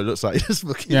orange. to people it looks like just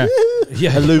fucking Yeah.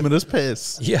 Yeah. luminous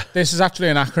piss. Yeah. This is actually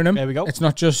an acronym. There we go. It's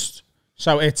not just,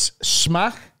 so it's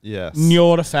smack, Yes.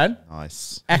 Nurofen,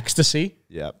 Nice. ecstasy,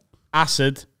 Yeah.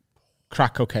 acid,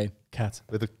 crack cocaine. Cat.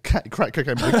 With a crack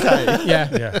cocaine with a K. Yeah.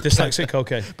 Yeah. Dyslexic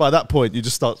cocaine. By that point, you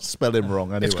just start spelling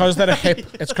wrong anyway. It's because they're a hip.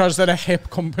 It's because they're a hip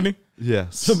company.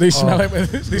 yes. So they smell it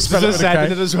with. They spell it There's with a a Z in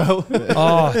K. it as well.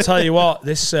 Oh, I tell you what,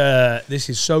 this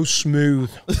is so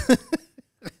smooth.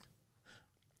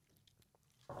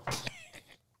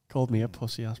 Called me a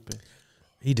pussy ass bitch.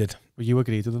 He did. Well, you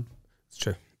agreed with him. It's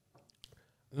true.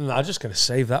 I'm just going to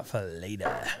save that for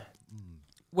later.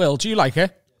 Will, do you like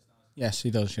it? Yes,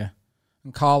 he does. Yeah.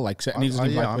 and Carl likes it, and he doesn't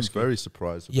even like I'm whiskey. very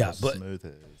surprised with how smooth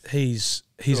it is.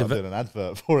 He's I'm doing an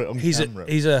advert for it on camera.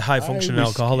 He's a high functioning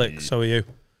alcoholic. So are you?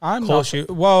 I'm of course not.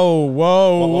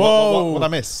 Whoa. What I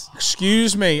miss?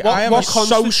 Excuse me. I am a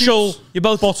social You're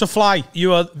both butterfly.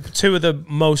 You are two of the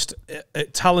most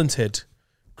talented,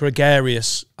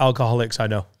 gregarious alcoholics I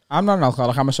know. I'm not an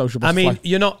alcoholic. I'm a social butterfly. I mean,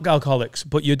 you're not alcoholics,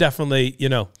 but you're definitely,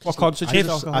 What constitutes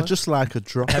alcohol? I just like a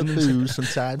drop of booze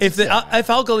sometimes. If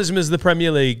alcoholism is the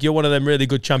Premier League, you're one of them really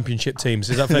good championship teams.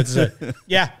 Is that fair to say?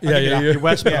 Yeah. You're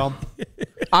West Brom.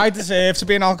 I deserve to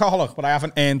be an alcoholic, but I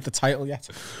haven't earned the title yet.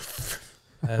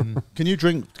 Can you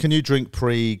drink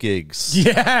pre-gigs?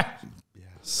 Yeah.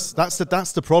 Yes. That's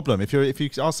the problem. If you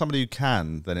ask somebody who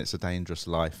can, then it's a dangerous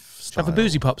lifestyle. Have a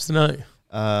boozy pops tonight.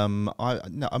 I'm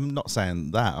not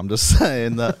saying that. I'm just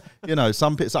saying that I know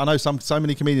so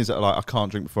many comedians that are like, I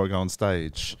can't drink before I go on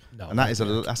stage, and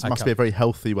that must be a very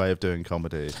healthy way of doing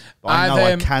comedy. But I know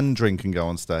I can drink and go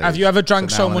on stage. Have you ever drank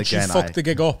so much you fucked the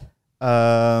gig up?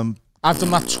 I've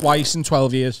done that twice in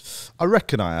 12 years. I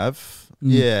reckon I have.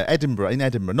 Yeah, in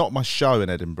Edinburgh, not my show in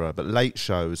Edinburgh, but late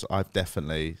shows, I've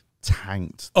definitely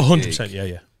tanked. 100%,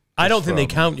 yeah. I don't think they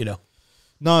count,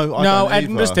 No,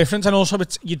 Edinburgh's different, and also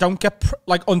you don't get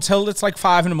until it's like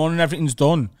 5 a.m. and everything's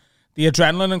done. The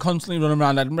adrenaline and constantly running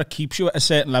around Edinburgh keeps you at a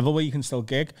certain level where you can still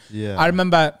gig. Yeah, I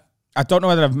remember. I don't know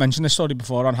whether I've mentioned this story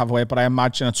before on Have a Way, but I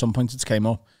imagine at some point it's came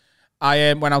up.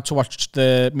 I went out to watch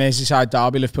the Merseyside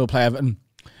derby, Liverpool play Everton,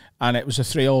 and it was a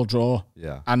 3-3 draw.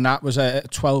 Yeah, and that was a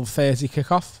 12:30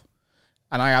 kickoff,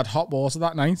 and I had hot water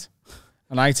that night,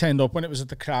 and I turned up when it was at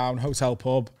the Crown Hotel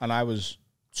pub, and I was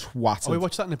twatted. Oh, we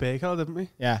watched that in a beer car, didn't we?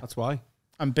 Yeah. That's why.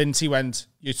 And Binty went,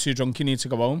 "You're too drunk, you need to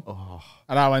go home." Oh.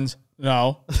 And I went,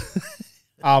 "No,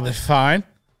 I'll be fine."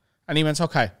 And he went,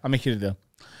 "Okay, I'll make you a deal.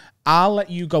 I'll let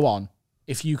you go on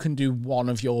if you can do one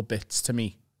of your bits to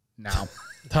me now."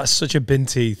 That's such a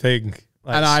Binty thing.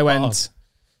 And I went,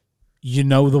 "You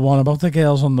know the one about the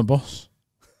girls on the bus?"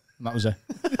 And that was it.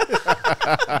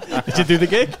 Did you do the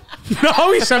gig?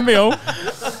 No, he sent me home.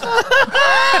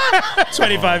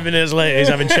 25 minutes later, he's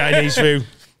having Chinese food.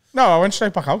 No, I went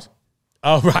straight back out.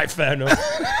 Oh, right, fair enough.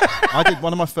 I did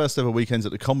one of my first ever weekends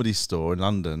at the Comedy Store in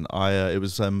London. It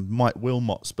was Mike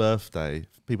Wilmot's birthday.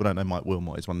 People don't know Mike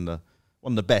Wilmot. He's one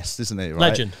of the best, isn't he? Right?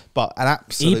 Legend. But an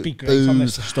absolute He'd be great on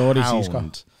this stories he's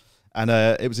got. And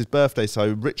it was his birthday,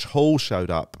 so Rich Hall showed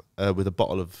up with a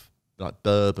bottle of like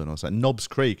bourbon or something. Knobs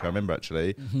Creek, I remember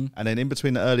actually. Mm-hmm. And then in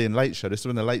between the early and late show, this is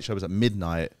when the late show was at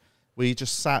midnight. We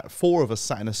just four of us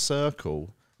sat in a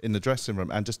circle in the dressing room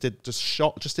and just did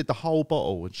the whole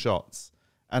bottle with shots.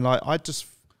 And I just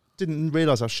didn't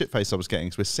realise how shit-faced I was getting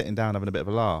because we're sitting down having a bit of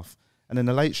a laugh. And then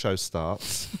the late show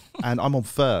starts and I'm on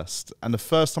first. And the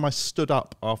first time I stood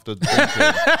up after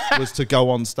drinking was to go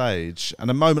on stage. And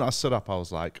the moment I stood up, I was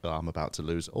like, I'm about to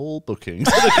lose all bookings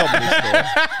at the Comedy Store.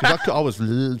 Because I was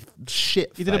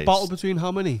shit-faced. You did a bottle between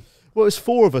how many? Well, it was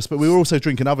 4 of us, but we were also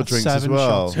drinking other drinks as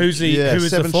well. Shots. Who was the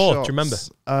 4th? Do you remember?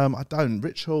 I don't.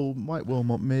 Rich Hall, Mike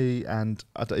Wilmot, me, and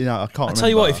I can't remember. I'll tell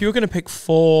you what, if you were going to pick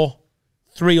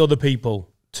 3 other people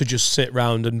to just sit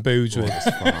round and booze with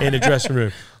in a dressing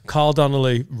room, Carl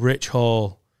Donnelly, Rich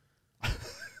Hall.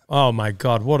 Oh my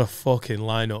God, what a fucking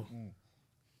lineup.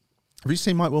 Have you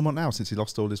seen Mike Wilmot now since he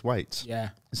lost all his weight? Yeah.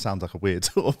 It sounds like a weird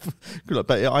sort of...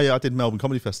 But I did Melbourne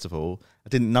Comedy Festival. I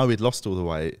didn't know he'd lost all the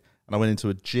weight. And I went into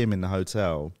a gym in the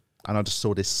hotel and I just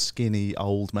saw this skinny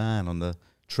old man on the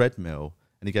treadmill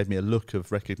and he gave me a look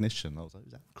of recognition. I was like,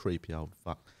 that creepy old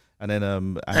fuck. And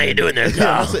then... how you doing there,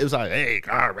 Carl? It was like, hey,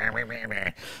 Carl.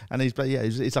 And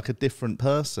he's like a different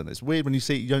person. It's weird when you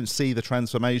don't see the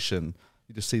transformation.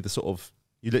 You just see the sort of...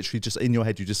 You literally just, in your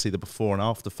head, you just see the before and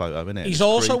after photo, innit? He's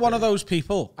also one of those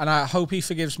people, and I hope he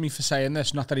forgives me for saying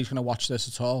this, not that he's going to watch this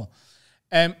at all.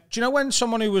 Do you know when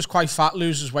someone who was quite fat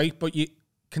loses weight, but you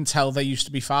can tell they used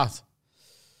to be fat?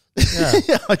 Yeah,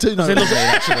 yeah, I do know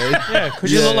that, actually. Yeah,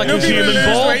 because you look like a human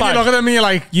ball bag. You look at him and you're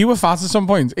like, you were fat at some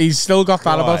point. He's still got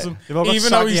that about him, even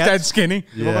though he's dead skinny.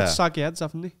 You've all got saggy heads,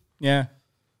 haven't they? Yeah.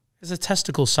 There's a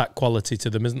testicle sack quality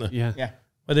to them, isn't there? Yeah. Yeah.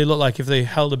 Where they look like if they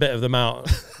held a bit of them out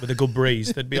with a good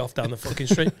breeze, they'd be off down the fucking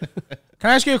street. Can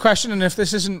I ask you a question? And if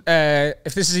this isn't,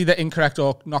 if this is either incorrect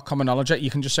or not common knowledge, you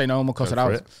can just say no and we'll cut it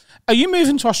out. Are you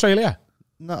moving to Australia?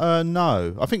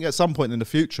 No. I think at some point in the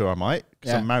future I might,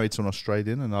 because I'm married to an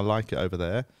Australian and I like it over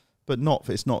there. But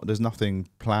there's nothing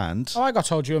planned. Oh, I got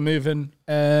told you were moving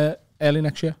early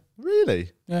next year.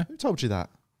 Really? Yeah. Who told you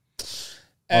that?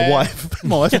 My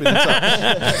wife's been in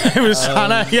touch. It was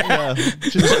Hannah, yeah.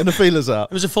 She's putting the feelers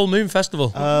out. It was a full moon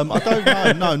festival. I don't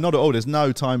know. No, not at all. There's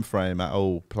no time frame at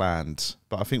all planned.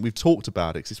 But I think we've talked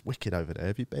about it because it's wicked over there.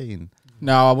 Have you been?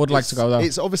 No, I would like to go though.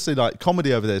 It's obviously like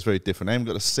comedy over there is very different. They haven't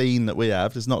got a scene that we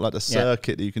have. There's not like the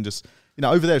circuit that you can just,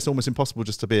 over there it's almost impossible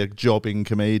just to be a jobbing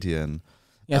comedian.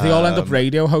 Yeah, they all end up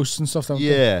radio hosts and stuff, don't they?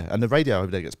 Yeah, and the radio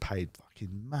over there gets paid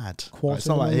fucking mad. It's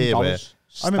not like here where...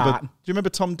 I remember. Do you remember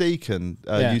Tom Deacon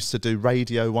used to do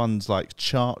Radio 1's like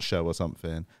chart show or something,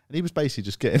 and he was basically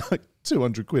just getting like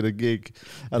 200 quid a gig,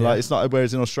 and like it's not.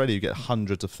 Whereas in Australia, you get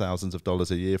hundreds of thousands of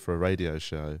dollars a year for a radio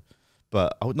show.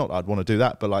 But I would not. I'd want to do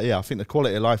that. But like, I think the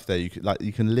quality of life there, you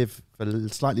can live for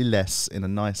slightly less in a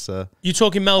nicer. You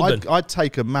talking Melbourne? I'd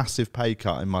take a massive pay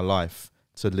cut in my life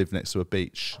to live next to a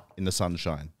beach in the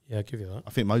sunshine. Yeah, I'll give you that.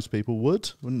 I think most people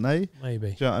would, wouldn't they?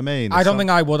 Maybe. Do you know what I mean? I don't think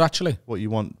I would actually. What you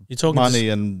want? You're talking money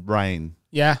and rain.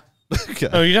 Yeah. Okay.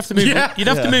 Oh, you'd have to move. You'd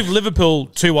have to move Liverpool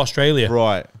to Australia.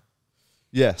 Right.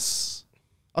 Yes.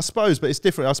 I suppose, but it's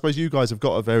different. I suppose you guys have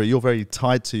got you're very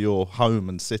tied to your home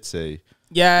and city.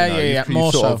 Yeah, You've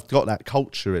more sort so. of got that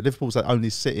culture. Liverpool's the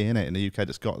only city in it in the UK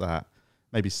that's got that.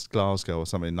 Maybe Glasgow or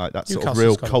something like that. Sort of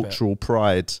real cultural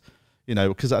pride.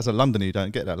 Because as a Londoner, you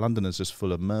don't get that. Londoners just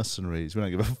full of mercenaries. We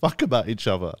don't give a fuck about each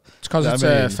other. It's because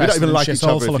it's we don't even like each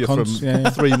other if you're from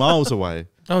from 3 miles away.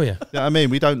 Oh yeah. You know what I mean?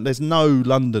 We don't. There's no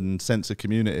London sense of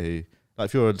community.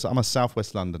 Like I'm a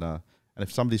Southwest Londoner, and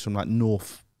if somebody's from like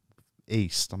North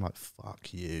East, I'm like,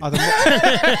 fuck you. You're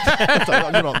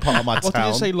not part of my town. What did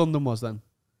you say London was then?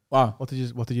 Wow. What did you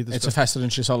discuss? It's a festering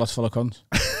shithole that's full of cunts.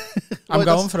 I'm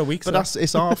going for a week. But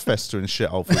it's our festering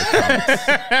shithole for the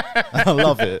cunts. I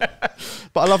love it.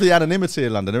 But I love the anonymity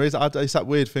of London. It's that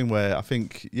weird thing where I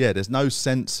think, there's no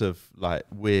sense of like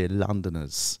we're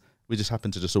Londoners. We just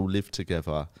happen to just all live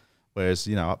together. Whereas,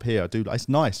 up here, it's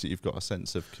nice that you've got a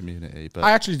sense of community. But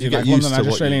I actually do like London. I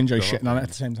just really enjoy shitting on it at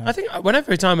the same time. I think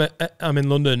every time I'm in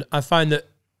London, I find that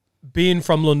being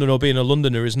from London or being a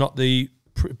Londoner is not the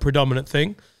predominant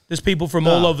thing. There's people from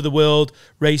all over the world,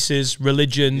 races,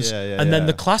 religions, and then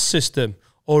the class system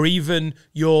or even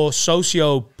your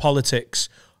socio-politics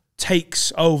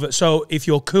takes over. So if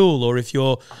you're cool or if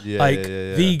you're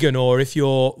vegan or if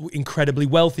you're incredibly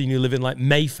wealthy and you live in like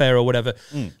Mayfair or whatever,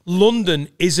 London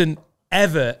isn't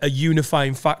ever a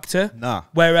unifying factor. Nah.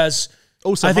 Whereas...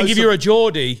 Also, I think if you're a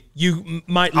Geordie, you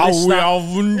might list that.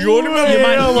 You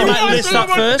might list that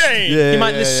first. You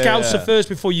might list Scouser first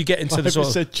before you get into the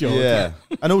sort of... Yeah.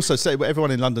 And also, say everyone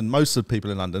in London, most of the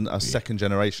people in London are second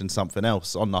generation something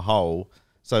else on the whole.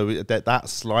 So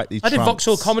that's slightly I did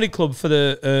Vauxhall Comedy Club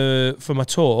for my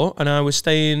tour, and I was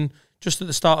staying just at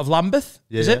the start of Lambeth,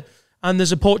 is it? And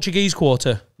there's a Portuguese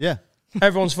quarter. Yeah.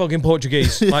 Everyone's fucking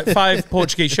Portuguese. Like 5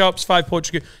 Portuguese shops, 5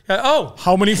 Portuguese.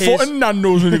 How many fucking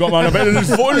Nando's have you got, man? I bet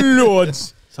there's fucking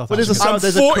loads. But there's a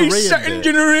 42nd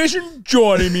generation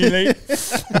Johnny, me, like.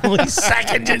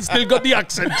 42nd gen, still got the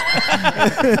accent.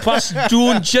 Past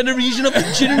doing generation after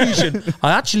generation.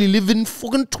 I actually live in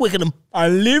fucking Twickenham. I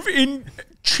live in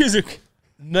Chiswick.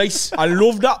 Nice. I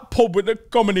love that pub with the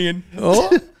comedy in. Oh.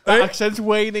 That accent's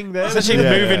waning there. It's actually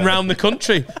moving around the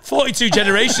country. 42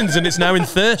 generations and it's now in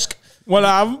Thirsk. Well,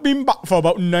 I haven't been back for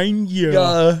about 9 years.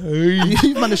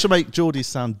 You managed to make Geordie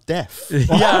sound deaf.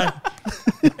 Yeah.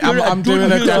 I'm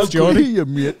doing a deaf Geordie.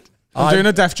 I'm doing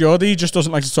a deaf Geordie. He just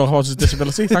doesn't like to talk about his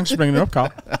disability. Thanks for bringing it up,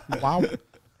 Carl. Wow.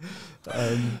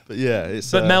 But yeah,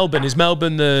 it's... But Melbourne, is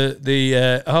Melbourne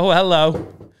the oh, hello.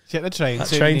 Get the train.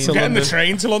 Getting the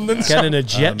train to London. Getting a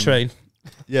jet train.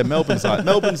 Yeah,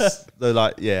 they're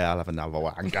like, I'll have another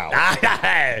one. Go.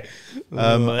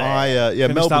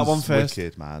 Melbourne's start one first?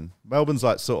 Wicked, man. Melbourne's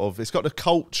like sort of, it's got the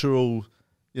cultural.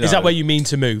 Is that where you mean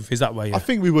to move? Is that where? I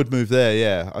think we would move there,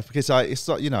 yeah, because it's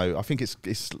like I think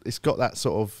it's got that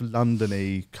sort of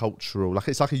London-y cultural, like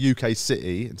it's like a UK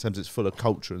city in terms of it's full of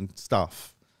culture and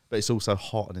stuff, but it's also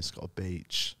hot and it's got a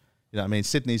beach. You know what I mean?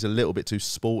 Sydney's a little bit too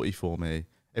sporty for me.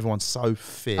 Everyone's so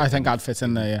fit. I think I'd fit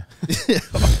in there, yeah.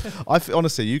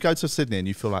 Honestly, you go to Sydney and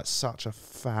you feel like such a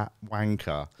fat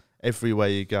wanker everywhere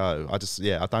you go.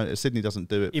 Sydney doesn't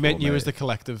do it. You meant you as the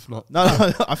collective, not... No,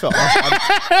 I felt...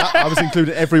 I was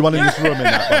including everyone in this room in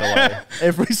that, by the way.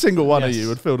 Every single one of you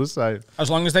would feel the same. As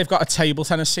long as they've got a table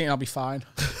tennis seat, I'll be fine.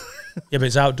 Yeah, but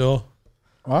it's outdoor.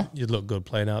 What? You'd look good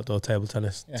playing outdoor table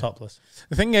tennis, topless.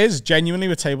 The thing is, genuinely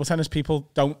with table tennis, people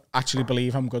don't actually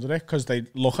believe I'm good at it because they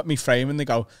look at me frame and they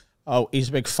go, oh, he's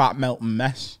a big fat melting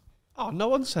mess. Oh, no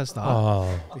one says that.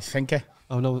 Oh. They think it.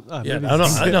 Oh, no. Yeah,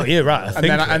 I know, you're right.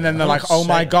 And then they're like, oh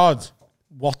my God,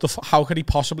 what the how could he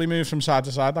possibly move from side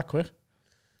to side that quick?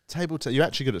 You're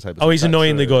actually good at table tennis. Oh, he's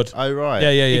annoyingly good. Oh, right.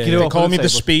 Yeah. They call me the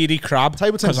speedy crab.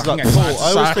 Table tennis is like pool.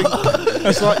 I always think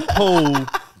it's like pool,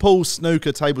 pool,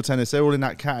 snooker, table tennis, they're all in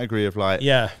that category of like,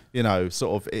 Yeah. you know,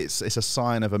 sort of, it's a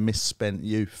sign of a misspent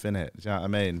youth, innit? Do you know what I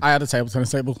mean? I had a table tennis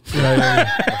table.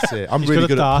 That's it. I'm really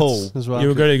good at pool as well. You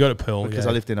were really good at pool. because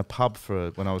I lived in a pub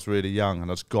when I was really young, and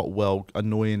I just got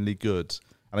annoyingly good.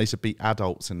 And I used to beat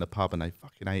adults in the pub, and they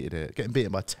fucking hated it. Getting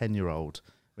beaten by a 10-year-old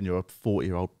when you're a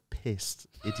 40-year-old pissed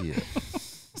idiot.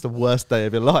 It's the worst day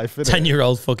of your life, isn't it?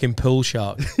 10-year-old fucking pool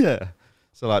shark. Yeah.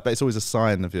 So like, but it's always a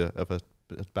sign of a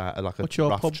rough What's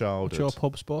childhood. your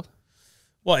pub sport?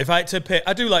 What if I had to pick?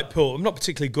 I do like pool. I'm not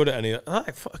particularly good at any.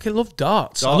 I fucking love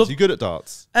darts. Darts? You good at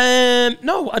darts?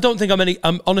 No, I don't think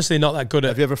I'm honestly not that good at.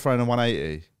 Have you ever thrown a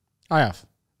 180? I have.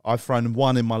 I've thrown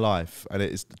one in my life, and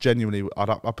it's genuinely, I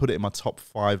put it in my top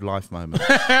 5 life moments.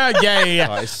 yeah.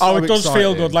 Like, it's so It does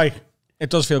feel exciting. good. Like, it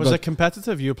does feel Was good. it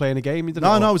competitive? You were playing a game? You didn't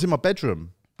No, know? I was in my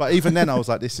bedroom. But even then, I was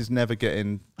like, this is never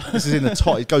getting. This is in the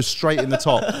top. It goes straight in the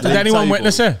top. Did anyone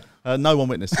witness it? No one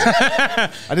witnessed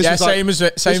it. And this Yeah, was like, same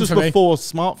this was for me. before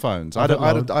smartphones. I don't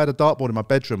had a dartboard in my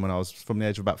bedroom when I was from the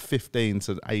age of about 15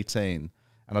 to 18,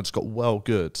 and I just got well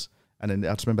good. And then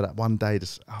I just remember that one day,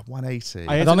 just 180.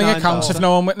 I don't think it counts if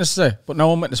no one witnesses it, but no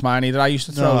one witnessed mine either. I used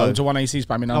to throw No. loads of 180s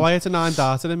by me now. No, I had a 9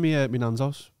 darter in my nan's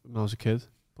house when I was a kid,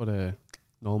 but no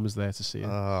one was there to see it.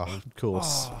 Of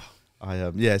course. So I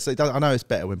know it's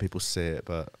better when people see it,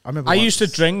 but I remember I used to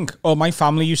drink, or my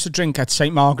family used to drink at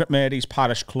St Margaret Mary's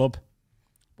Parish Club,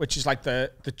 which is like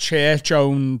the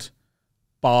church-owned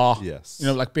bar. Yes. You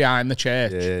know, like behind the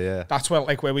church. Yeah. That's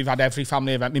where we've had every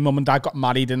family event. My mum and dad got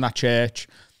married in that church.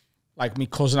 Like, my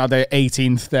cousin had their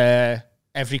 18th there.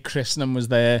 Every christening was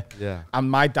there. Yeah.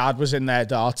 And my dad was in their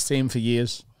darts team for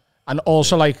years. And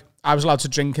also, like, I was allowed to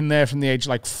drink in there from the age of,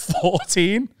 like,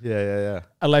 14. Yeah.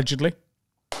 Allegedly.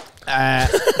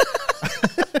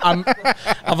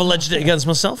 I've alleged it against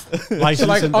myself. So,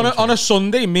 like, on a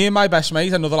Sunday, me and my best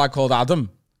mate, another lad called Adam,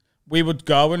 we would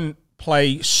go and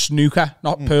play snooker,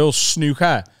 not pool,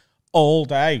 snooker, all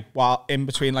day while in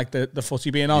between, like, the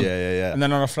footy being on. Yeah. And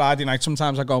then on a Friday night,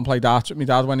 sometimes I'd go and play darts with my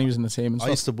dad when he was in the team and I stuff.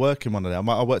 used to work in one of them.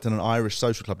 I worked in an Irish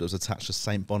social club that was attached to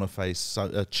St Boniface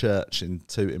Church in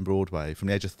Tooting Broadway. From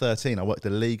the age of 13, I worked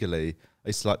illegally. I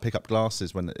used to like pick up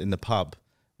glasses when in the pub,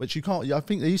 which you can't. I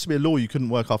think there used to be a law you couldn't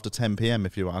work after 10 p.m.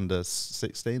 if you were under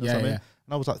 16 or something. Yeah. And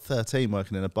I was like 13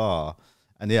 working in a bar,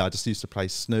 and I just used to play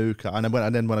snooker. And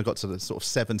then when I got to the sort of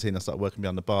 17, I started working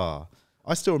behind the bar.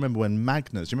 I still remember when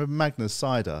Magners. Do you remember Magners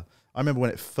cider? I remember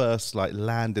when it first like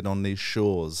landed on these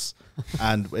shores,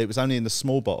 and it was only in the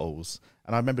small bottles.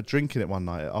 And I remember drinking it one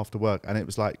night after work, and it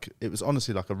was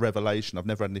honestly like a revelation. I've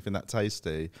never had anything that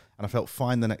tasty, and I felt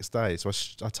fine the next day. So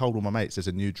I told all my mates there's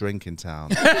a new drink in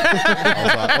town. I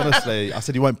was like, honestly, I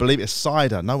said, you won't believe it, it's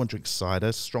cider. No one drinks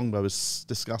cider. Strongbow is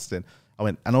disgusting. I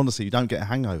went, and honestly, you don't get a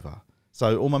hangover.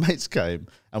 So all my mates came,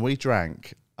 and we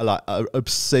drank like an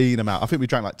obscene amount. I think we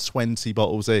drank like 20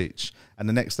 bottles each, and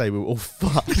the next day we were all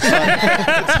fucked.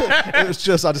 It was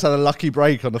just, I just had a lucky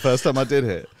break on the first time I did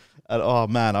it. And oh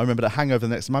man, I remember the hangover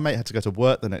the next. My mate had to go to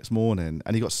work the next morning,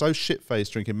 and he got so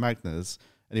shit-faced drinking Magners,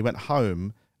 and he went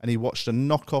home and he watched a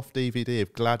knockoff DVD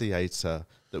of Gladiator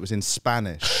that was in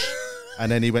Spanish,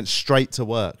 and then he went straight to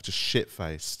work, just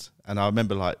shit-faced. And I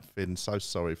remember like feeling so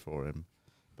sorry for him.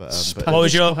 But What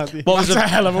was That's a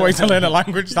hell of a way to learn a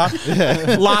language, that.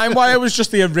 LimeWire was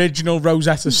just the original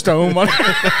Rosetta Stone one.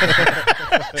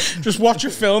 Just watch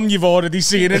a film you've already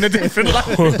seen in a different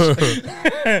language.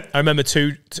 I remember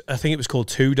I think it was called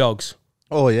Two Dogs.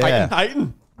 Oh yeah.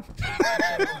 Titan.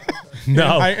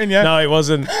 No, Fighting, yeah. no, it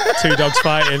wasn't Two Dogs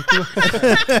Fighting.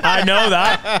 I know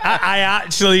that. I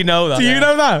actually know that. Do you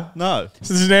know that? No.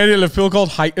 So there's an area of Liverpool called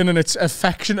Highton, and it's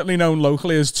affectionately known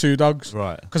locally as Two Dogs.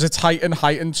 Right. Because it's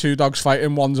Highton, two dogs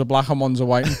fighting. One's a black and one's a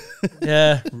white.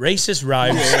 Yeah, racist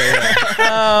rhymes. It's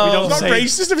not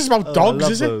racist if it's about dogs,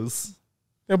 is it? Those.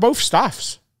 They're both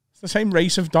staffs. It's the same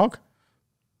race of dog.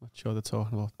 Not sure they're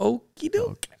talking about. Okie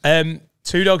doke.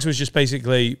 Two Dogs was just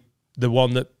basically the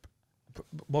one that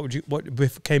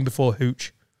what came before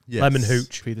Hooch, Yes. Lemon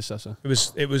Hooch. Predecessor. It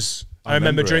was. I I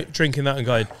remember remember it. drinking that and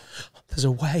going, "There's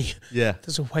a way. Yeah.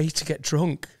 There's a way to get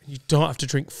drunk. You don't have to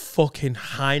drink fucking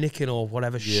Heineken or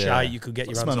whatever shite you could get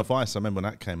your hands Smell on." of Ice. I remember when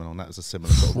that came along. That was a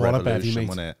similar sort of What a bevy, revolution, mate.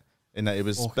 wasn't it? In that it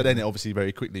was, but then it obviously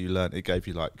very quickly you learned it gave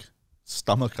you like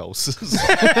stomach ulcers.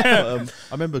 I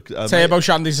remember Turbo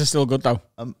Shandies are still good though.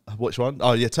 which one?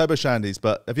 Oh yeah, Turbo Shandies.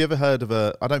 But have you ever heard of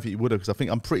a? I don't think you would have, because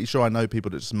I'm pretty sure I know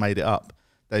people that just made it up.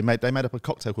 They made up a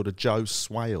cocktail called a Joe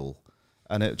Swale.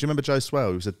 And do you remember Joe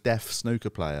Swale? He was a deaf snooker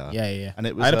player. Yeah. And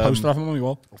it was, I had a poster of him on my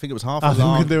wall. I think it was half I a think we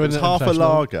lager. could do It was it half a professional.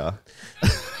 lager.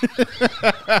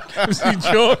 Was he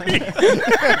Jordy?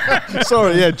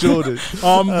 Sorry, yeah, Jordan.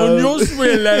 When you're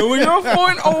swilling, when you're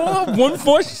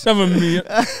 147 me.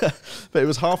 But it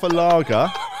was half a lager.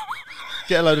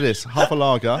 Get a load of this. Half a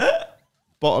lager.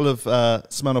 Bottle of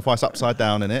Smirnoff Ice upside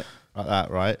down in it. Like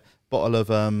that, right? Bottle of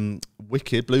Blue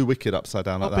Wicked upside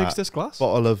down like that. How big's this glass?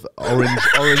 Bottle of orange.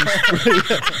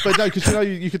 But no, because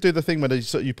you could do the thing where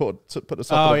you put the top of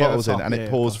the bottles in and it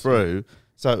pours through.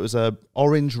 So it was a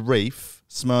orange reef,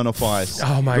 Smirnoff Ice,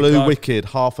 Blue Wicked,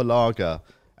 half a lager,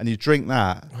 and you drink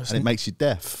that and it makes you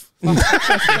deaf.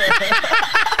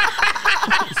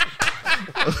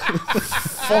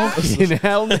 Fucking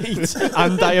hell, mate.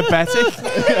 I'm diabetic.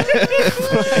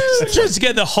 Just to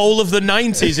get the whole of the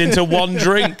 90s into one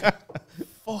drink.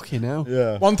 Fucking hell.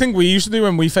 Yeah. One thing we used to do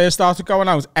when we first started going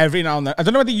out, every now and then, I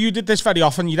don't know whether you did this very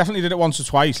often, you definitely did it once or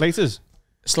twice.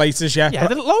 Slaters, yeah. Yeah, I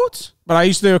did it loads. But I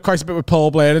used to do it quite a bit with Paul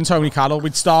Blair and Tony Carroll.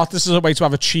 We'd start this as a way to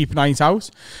have a cheap night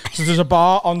out. So there's a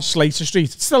bar on Slater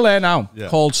Street, it's still there now,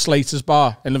 called Slater's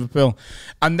Bar in Liverpool.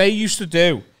 And they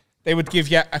would give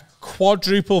you a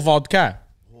quadruple vodka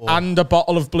and a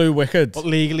bottle of Blue Wicked. But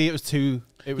legally it was two.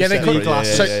 It was they could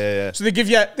glasses. So they give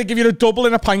you a double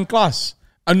in a pint glass,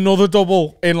 another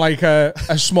double in like a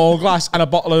small glass, and a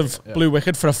bottle of Blue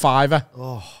Wicked for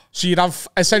 £5. So you'd have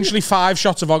essentially 5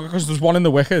 shots of vodka because there's one in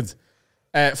the Wicked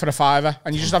for £5,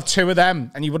 and you just have 2 of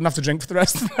them, and you wouldn't have to drink for the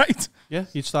rest of the night. Yeah,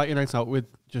 you'd start your night out with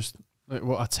just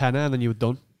a tenner, and then you were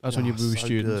done. That's when you were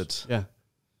students. Good. Yeah,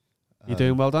 you're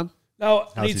doing well, Dan. Now,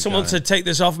 I need someone to take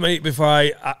this off me before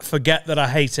I forget that I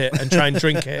hate it and try and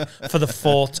drink it for the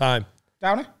 4th time.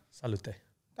 Down it. Salute.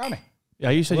 Down it.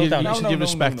 Yeah, you said you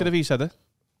respected if he said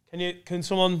it. Can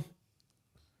someone...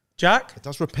 Jack? It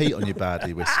does repeat on you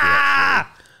badly, whiskey,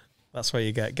 actually. That's what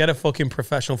you get. Get a fucking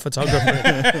professional photographer.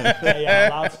 Yeah,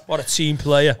 lad. What a team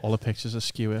player. All the pictures are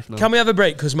skew. Can we have a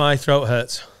break? Because my throat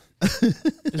hurts. You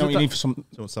need some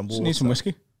water. Need some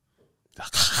whiskey.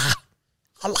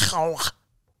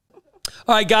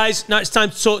 All right, guys. Now it's time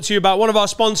to talk to you about one of our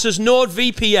sponsors,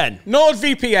 NordVPN.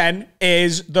 NordVPN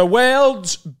is the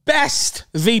world's best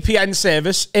VPN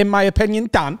service, in my opinion.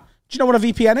 Dan, do you know what a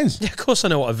VPN is? Yeah, of course I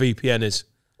know what a VPN is.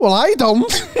 Well, I don't.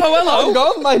 Oh, hello. Hang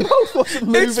on, my mouth wasn't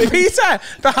moving. It's Peter,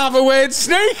 the Have a Word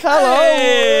Snake. Hello.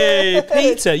 Hey,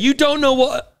 Peter, you don't know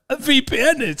what a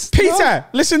VPN is. Peter,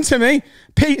 listen to me.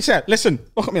 Peter, listen.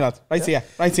 Look at me, lad. Right here.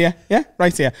 Yeah,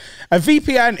 right here. A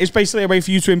VPN is basically a way for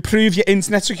you to improve your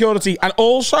internet security, and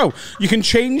also you can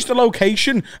change the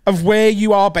location of where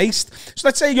you are based. So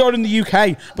let's say you're in the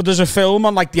UK, but there's a film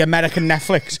on like the American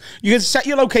Netflix. You can set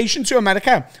your location to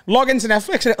America, log into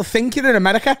Netflix, and it'll think you're in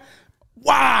America.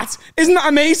 What? Isn't that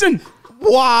amazing?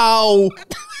 Wow.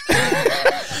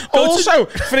 Also,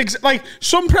 like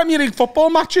some Premier League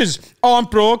football matches aren't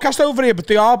broadcast over here, but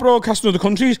they are broadcast in other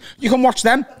countries. You can watch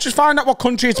them. Just find out what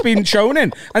country it's been shown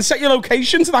in and set your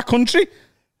location to that country.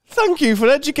 Thank you for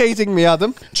educating me,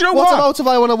 Adam. Do you know what? What about if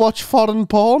I want to watch foreign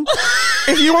porn?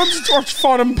 If you wanted to watch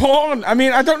foreign porn, I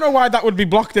mean, I don't know why that would be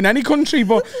blocked in any country,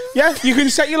 but yeah, you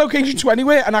can set your location to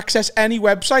anywhere and access any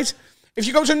website. If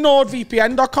you go to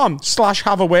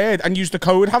nordvpn.com/haveaword and use the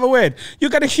code haveaword, you'll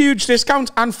get a huge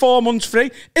discount and 4 months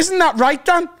free. Isn't that right,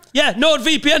 Dan? Yeah,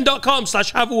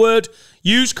 nordvpn.com/haveaword.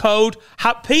 Use code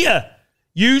Peter.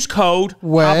 Use code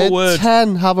haveaword.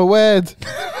 10 have a word.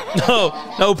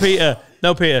 No, Peter.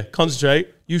 No, Peter.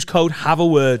 Concentrate. Use code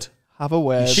haveaword. Have a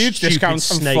word. Huge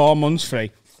discount and 4 months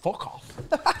free. Fuck off.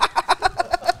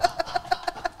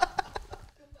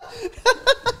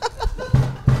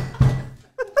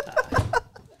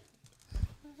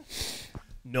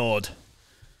 Nord.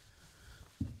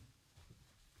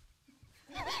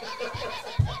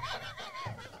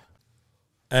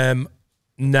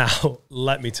 Now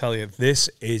let me tell you, this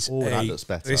is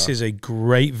a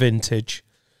great vintage.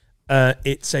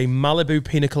 It's a Malibu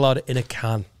Pina Colada in a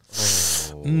can.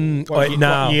 What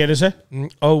year is it?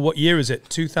 What year is it?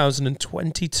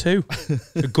 2022.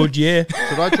 A good year.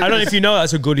 I don't know if you know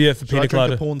that's a good year for Pina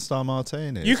Colada. A porn star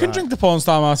martini. You can drink the porn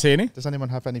star martini. Does anyone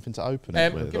have anything to open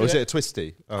it with? Or is it a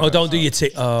twisty? Oh, don't do your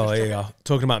tick. Oh, here you are.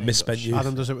 Talking about misspent youth.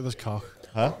 Adam does it with his cock.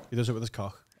 Huh? He does it with his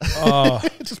cock. Oh.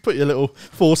 Just put your little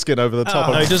foreskin over the top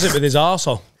of it. No, he does it with his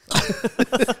arsehole.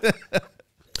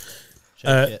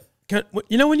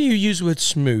 You know when you use the word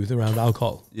smooth around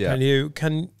alcohol? Yeah.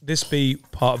 Can this be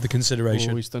part of the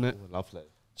consideration? Always done it. Lovely.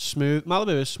 Smooth.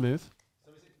 Malibu is smooth.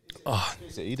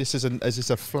 See, this is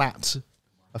a flat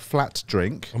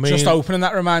drink. I mean, just opening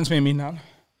that reminds me of me now.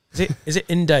 Is it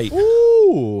in date?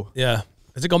 Ooh. Yeah.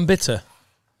 Has it gone bitter?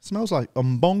 Smells like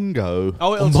umbongo.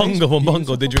 Oh,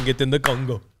 umbongo. They drink it in the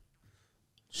Congo.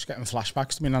 Just getting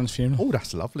flashbacks to my nan's funeral. Oh,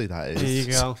 that's lovely. That is. There you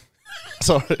go.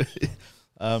 Sorry.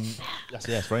 Yes,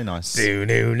 it's very nice.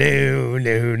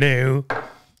 No.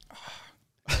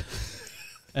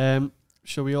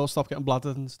 Shall we all stop getting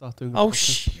bladdered and start doing? Oh,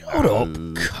 shut up,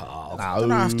 Carl. I don't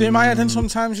have to in my head, and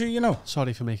sometimes you know.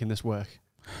 Sorry for making this work.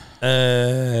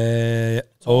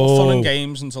 It's all fun and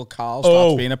games until Carl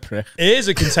starts being a prick. Here's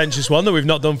a contentious one that we've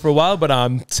not done for a while, but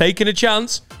I'm taking a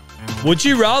chance. Would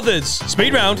you rather?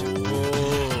 Speed round.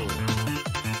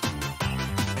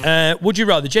 Would you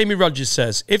rather? Jamie Rogers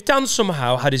says, if Dan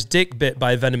somehow had his dick bit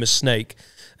by a venomous snake,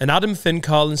 and Adam, Finn,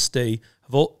 Carl, and Steve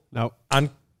have all and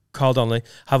Carl Donnelly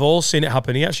have all seen it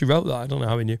happen. He actually wrote that. I don't know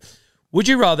how he knew. Would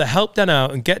you rather help Dan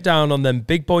out and get down on them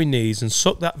big boy knees and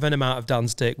suck that venom out of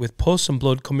Dan's dick with pus and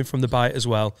blood coming from the bite as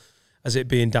well as it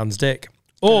being Dan's dick?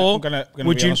 Or I'm gonna be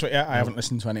honest with you, I haven't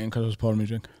listened to anything because I was pouring my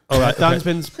drink. All right, Dan's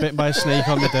been bitten by a snake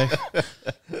on the dick.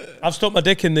 I've stuck my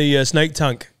dick in the snake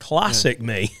tank. Classic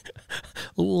me.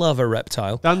 Love a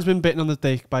reptile. Dan's been bitten on the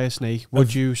dick by a snake.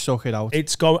 Would you suck it out?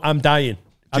 I'm dying.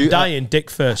 I'm dying dick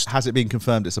first. Has it been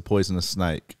confirmed it's a poisonous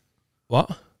snake? What?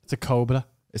 It's a cobra.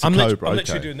 It's a cobra. I'm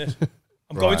literally doing this.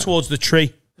 I'm going towards the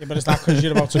tree. Yeah, but is that because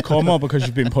you're about to come or because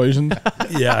you've been poisoned?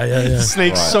 Yeah.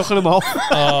 Snake's sucking them off.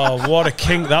 Oh, what a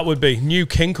kink that would be. New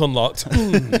kink unlocked.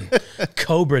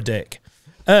 Cobra dick.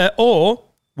 Or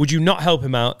would you not help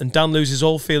him out and Dan loses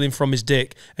all feeling from his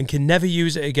dick and can never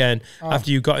use it again after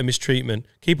you got him his treatment?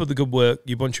 Keep up the good work,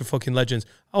 you bunch of fucking legends.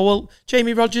 Oh, well,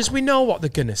 Jamie Rogers, we know what they're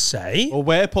going to say. Well,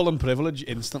 we're pulling privilege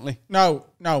instantly. No,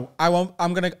 I won't.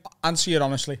 I'm going to answer you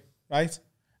honestly, right?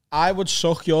 I would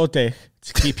suck your dick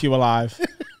to keep you alive.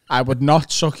 I would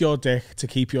not suck your dick to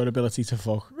keep your ability to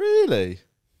fuck. Really?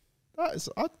 That is,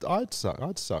 I'd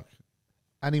suck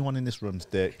anyone in this room's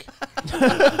dick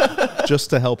just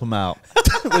to help them out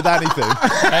with anything.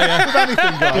 With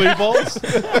anything, guys. Blue balls.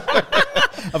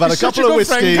 I've had a couple of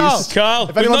whiskeys. Carl,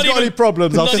 if anyone's got any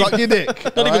problems, I'll suck your dick.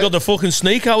 Not even got the fucking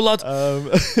sneak out, lad.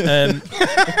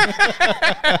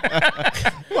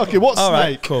 Okay, what snake? All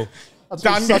right, cool.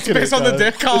 Dan gets piss on the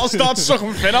dick, Carl starts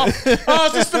sucking Finn off. Oh,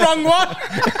 is this the wrong one?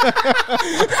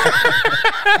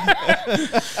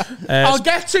 I'll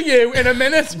get to you in a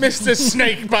minute, Mr.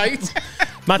 Snakebite.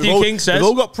 Matthew King says... We've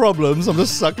all got problems, I'm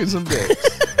just sucking some dick.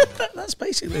 That's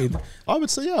basically... I would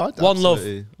say, yeah. One love.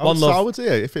 I would say,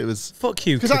 yeah, if it was... Fuck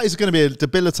you. Because that is going to be a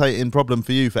debilitating problem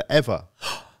for you forever.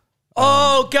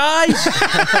 Oh, guys!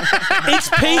 It's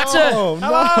Peter! Oh,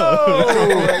 no!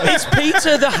 It's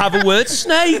Peter, the have-a-word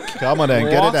snake! Come on then,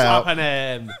 get it out. What's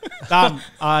happening? Dan,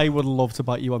 I would love to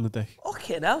bite you on the dick.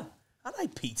 Fucking hell. I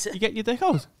like Peter. You get your dick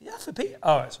out? Yeah, for Peter.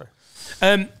 All right, sorry.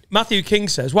 Matthew King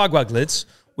says, wag lids,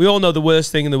 we all know the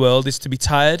worst thing in the world is to be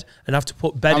tired and have to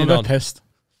put bedding on. I'm a bit pissed.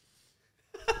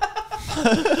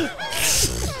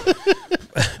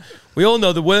 We all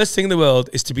know the worst thing in the world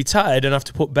is to be tired and have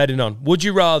to put bedding on. Would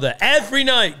you rather every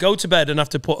night go to bed and have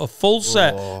to put a full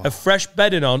set of fresh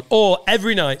bedding on, or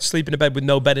every night sleep in a bed with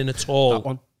no bedding at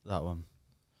all? That one.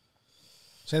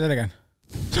 Say that again.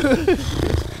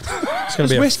 It's going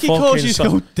to be a whiskey fucking cause you to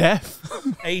go deaf.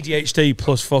 ADHD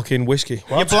plus fucking whiskey.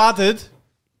 You're bladdered.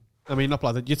 I mean, not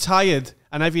bladdered. You're tired,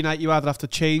 and every night you either have to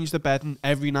change the bedding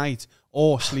every night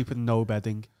or sleep in no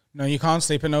bedding. No, you can't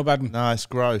sleep in no bedding. No, it's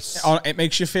gross. It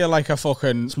makes you feel like a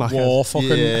fucking Smackhead. war,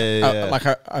 fucking like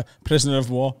a prisoner of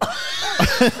war.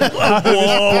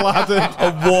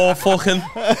 A war fucking.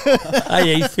 I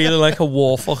hate feeling like a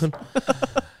war fucking.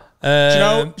 Do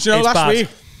you know last week?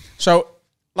 So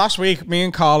last week, me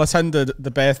and Carl attended the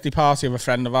birthday party of a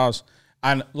friend of ours,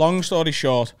 and long story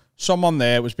short, someone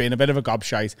there was being a bit of a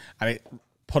gobshite, and it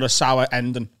put a sour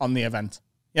ending on the event.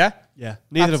 Yeah? Yeah.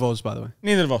 Neither of us, by the way.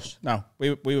 Neither of us. No,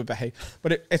 we would behave.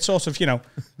 But it sort of,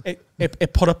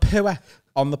 it put a pooer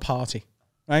on the party,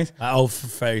 right? Old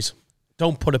face.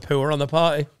 Don't put a pooer on the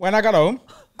party. When I got home,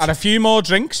 had a few more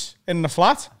drinks in the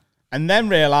flat, and then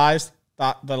realised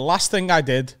that the last thing I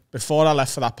did before I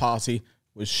left for that party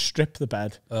was strip the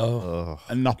bed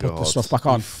and not put the stuff back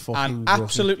on. And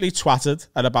absolutely twatted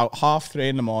at about 3:30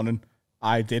 in the morning,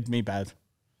 I did me bed.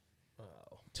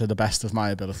 To the best of my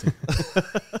ability.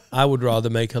 I would rather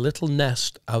make a little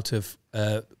nest out of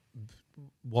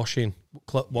washed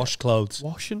clothes.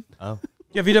 Washing? Oh.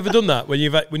 Yeah, have you ever done that when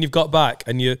you've got back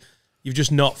and you've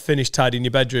just not finished tidying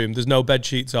your bedroom? There's no bed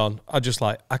sheets on. I just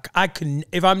like I can,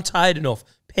 if I'm tired enough,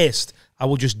 pissed, I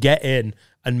will just get in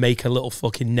and make a little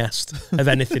fucking nest of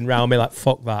anything round me. Like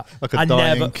fuck that. Like a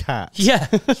dying cat. Yeah.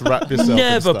 Just wrap yourself.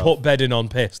 Never put bedding on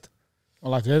pissed.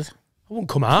 Well, I did. I wouldn't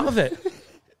come out of it.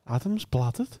 Adam's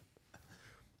bladdered.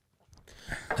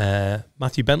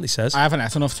 Matthew Bentley says, I haven't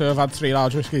had enough to have had 3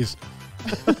 large whiskies.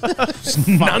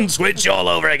 Nan switch all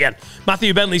over again.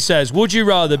 Matthew Bentley says, would you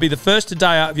rather be the first to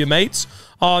die out of your mates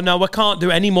Oh, no, we can't do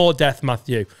any more death,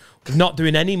 Matthew. We're not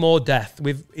doing any more death.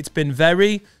 It's been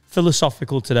very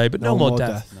philosophical today, but no more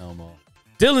death. No more.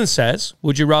 Dylan says,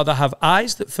 would you rather have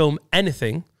eyes that film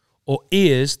anything or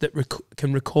ears that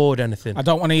can record anything? I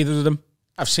don't want either of them.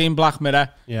 I've seen Black Mirror.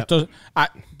 Yeah.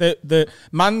 The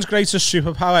man's greatest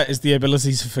superpower is the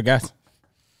ability to forget.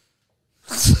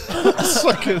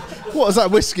 What has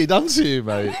that whiskey done to you,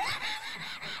 mate?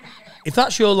 If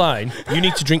that's your line, you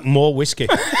need to drink more whiskey.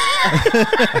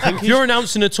 If you're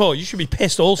announcing a tour, you should be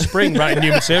pissed all spring writing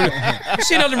new material. You've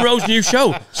seen Adam Rowe's new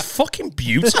show. It's fucking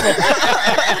beautiful.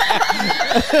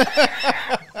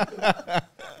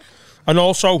 And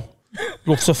also,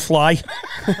 you have to fly.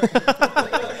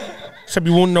 Except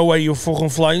you won't know where you're fucking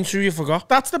flying to, you forgot.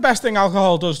 That's the best thing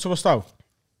alcohol does to us, though,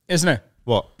 isn't it?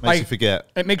 What? Makes you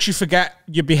forget? It makes you forget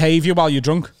your behaviour while you're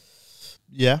drunk.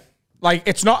 Yeah. Like,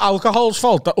 it's not alcohol's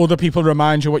fault that other people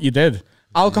remind you what you did.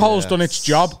 Alcohol's done its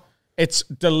job. It's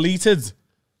deleted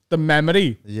the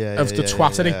memory of the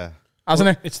twattery, hasn't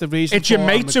it? It's the reason. It's your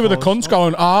mates who are the cunts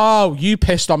going, oh, you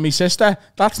pissed on me sister.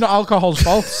 That's not alcohol's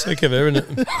fault. Sick of hearing it.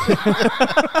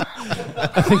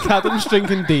 I think Adam's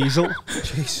drinking diesel.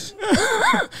 Jeez.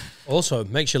 Also, it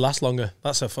makes you last longer.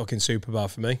 That's a fucking superpower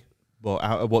for me.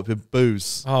 What with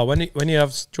booze? Oh, when you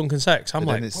have drunken sex, I'm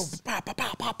like,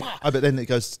 but then it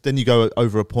goes. Then you go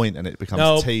over a point, and it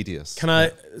becomes tedious. Can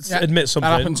I admit something?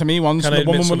 That happened to me once. The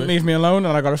woman wouldn't leave me alone,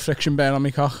 and I got a friction burn on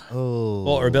my cock. Oh,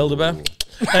 bought her a Build-A-Bear.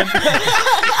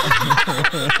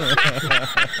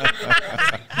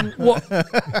 What?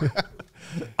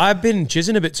 I've been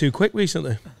jizzing a bit too quick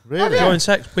recently. Really? During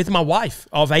sex with my wife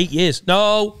of 8 years.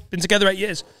 No, been together 8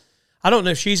 years. I don't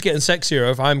know if she's getting sexier or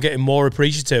if I'm getting more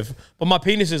appreciative, but my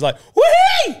penis is like,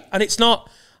 whee! And it's not.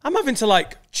 I'm having to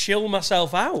like chill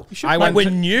myself out.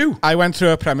 We're new. I went through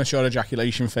a premature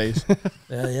ejaculation phase.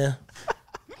 Yeah.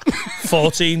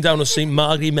 14 down to St.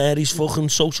 Margaret Mary's fucking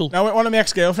social. Now, with one of my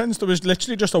ex-girlfriends, there was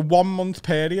literally just a 1 month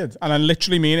period, and I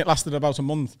literally mean it lasted about a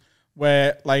month,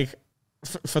 where like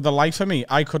for the life of me,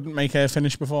 I couldn't make her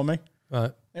finish before me.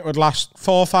 Right. It would last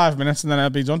 4 or 5 minutes, and then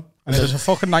I'd be done. And it was a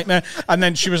fucking nightmare. And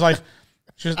then she was like,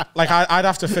 I'd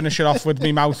have to finish it off with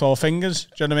me mouth or fingers.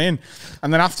 Do you know what I mean?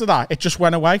 And then after that, it just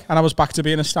went away, and I was back to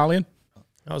being a stallion.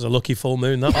 That was a lucky full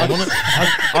moon, that one, wasn't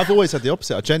it? I've always had the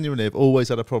opposite. I genuinely have always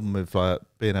had a problem with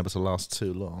being able to last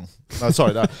too long. No,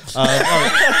 sorry, no. I've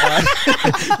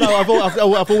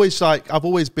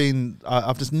always been.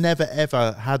 I've just never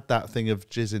ever had that thing of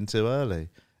jizzing too early.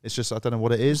 It's just I don't know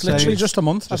what it is. It's literally just a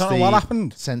month. I don't know what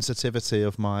happened. Sensitivity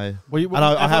of my. I do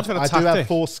have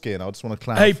foreskin. I just want to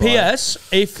clarify. Hey, P.S.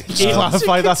 If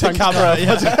clarify that on camera.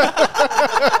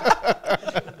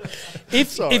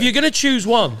 If you're going to choose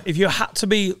one, if you had to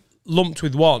be lumped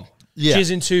with one,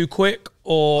 jizzing too quick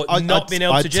or not being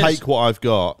able to jizz, I'd take what I've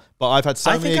got. But I've had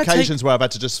so many occasions where I've had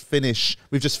to just finish.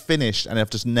 We've just finished and I've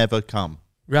just never come.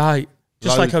 Right,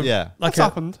 just like a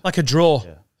draw.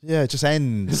 Yeah, it just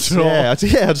ends. Yeah,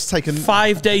 I'll just take a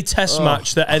 5-day test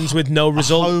match that ends with no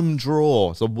result. Home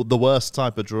draw, so the worst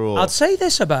type of draw. I'd say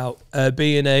this about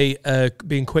being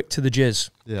quick to the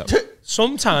jizz. Yeah.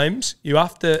 Sometimes you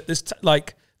have to. There's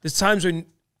times when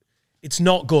it's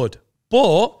not good,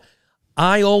 but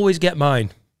I always get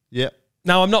mine. Yeah.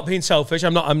 Now I'm not being selfish.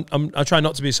 I try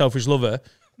not to be a selfish lover.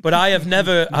 But I have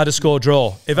never had a score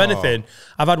draw. If anything,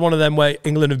 I've had one of them where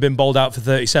England have been bowled out for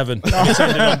 37. It's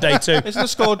ended on day 2. Isn't a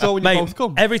score draw when you both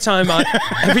come? Every time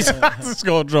That's a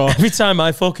score draw. Every time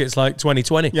I fuck, it's like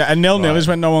 20-20. Yeah, and 0-0 is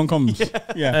when no one comes.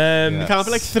 Yeah. You can't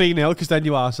be like 3-0 because then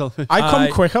you are selfish. I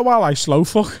come quicker while I slow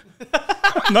fuck.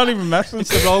 Not even messing. It's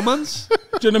the romance.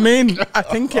 Do you know what I mean? I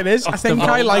think it is. I think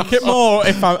I like it more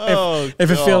if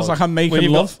it feels like I'm making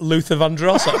love. Luther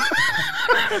Vandross.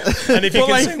 And if you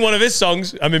can sing one of his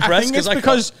songs, I'm impressed. I think it's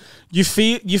because you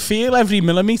feel every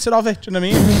millimetre of it. Do you know what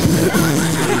I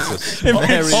mean?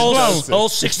 Jesus. All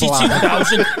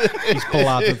 62,000. He's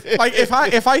blooded. Like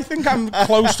if I think I'm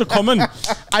close to coming,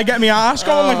 I get my arse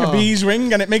going like a bee's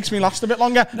wing, and it makes me last a bit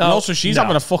longer. And also, she's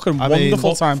having a fucking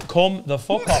wonderful time. Come the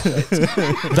fuck off it.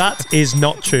 That is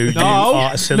not true.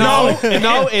 No,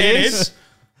 it is.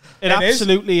 It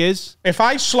absolutely is. If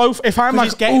I'm like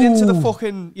he's getting into the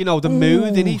fucking, the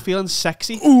mood, and he's feeling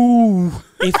sexy. Ooh.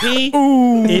 If he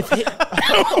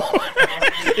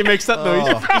he makes that noise.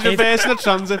 He's reversing the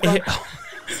transit.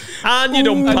 And you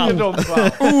don't pal.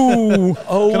 Ooh.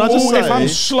 Can I just say, if I'm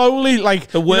slowly like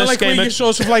the worst like game where you're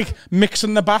sort of like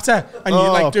mixing the batter and you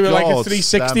like do like a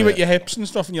 360 with your hips and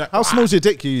stuff, and you're like, how small's your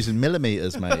dick you're using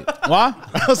millimeters, mate? What?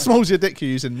 How small's your dick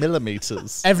you're using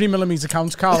millimeters? Every millimeter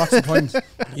counts, Carl. That's the point.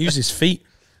 Use his feet.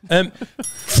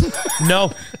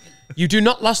 No, you do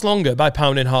not last longer by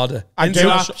pounding harder. You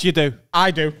do.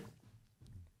 I do.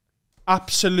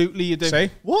 Absolutely, you do. See?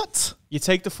 What? You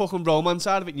take the fucking romance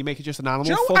out of it and you make it just an animal.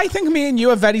 Do you know, fuck. I think me and you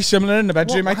are very similar in the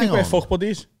bedroom. What? I think Hang we're on. fuck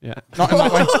buddies. Yeah. Not in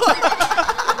that way.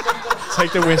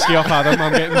 Take the whiskey off Adam.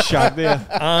 I'm getting shagged here.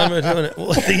 I'm doing it.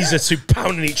 Well, these are two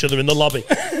pounding each other in the lobby.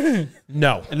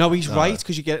 No. No, he's right,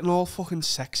 because you're getting all fucking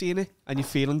sexy in it and you're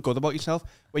feeling good about yourself.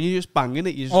 When you're just banging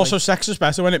it, you just Also, sex is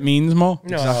better when it means more.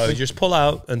 No, exactly. Just pull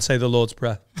out and say the Lord's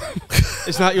Prayer.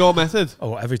 Is that your method?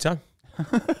 Oh, every time.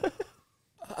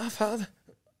 Our Father.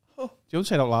 You don't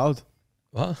say it out loud.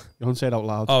 What? You don't say it out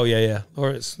loud. Oh, yeah.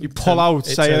 Or it's... You pull out,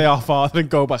 say they are Father, and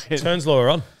go back in. Turns lower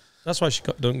on. That's why she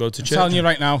don't go to I'm church. telling you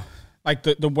right now, like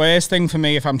the worst thing for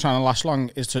me if I'm trying to last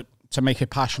long is to make it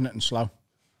passionate and slow.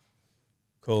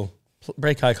 Cool.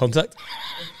 Break eye contact.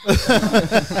 So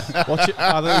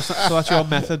that's your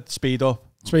method, speed up.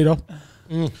 Speed up.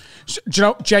 So, do you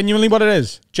know genuinely what it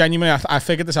is? Genuinely, I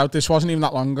figured this out. This wasn't even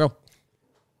that long ago.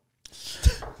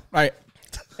 Right.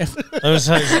 I was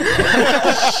like,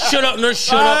 shut up, no,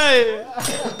 shut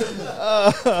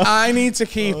up. I need to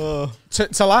keep,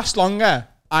 to last longer,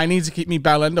 I need to keep me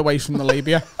bell end away from the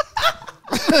labia.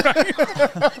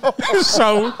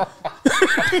 So,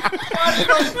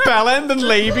 bell end and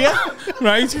labia,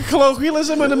 right?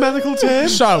 Colloquialism and a medical term.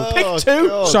 So, pick two.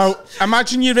 God. So,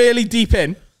 imagine you're really deep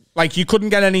in. Like, you couldn't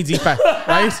get any deeper,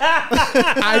 right?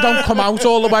 I don't come out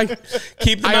all the way.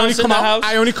 Keep the mouse in the house.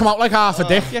 I only come out like half a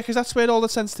dick. Yeah, because that's where all the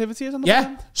sensitivity is on the Yeah.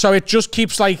 end. So it just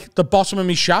keeps, like, the bottom of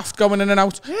my shaft going in and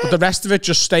out. Yeah. But the rest of it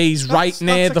just stays right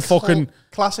near the fucking...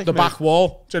 Classic the move. back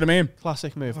wall. Do you know what I mean?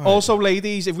 Classic move. Right. Also,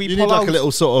 ladies, if we You pull need like out... a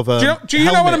little sort of. Do you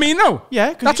know what I mean, though?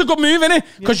 Yeah. That's a good move, innit?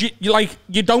 Because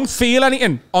you don't feel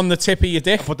anything on the tip of your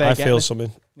dick. But I feel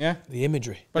something. Yeah. The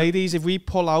imagery. Ladies, if we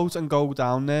pull out and go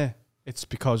down there, it's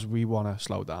because we want to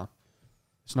slow down.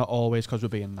 It's not always because we're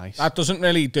being nice. That doesn't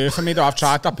really do it for me, though. I've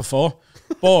tried that before.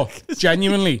 But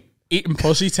genuinely, eating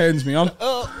pussy turns me on.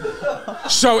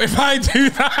 So if I do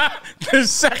that, the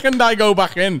second I go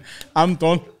back in, I'm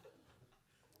done.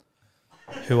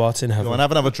 Who art in heaven? Go on,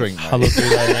 have another drink, mate. Hallowed be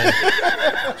thy name.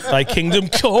 Thy kingdom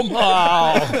come.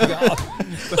 Oh, God.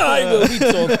 Thy will be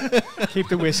done. Keep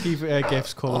the whiskey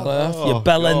gifts coming. Your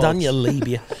bell end and your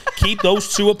labia. Keep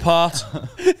those two apart.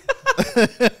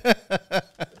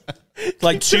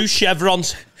 Like two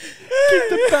chevrons. Keep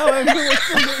the bell end.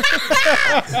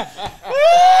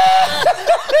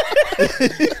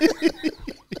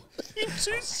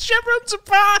 Two chevrons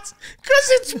apart because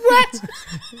it's wet.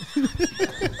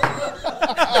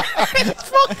 It's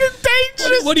fucking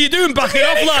dangerous. What are you doing? Backing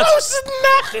off, lad. Closer than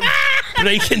that.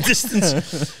 Breaking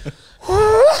distance. What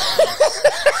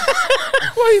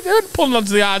are you doing? Pulling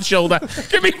onto the hard shoulder.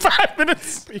 Give me 5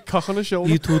 minutes. Your cock on the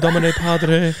shoulder. You two domine,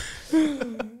 padre.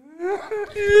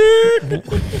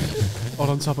 Or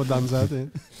on top of Dan's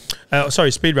head.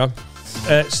 Sorry, speed round.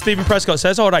 Stephen Prescott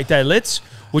says, all right there, lids.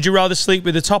 Would you rather sleep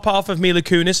with the top half of Mila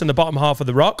Kunis and the bottom half of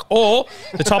The Rock, or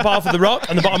the top half of The Rock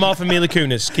and the bottom half of Mila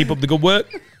Kunis? Keep up the good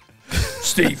work.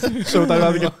 Steve. So they'd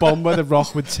rather get bombed by The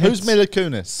Rock with tits. Who's Mila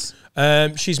Kunis?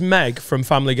 She's Meg from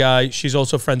Family Guy. She's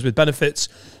also friends with Benefits.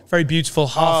 Very beautiful,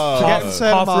 half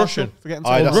Russian.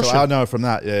 I know her from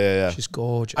that. Yeah. She's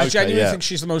gorgeous. I genuinely think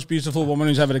she's the most beautiful woman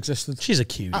who's ever existed. She's a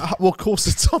cutie. Well, of course,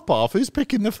 the top half. Who's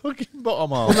picking the fucking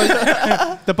bottom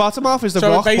half? The bottom half is The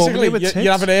So Rock. basically, with tits. you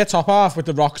have an air top half with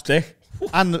The Rock's dick.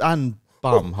 and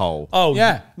bum hole. Oh,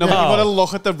 Yeah. No, but you want to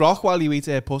look at The Rock while you eat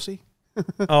air pussy.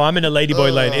 Oh, I'm in a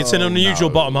ladyboy lane. It's an unusual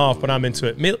bottom half, but I'm into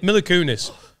it. Mila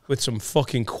Kunis with some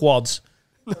fucking quads.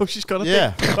 No, she's got a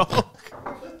big cock.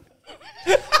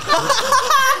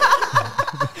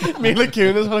 Mila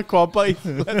Kunis on a quad bike.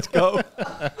 Let's go.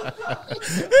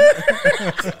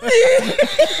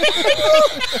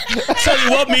 Tell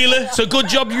you what, Mila, it's a good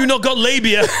job you not got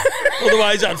labia.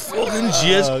 Otherwise, I'd fucking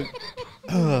jizz.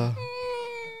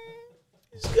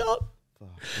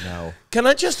 No. Can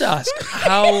I just ask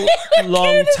how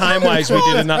long time-wise we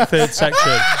did in that third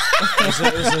section?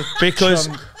 Because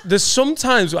there's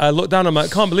sometimes I look down and I'm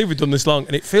like, I can't believe we've done this long,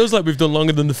 and it feels like we've done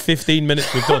longer than the 15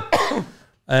 minutes we've done.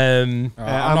 I'm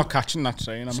not catching that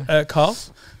saying. Carl,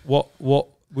 what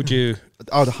would you...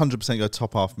 I would 100% go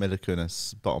top half Mila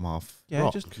Kunis, bottom half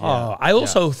Rock. I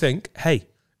also think, hey,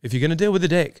 if you're going to deal with the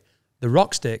dick, the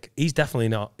Rock's dick, he's definitely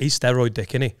not. He's steroid dick,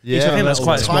 isn't he? Yeah, I think that's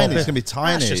quite tiny. small. It's going to be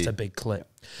tiny. That's just a big clip.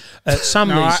 Sam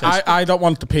No, Lee says... I don't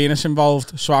want the penis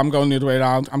involved, so I'm going the other way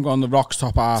around. I'm going The Rock's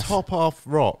top half. Top half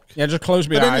Rock. Yeah, just close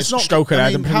my But then eyes, it's not. stroke her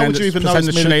head, and how would you even know pretend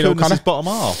it's it's Mila Sinead Kunis' O'Connor. bottom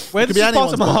half? Where It could does be the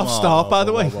anyone's bottom half start, by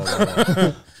the way?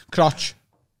 Crotch.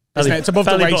 Belly, Isn't it? It's above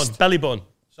the belly waist. button, belly button.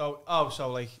 So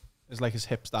like, it's like his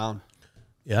hips down.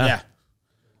 Yeah.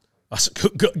 That's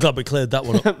glad we cleared that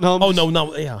one up. No,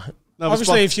 No, yeah.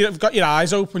 Obviously, if you've got your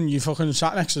eyes open, you fucking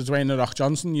sat next to Dwayne The Rock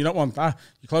Johnson. You don't want that.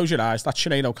 You close your eyes. That's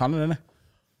Sinead O'Connor, isn't it?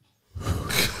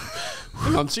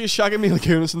 Hang on, so you're shagging Mila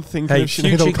Kunis and thinking of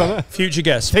Sinead O'Connor? Future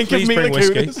guest, Think please of Mila bring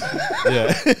whiskey. Kunis.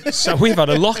 Yeah. So we've had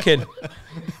a lock-in.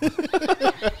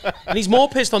 And he's more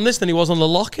pissed on this than he was on the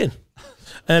lock-in.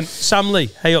 Sam Lee,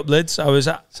 hey up, lids. I was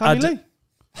at... Sammy Lee?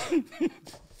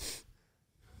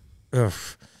 Ugh.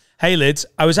 Hey, lids.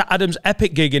 I was at Adam's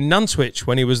epic gig in Nantwich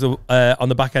when he was on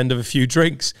the back end of a few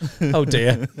drinks. Oh,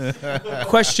 dear.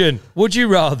 Question. Would you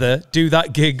rather do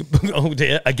that gig... oh,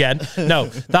 dear. Again. No.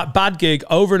 That bad gig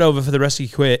over and over for the rest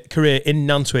of your career in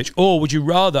Nantwich? Or would you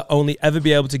rather only ever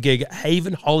be able to gig at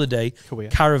Haven Holiday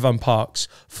caravan parks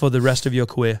for the rest of your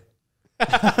career?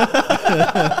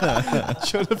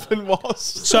 Should have been was.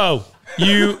 So,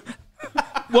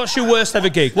 what's your worst ever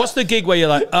gig? What's the gig where you're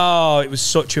like, oh, it was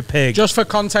such a pig? Just for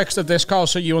context of this call,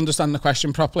 so you understand the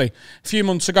question properly. A few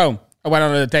months ago, I went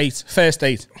on a date, first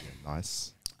date.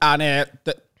 Nice. And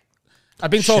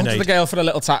I've been talking to the girl for a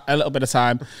little bit of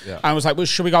time. Yeah. And I was like, well,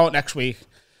 should we go out next week?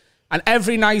 And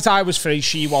every night I was free,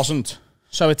 she wasn't.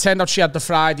 So it turned out she had the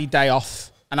Friday day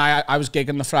off. And I was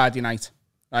gigging the Friday night,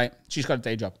 right? She's got a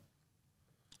day job.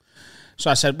 So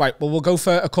I said, right, well, we'll go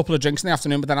for a couple of drinks in the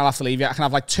afternoon, but then I'll have to leave you. I can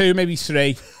have like 2, maybe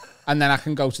 3, and then I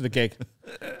can go to the gig.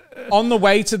 On the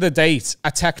way to the date, I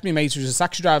texted my mate who's a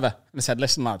taxi driver, and I said,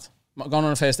 listen, lad, I'm going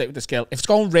on a first date with this girl. If it's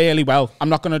going really well, I'm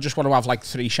not going to just want to have like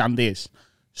 3 shandies.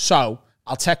 So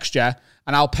I'll text you,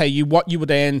 and I'll pay you what you would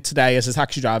earn today as a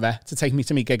taxi driver to take me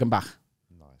to me gig and back.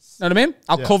 Nice. Know what I mean?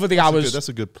 I'll cover the hours. That's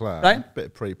a good plan. Right? Bit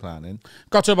of pre-planning.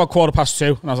 Got to about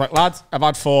 2:15, and I was like, lad, I've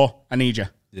had 4, I need you.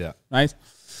 Yeah. Right?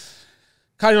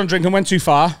 Carried on drinking, went too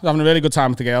far, having a really good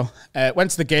time with the girl. Went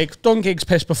to the gig, done gigs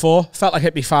pissed before, felt like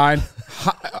it'd be fine.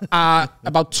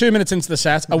 About 2 minutes into the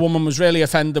set, a woman was really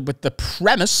offended with the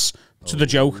premise to the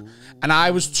joke. And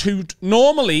I was too...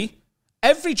 Normally,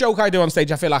 every joke I do on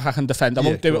stage, I feel like I can defend. I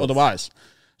won't do it otherwise.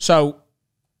 So,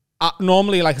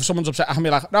 normally, like, if someone's upset, I can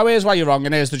be like, no, here's why you're wrong,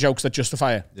 and here's the jokes that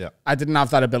justify it. Yeah. I didn't have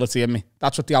that ability in me.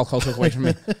 That's what the alcohol took away from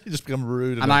me. You just become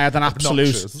rude and I had an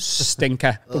absolute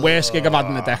stinker. The worst gig I've had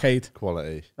in a decade.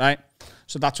 Quality. Right?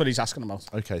 So that's what he's asking about.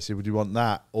 Okay, so would you want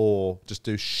that or just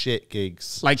do shit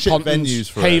gigs? Like shit Pontins,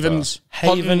 venues forever?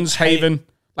 Haven.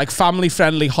 Like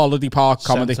family-friendly holiday park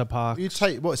comedy. Centre Park. You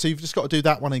take what? So you've just got to do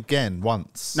that one again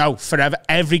once? No, forever.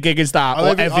 Every gig is that,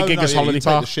 or every gig is holiday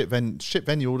park. You take the shit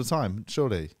venue all the time,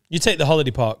 surely. You take the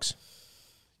holiday parks.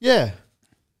 Yeah.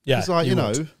 Yeah. It's like, you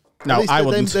know. No, I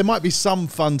wouldn't. There might be some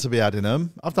fun to be had in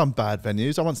them. I've done bad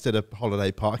venues. I once did a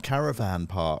holiday park, a caravan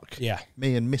park. Yeah.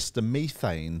 Me and Mr.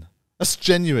 Methane. That's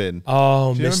genuine.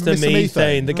 Oh, Mr.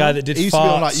 Methane, the guy that did farts. He used to be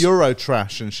on like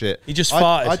Eurotrash and shit. He just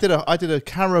farted. I did a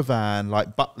caravan,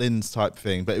 like Butlins type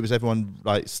thing, but it was everyone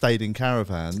like stayed in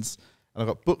caravans, and I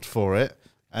got booked for it.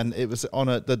 And it was on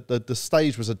the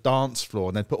stage was a dance floor,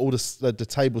 and they put all the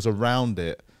tables around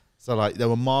it, so like they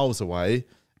were miles away.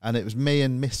 And it was me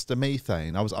and Mr.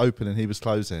 Methane. I was opening, he was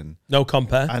closing. No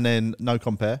compare. And then no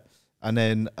compare. And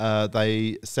then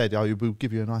they said, "Oh, we'll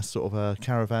give you a nice sort of a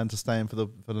caravan to stay in for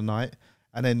the night."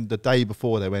 And then the day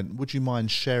before, they went, "Would you mind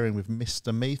sharing with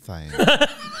Mr. Methane?" I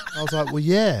was like, "Well,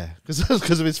 yeah,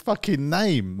 because of his fucking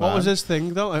name." What was his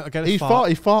thing though? He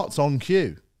farts on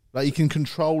cue. Like he can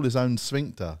control his own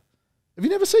sphincter. Have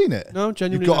you never seen it? No,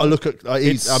 genuinely. You've got to look at.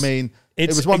 It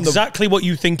was one exactly what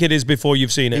you think it is before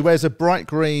you've seen it. He wears a bright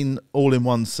green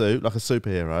all-in-one suit, like a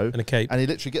superhero, and a cape, and he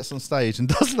literally gets on stage and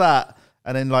does that.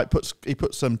 And then like puts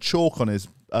some chalk on his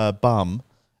bum,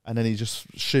 and then he just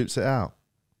shoots it out.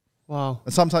 Wow!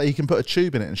 And sometimes he can put a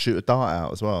tube in it and shoot a dart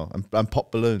out as well, and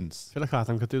pop balloons. I feel like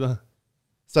Adam could do that.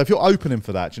 So if you're opening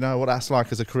for that, do you know what that's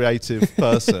like as a creative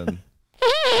person?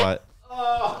 Right.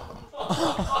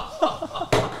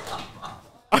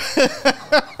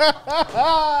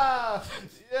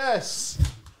 Yes.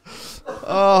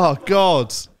 Oh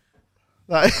God.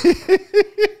 I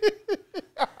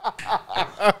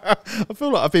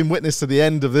feel like I've been witness to the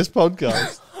end of this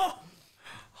podcast.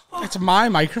 It's my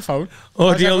microphone.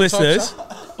 Audio listeners,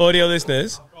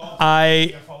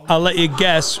 I'll let you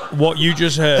guess what you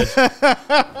just heard.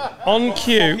 On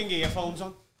cue.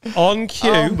 On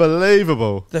cue.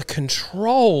 Unbelievable. The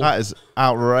control. That is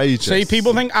outrageous. See,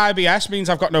 people think IBS means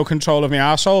I've got no control of my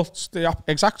arsehole. It's the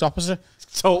exact opposite.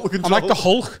 Total control. I'm like the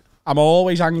Hulk. I'm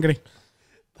always angry.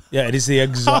 Yeah, it is the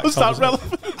exact opposite. How's that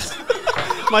relevant?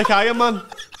 Like Iron Man. A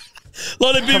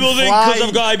lot of people think because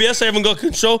I've got IBS, I haven't got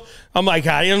control. I'm like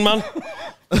Iron Man.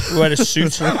 Wear a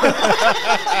suit. What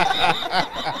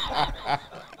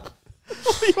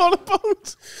are you on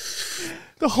about?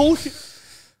 The Hulk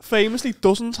famously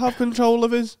doesn't have control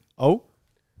of his... Oh?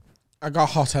 I got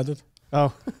hot-headed.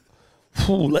 Oh.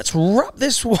 Let's wrap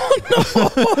this one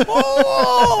up.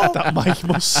 That mic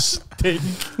must stink.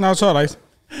 No, it's all right.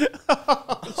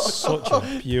 Such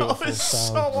a beautiful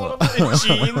sound.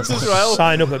 Jeans as well.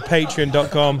 Sign up at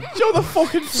patreon.com Show the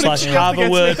fucking / have a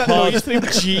word pod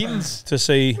jeans. to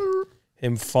see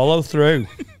him follow through.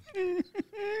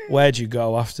 Where'd you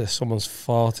go after someone's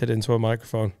farted into a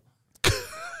microphone?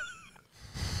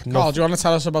 Carl, do you want to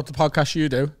tell us about the podcast you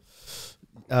do?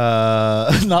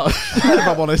 No, if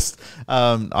I'm honest,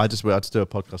 I just do a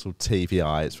podcast called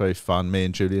TVI. It's very fun. Me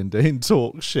and Julian Dean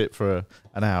talk shit for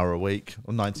an hour a week.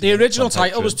 Or 90 The original minutes on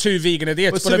title Patreon. was Two Vegan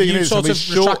Idiots, Well, but Two have Vegan you Idiots, sort and of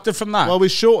we retracted from that? Well, we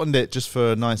shortened it just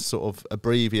for a nice sort of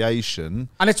abbreviation.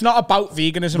 And it's not about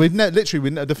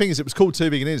veganism. The thing is, it was called Two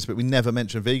Vegan Idiots, but we never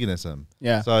mentioned veganism.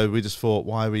 Yeah. So we just thought,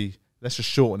 let's just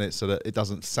shorten it so that it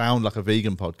doesn't sound like a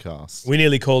vegan podcast. We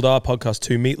nearly called our podcast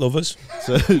Two Meat Lovers.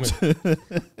 So,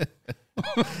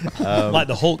 like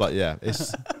the Hulk. But yeah,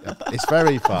 it's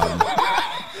very fun.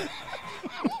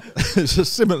 It's a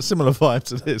similar vibe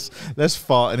to this. Let's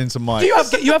farting into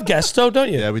mics. You have guests though,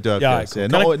 don't you? Yeah, we do have Yeah, guests. cool.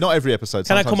 Yeah, not every episode.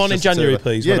 Can I Sometimes come on it's in just January, two.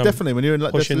 please? Yeah, when I'm definitely. When you're in,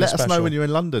 pushing let the us know special? when you're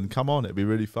in London. Come on, it'd be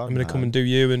really fun. I'm going to come and do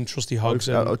you and Trusty Hogs.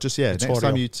 And next Vittorio.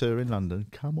 time you two are in London,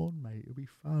 come on, mate. It'll be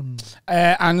fun.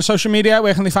 And social media,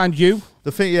 where can they find you?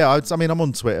 The thing, I mean, I'm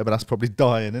on Twitter, but that's probably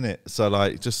dying, isn't it? So,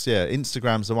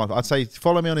 Instagram's the one. I'd say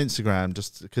follow me on Instagram,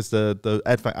 just because the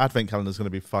advent calendar is going to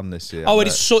be fun this year. Oh, it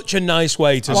is such a nice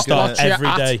way to start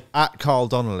every day. At Carl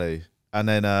Donnelly. And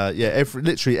then,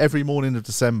 literally every morning of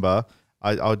December,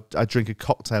 I drink a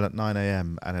cocktail at 9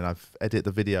 a.m. and then I edit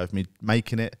the video of me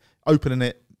making it, opening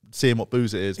it, seeing what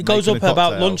booze it is. It goes up at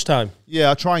about lunchtime. Yeah,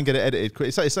 I try and get it edited quick.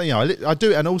 It's I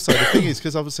do it, and also the thing is,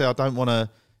 because obviously I don't want to.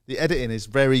 The editing is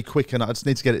very quick, and I just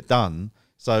need to get it done.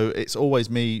 So it's always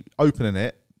me opening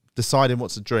it, deciding what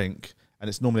to drink, and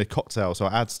it's normally a cocktail. So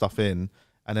I add stuff in,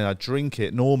 and then I drink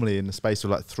it normally in the space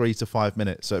of like 3 to 5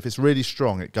 minutes. So if it's really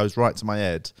strong, it goes right to my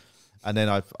head. And then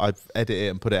I've edited it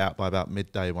and put it out by about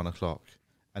midday, 1 o'clock,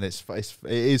 and it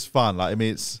is fun. Like, I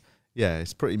mean,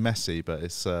 it's pretty messy, but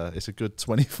it's a good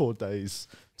 24 days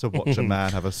to watch a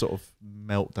man have a sort of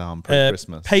meltdown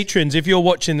pre-Christmas. Patrons, if you're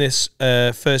watching this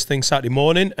first thing Saturday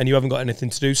morning and you haven't got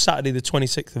anything to do, Saturday the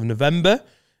 26th of November,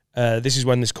 this is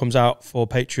when this comes out for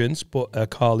patrons. But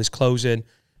Carl is closing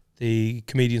the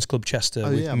Comedians Club Chester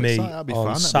with me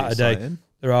on Saturday.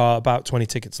 There are about 20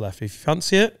 tickets left. If you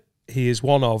fancy it. He is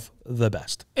one of the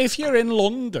best. If you're in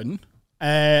London,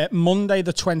 Monday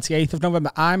the 28th of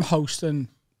November, I'm hosting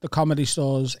the Comedy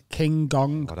Store's King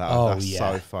Gong. That's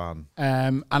so fun.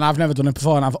 And I've never done it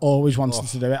before, and I've always wanted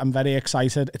to do it. I'm very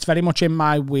excited. It's very much in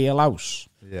my wheelhouse.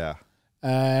 Yeah.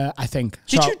 I think.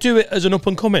 Did you do it as an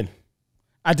up-and-coming?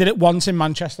 I did it once in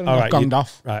Manchester and got gonged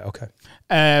off. Right, okay.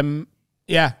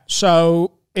 Yeah,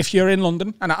 so if you're in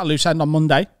London and at a loose end on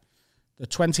Monday, the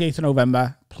 28th of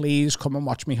November, please come and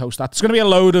watch me host that. There's going to be a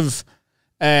load of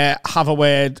Have a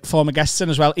Word former guests in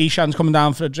as well. Ishan's coming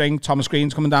down for a drink. Thomas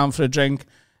Green's coming down for a drink.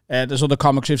 There's other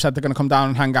comics who've said they're going to come down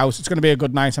and hang out. It's going to be a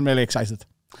good night. I'm really excited.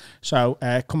 So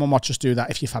come and watch us do that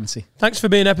if you fancy. Thanks for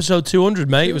being episode 200,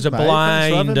 mate. It was a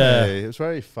blind. It was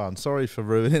very fun. Sorry for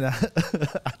ruining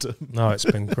that, Adam. No, it's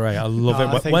been great. I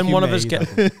love it. When one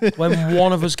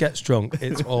of us gets drunk,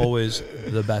 it's always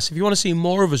the best. If you want to see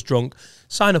more of us drunk,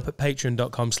 sign up at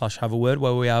patreon.com/haveaword,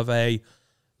 where we have a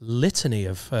litany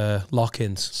of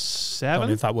lock-ins. 7? I don't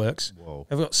know if that works. Whoa.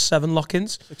 We've got 7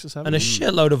 lock-ins 6 or 7. and a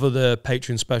shitload of other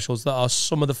Patreon specials that are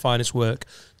some of the finest work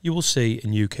you will see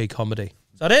in UK comedy.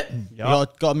 Is that it? Yeah.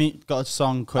 Got a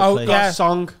song quickly. Oh, yeah.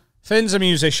 Song. Finn's a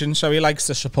musician, so he likes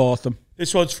to support them.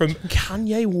 This one's from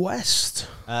Kanye West.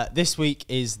 This week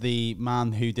is the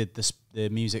man who did the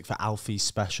music for Alfie's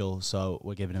special, so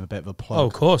we're giving him a bit of a plug. Oh,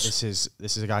 of course. This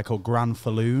is a guy called Gran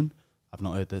Falloon. I've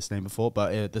not heard this name before,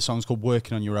 but the song's called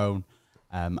Working on Your Own,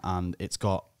 and it's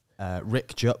got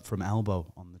Rick Jupp from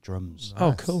Elbow on the drums.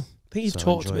 Oh, cool. I think you've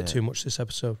talked a enjoy bit it. too much this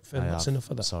episode, Finn. That's enough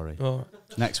of that. Sorry. All right.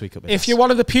 Next week will be If you're one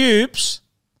of the pubes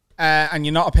and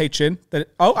you're not a patron, then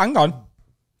hang on.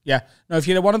 Yeah. No, if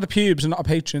you're one of the pubes and not a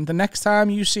patron, the next time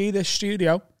you see this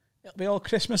studio, it'll be all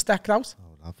Christmas decked out.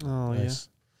 Oh, yeah.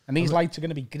 And these lights are going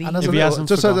to be green. And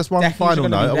Just so there's one Definitely final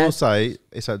gonna be note, I there. will say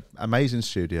it's an amazing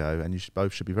studio, and you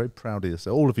both should be very proud of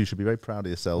yourself. All of you should be very proud of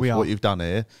yourselves for what you've done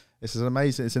here. This is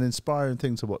amazing. It's an inspiring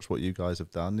thing to watch what you guys have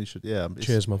done. You should, it's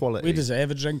Cheers, man. quality. We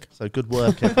deserve a drink. So good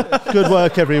work, good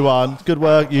work, everyone. Good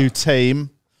work, you team.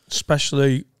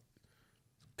 Especially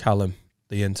Callum,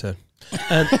 the intern.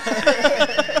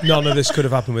 None of this could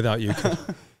have happened without you.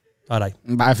 All right.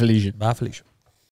 Bye, Felicia. Bye, Felicia.